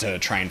see to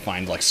try and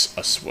find like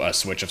a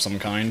switch of some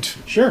kind?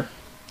 Sure.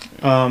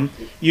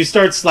 You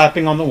start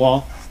slapping on the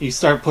wall. You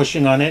start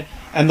pushing on it,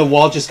 and the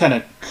wall just kind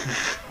of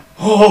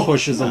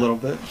pushes a little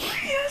bit.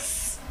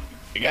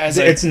 Guys,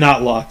 It's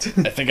not locked.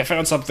 I think I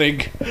found something.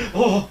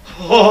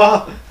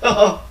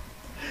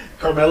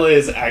 Carmela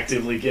is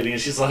actively getting it.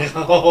 She's like,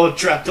 oh,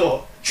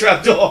 trapdoor,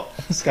 trapdoor.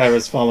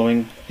 Skyra's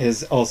following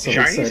is also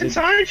Shinies excited.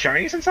 inside,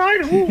 shinies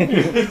inside.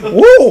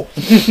 Ooh.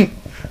 Woo!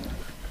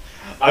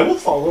 I will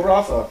follow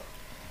Rafa.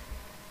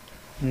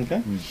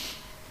 Okay.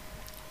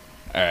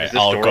 All right, Is this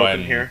I'll door go open ahead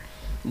and here?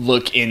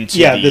 look into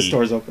Yeah, the... this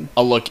door's open.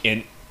 I'll look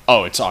in...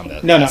 Oh, it's on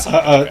the... No, that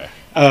side.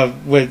 Okay.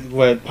 with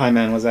what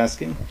Pieman was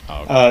asking.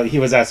 Oh, okay. He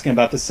was asking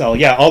about the cell.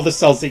 Yeah, all the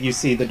cells that you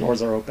see, the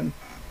doors are open.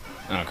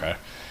 Okay.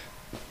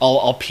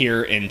 I'll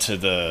peer into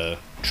the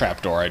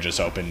trapdoor I just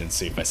opened and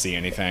see if I see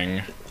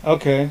anything.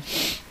 Okay.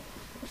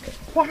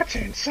 What's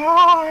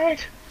inside?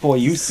 Boy,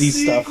 you see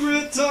stuff.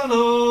 Secret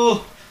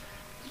tunnel.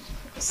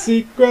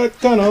 Secret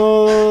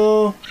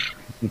tunnel.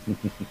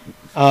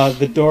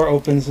 The door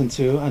opens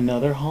into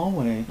another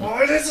hallway,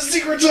 Oh, it is a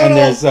secret and tunnel.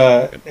 there's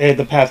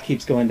the path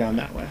keeps going down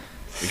that way.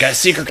 We got a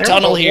secret There's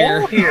tunnel a here.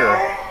 wall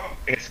here.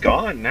 It's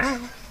gone now.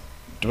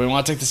 Do we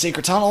want to take the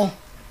secret tunnel?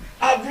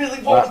 I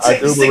really want to I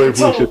take the do secret believe we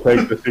tunnel. should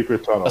take the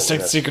secret tunnel. Let's take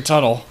the yes. secret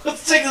tunnel.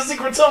 Let's take the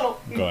secret tunnel.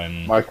 Go ahead.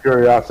 And... My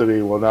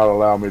curiosity will not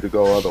allow me to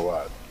go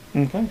otherwise.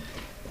 Okay.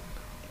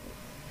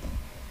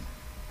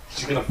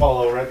 She's gonna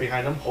follow right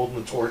behind him,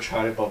 holding the torch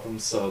high above him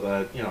so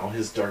that, you know,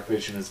 his dark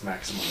vision is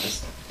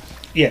maximized.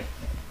 Yeah.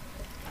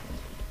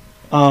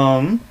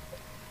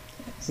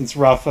 Since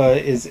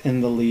Rafa is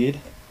in the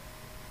lead,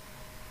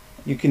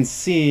 you can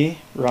see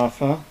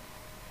Rafa.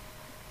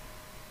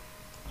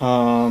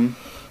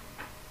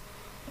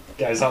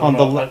 Guys, On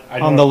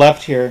the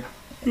left here.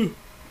 What's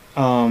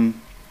going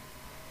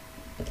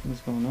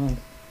on?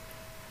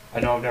 I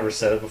know I've never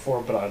said it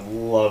before, but I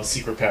love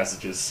secret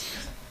passages.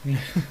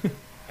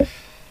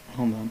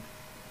 Hold on.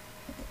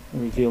 The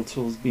reveal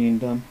tool's being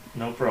done.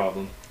 No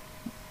problem.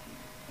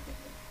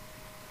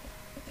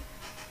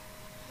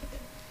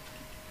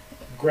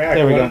 Greg,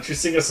 There we why go. don't you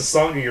sing us a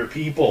song of your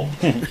people?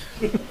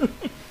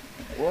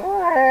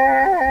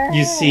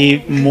 You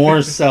see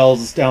more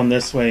cells down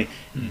this way.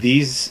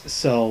 These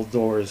cell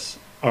doors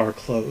are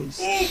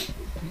closed. I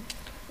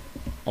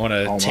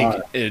want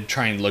to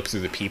try and look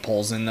through the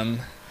peepholes in them.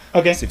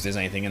 Okay. See if there's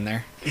anything in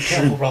there. Be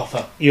careful,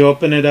 Rafa. You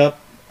open it up.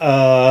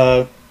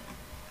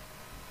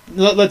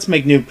 Let's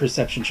make new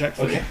perception check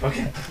for you.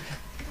 Okay.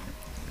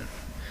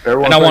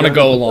 And I want to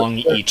go along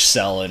each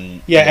cell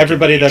and... Yeah, look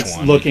everybody at each that's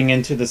one. looking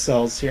into the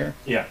cells here.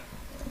 Yeah.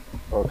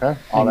 Okay.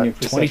 Make new Make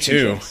perception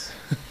 22. checks.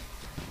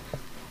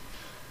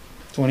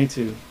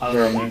 22. I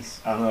Very don't, know,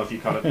 nice. I don't know if you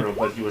caught it, bro,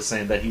 but he was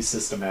saying that he's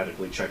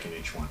systematically checking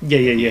each one.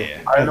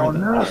 Yeah. I know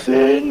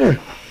nothing.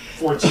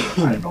 14.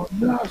 I know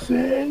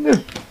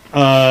nothing.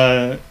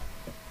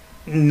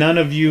 None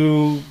of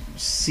you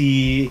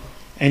see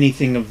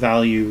anything of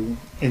value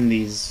in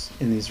these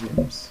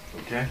rooms.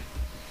 Okay.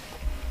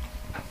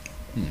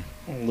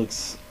 It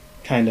looks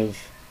kind of.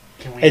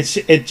 Can we?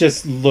 It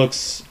just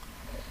looks.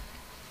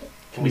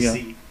 Can we yeah.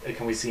 see?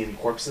 Can we see any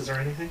corpses or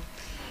anything?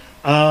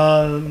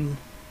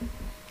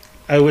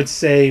 I would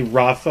say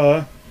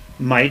Rafa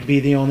might be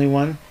the only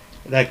one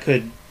that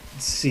could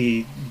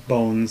see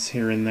bones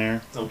here and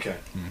there. Okay.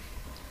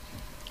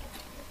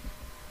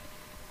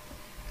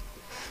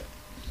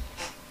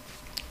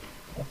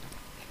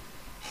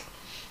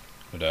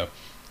 But,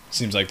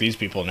 seems like these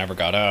people never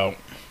got out.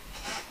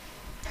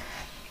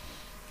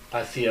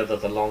 I fear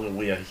that the longer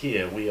we are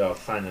here, we are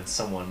finding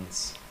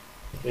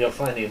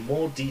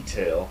more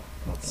detail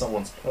on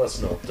someone's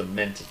personal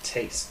demented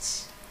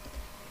tastes.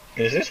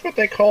 Is this what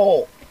they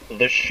call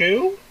the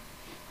shoe?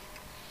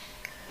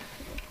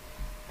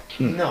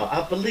 No,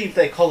 I believe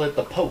they call it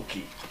the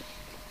pokey.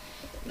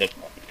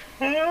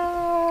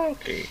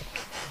 Okay.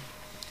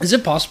 Is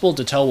it possible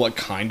to tell what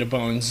kind of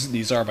bones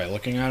these are by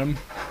looking at them?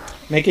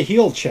 Make a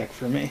heal check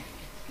for me.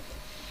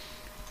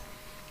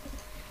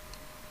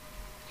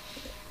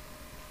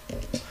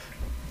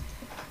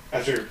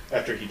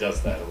 After he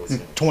does that, it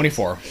was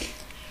 24.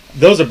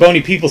 Those are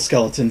bony people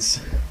skeletons.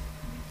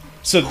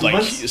 So like,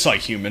 Humans? it's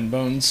like human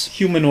bones.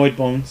 Humanoid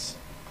bones.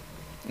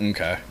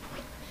 Okay.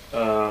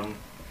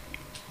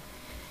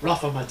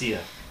 Rafa, my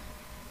dear,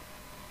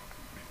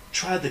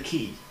 try the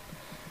key.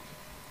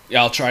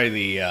 Yeah, I'll try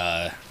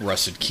the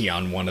rusted key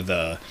on one of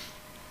the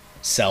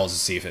cells to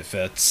see if it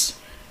fits.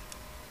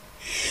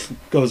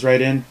 Goes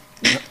right in.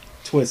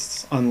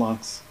 Twists.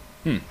 Unlocks.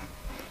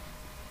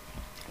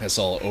 Guess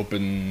I'll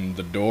open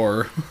the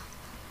door.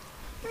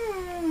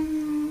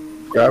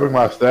 Grabbing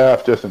my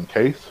staff just in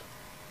case.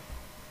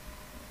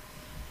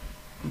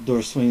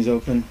 Door swings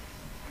open.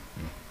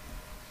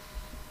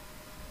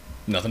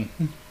 Nothing.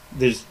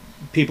 There's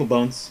people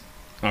bones.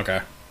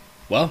 Okay.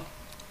 Well,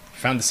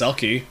 found the cell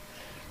key.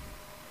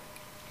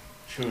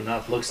 True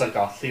enough, looks like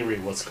our theory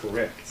was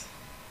correct.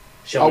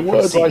 I Shall we would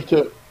proceed?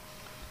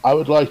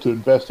 like to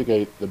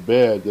investigate the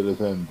bed that is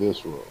in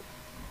this room.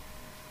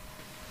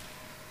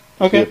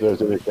 See Okay. if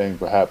there's anything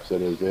perhaps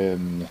that is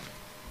in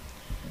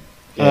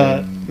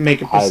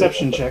Make a hiding.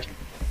 perception check.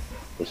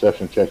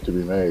 Perception check to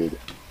be made.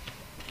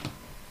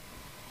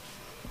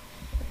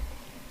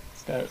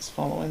 This guy was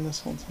following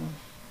this whole time.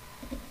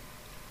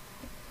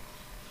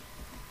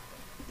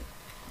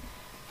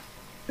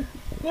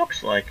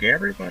 Looks like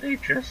everybody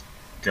just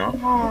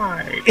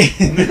died. You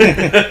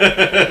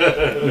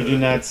do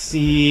not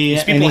see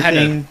These people had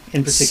anything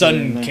in a particular.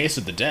 sudden in there. case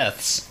of the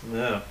deaths.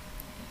 Yeah.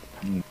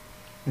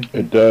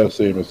 It does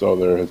seem as though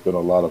there has been a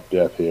lot of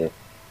death here.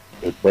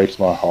 It breaks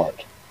my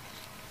heart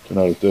to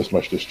know that this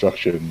much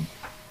destruction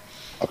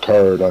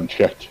occurred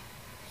unchecked.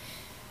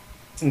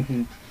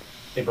 Mhm.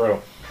 Hey,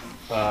 bro.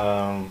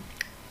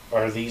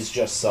 Are these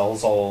just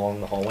cells all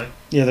along the hallway?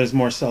 Yeah, there's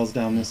more cells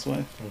down this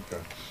way.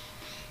 Okay.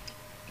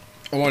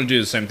 I want to do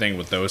the same thing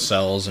with those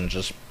cells and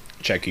just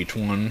check each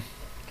one.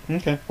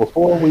 Okay.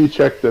 Before we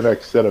check the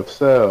next set of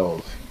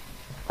cells,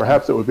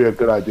 perhaps it would be a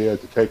good idea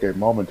to take a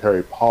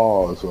momentary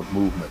pause of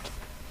movement.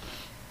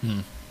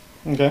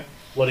 Okay.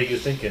 What are you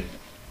thinking?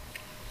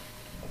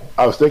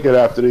 I was thinking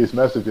after these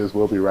messages,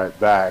 we'll be right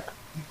back.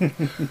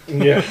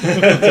 Yeah.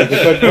 Take a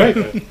quick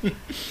break.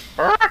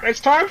 Alright, it's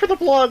time for the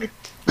plug.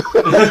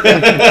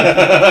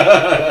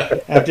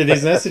 After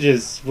these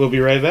messages, we'll be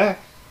right back.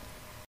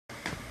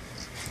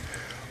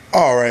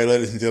 All right,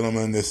 ladies and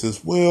gentlemen, this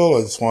is Will.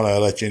 I just want to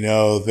let you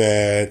know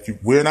that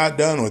we're not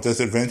done with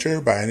this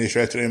adventure by any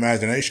stretch of the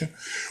imagination.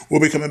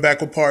 We'll be coming back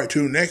with part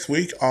 2 next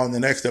week on the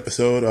next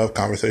episode of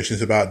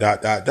Conversations About ...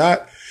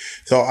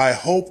 So I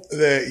hope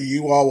that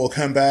you all will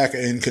come back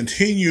and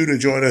continue to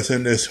join us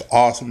in this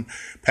awesome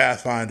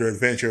Pathfinder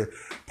adventure,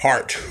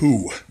 part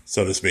 2,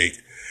 so to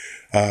speak.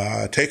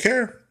 Take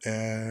care,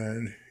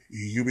 and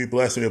you be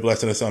blessed and be a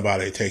blessing to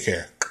somebody. Take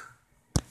care.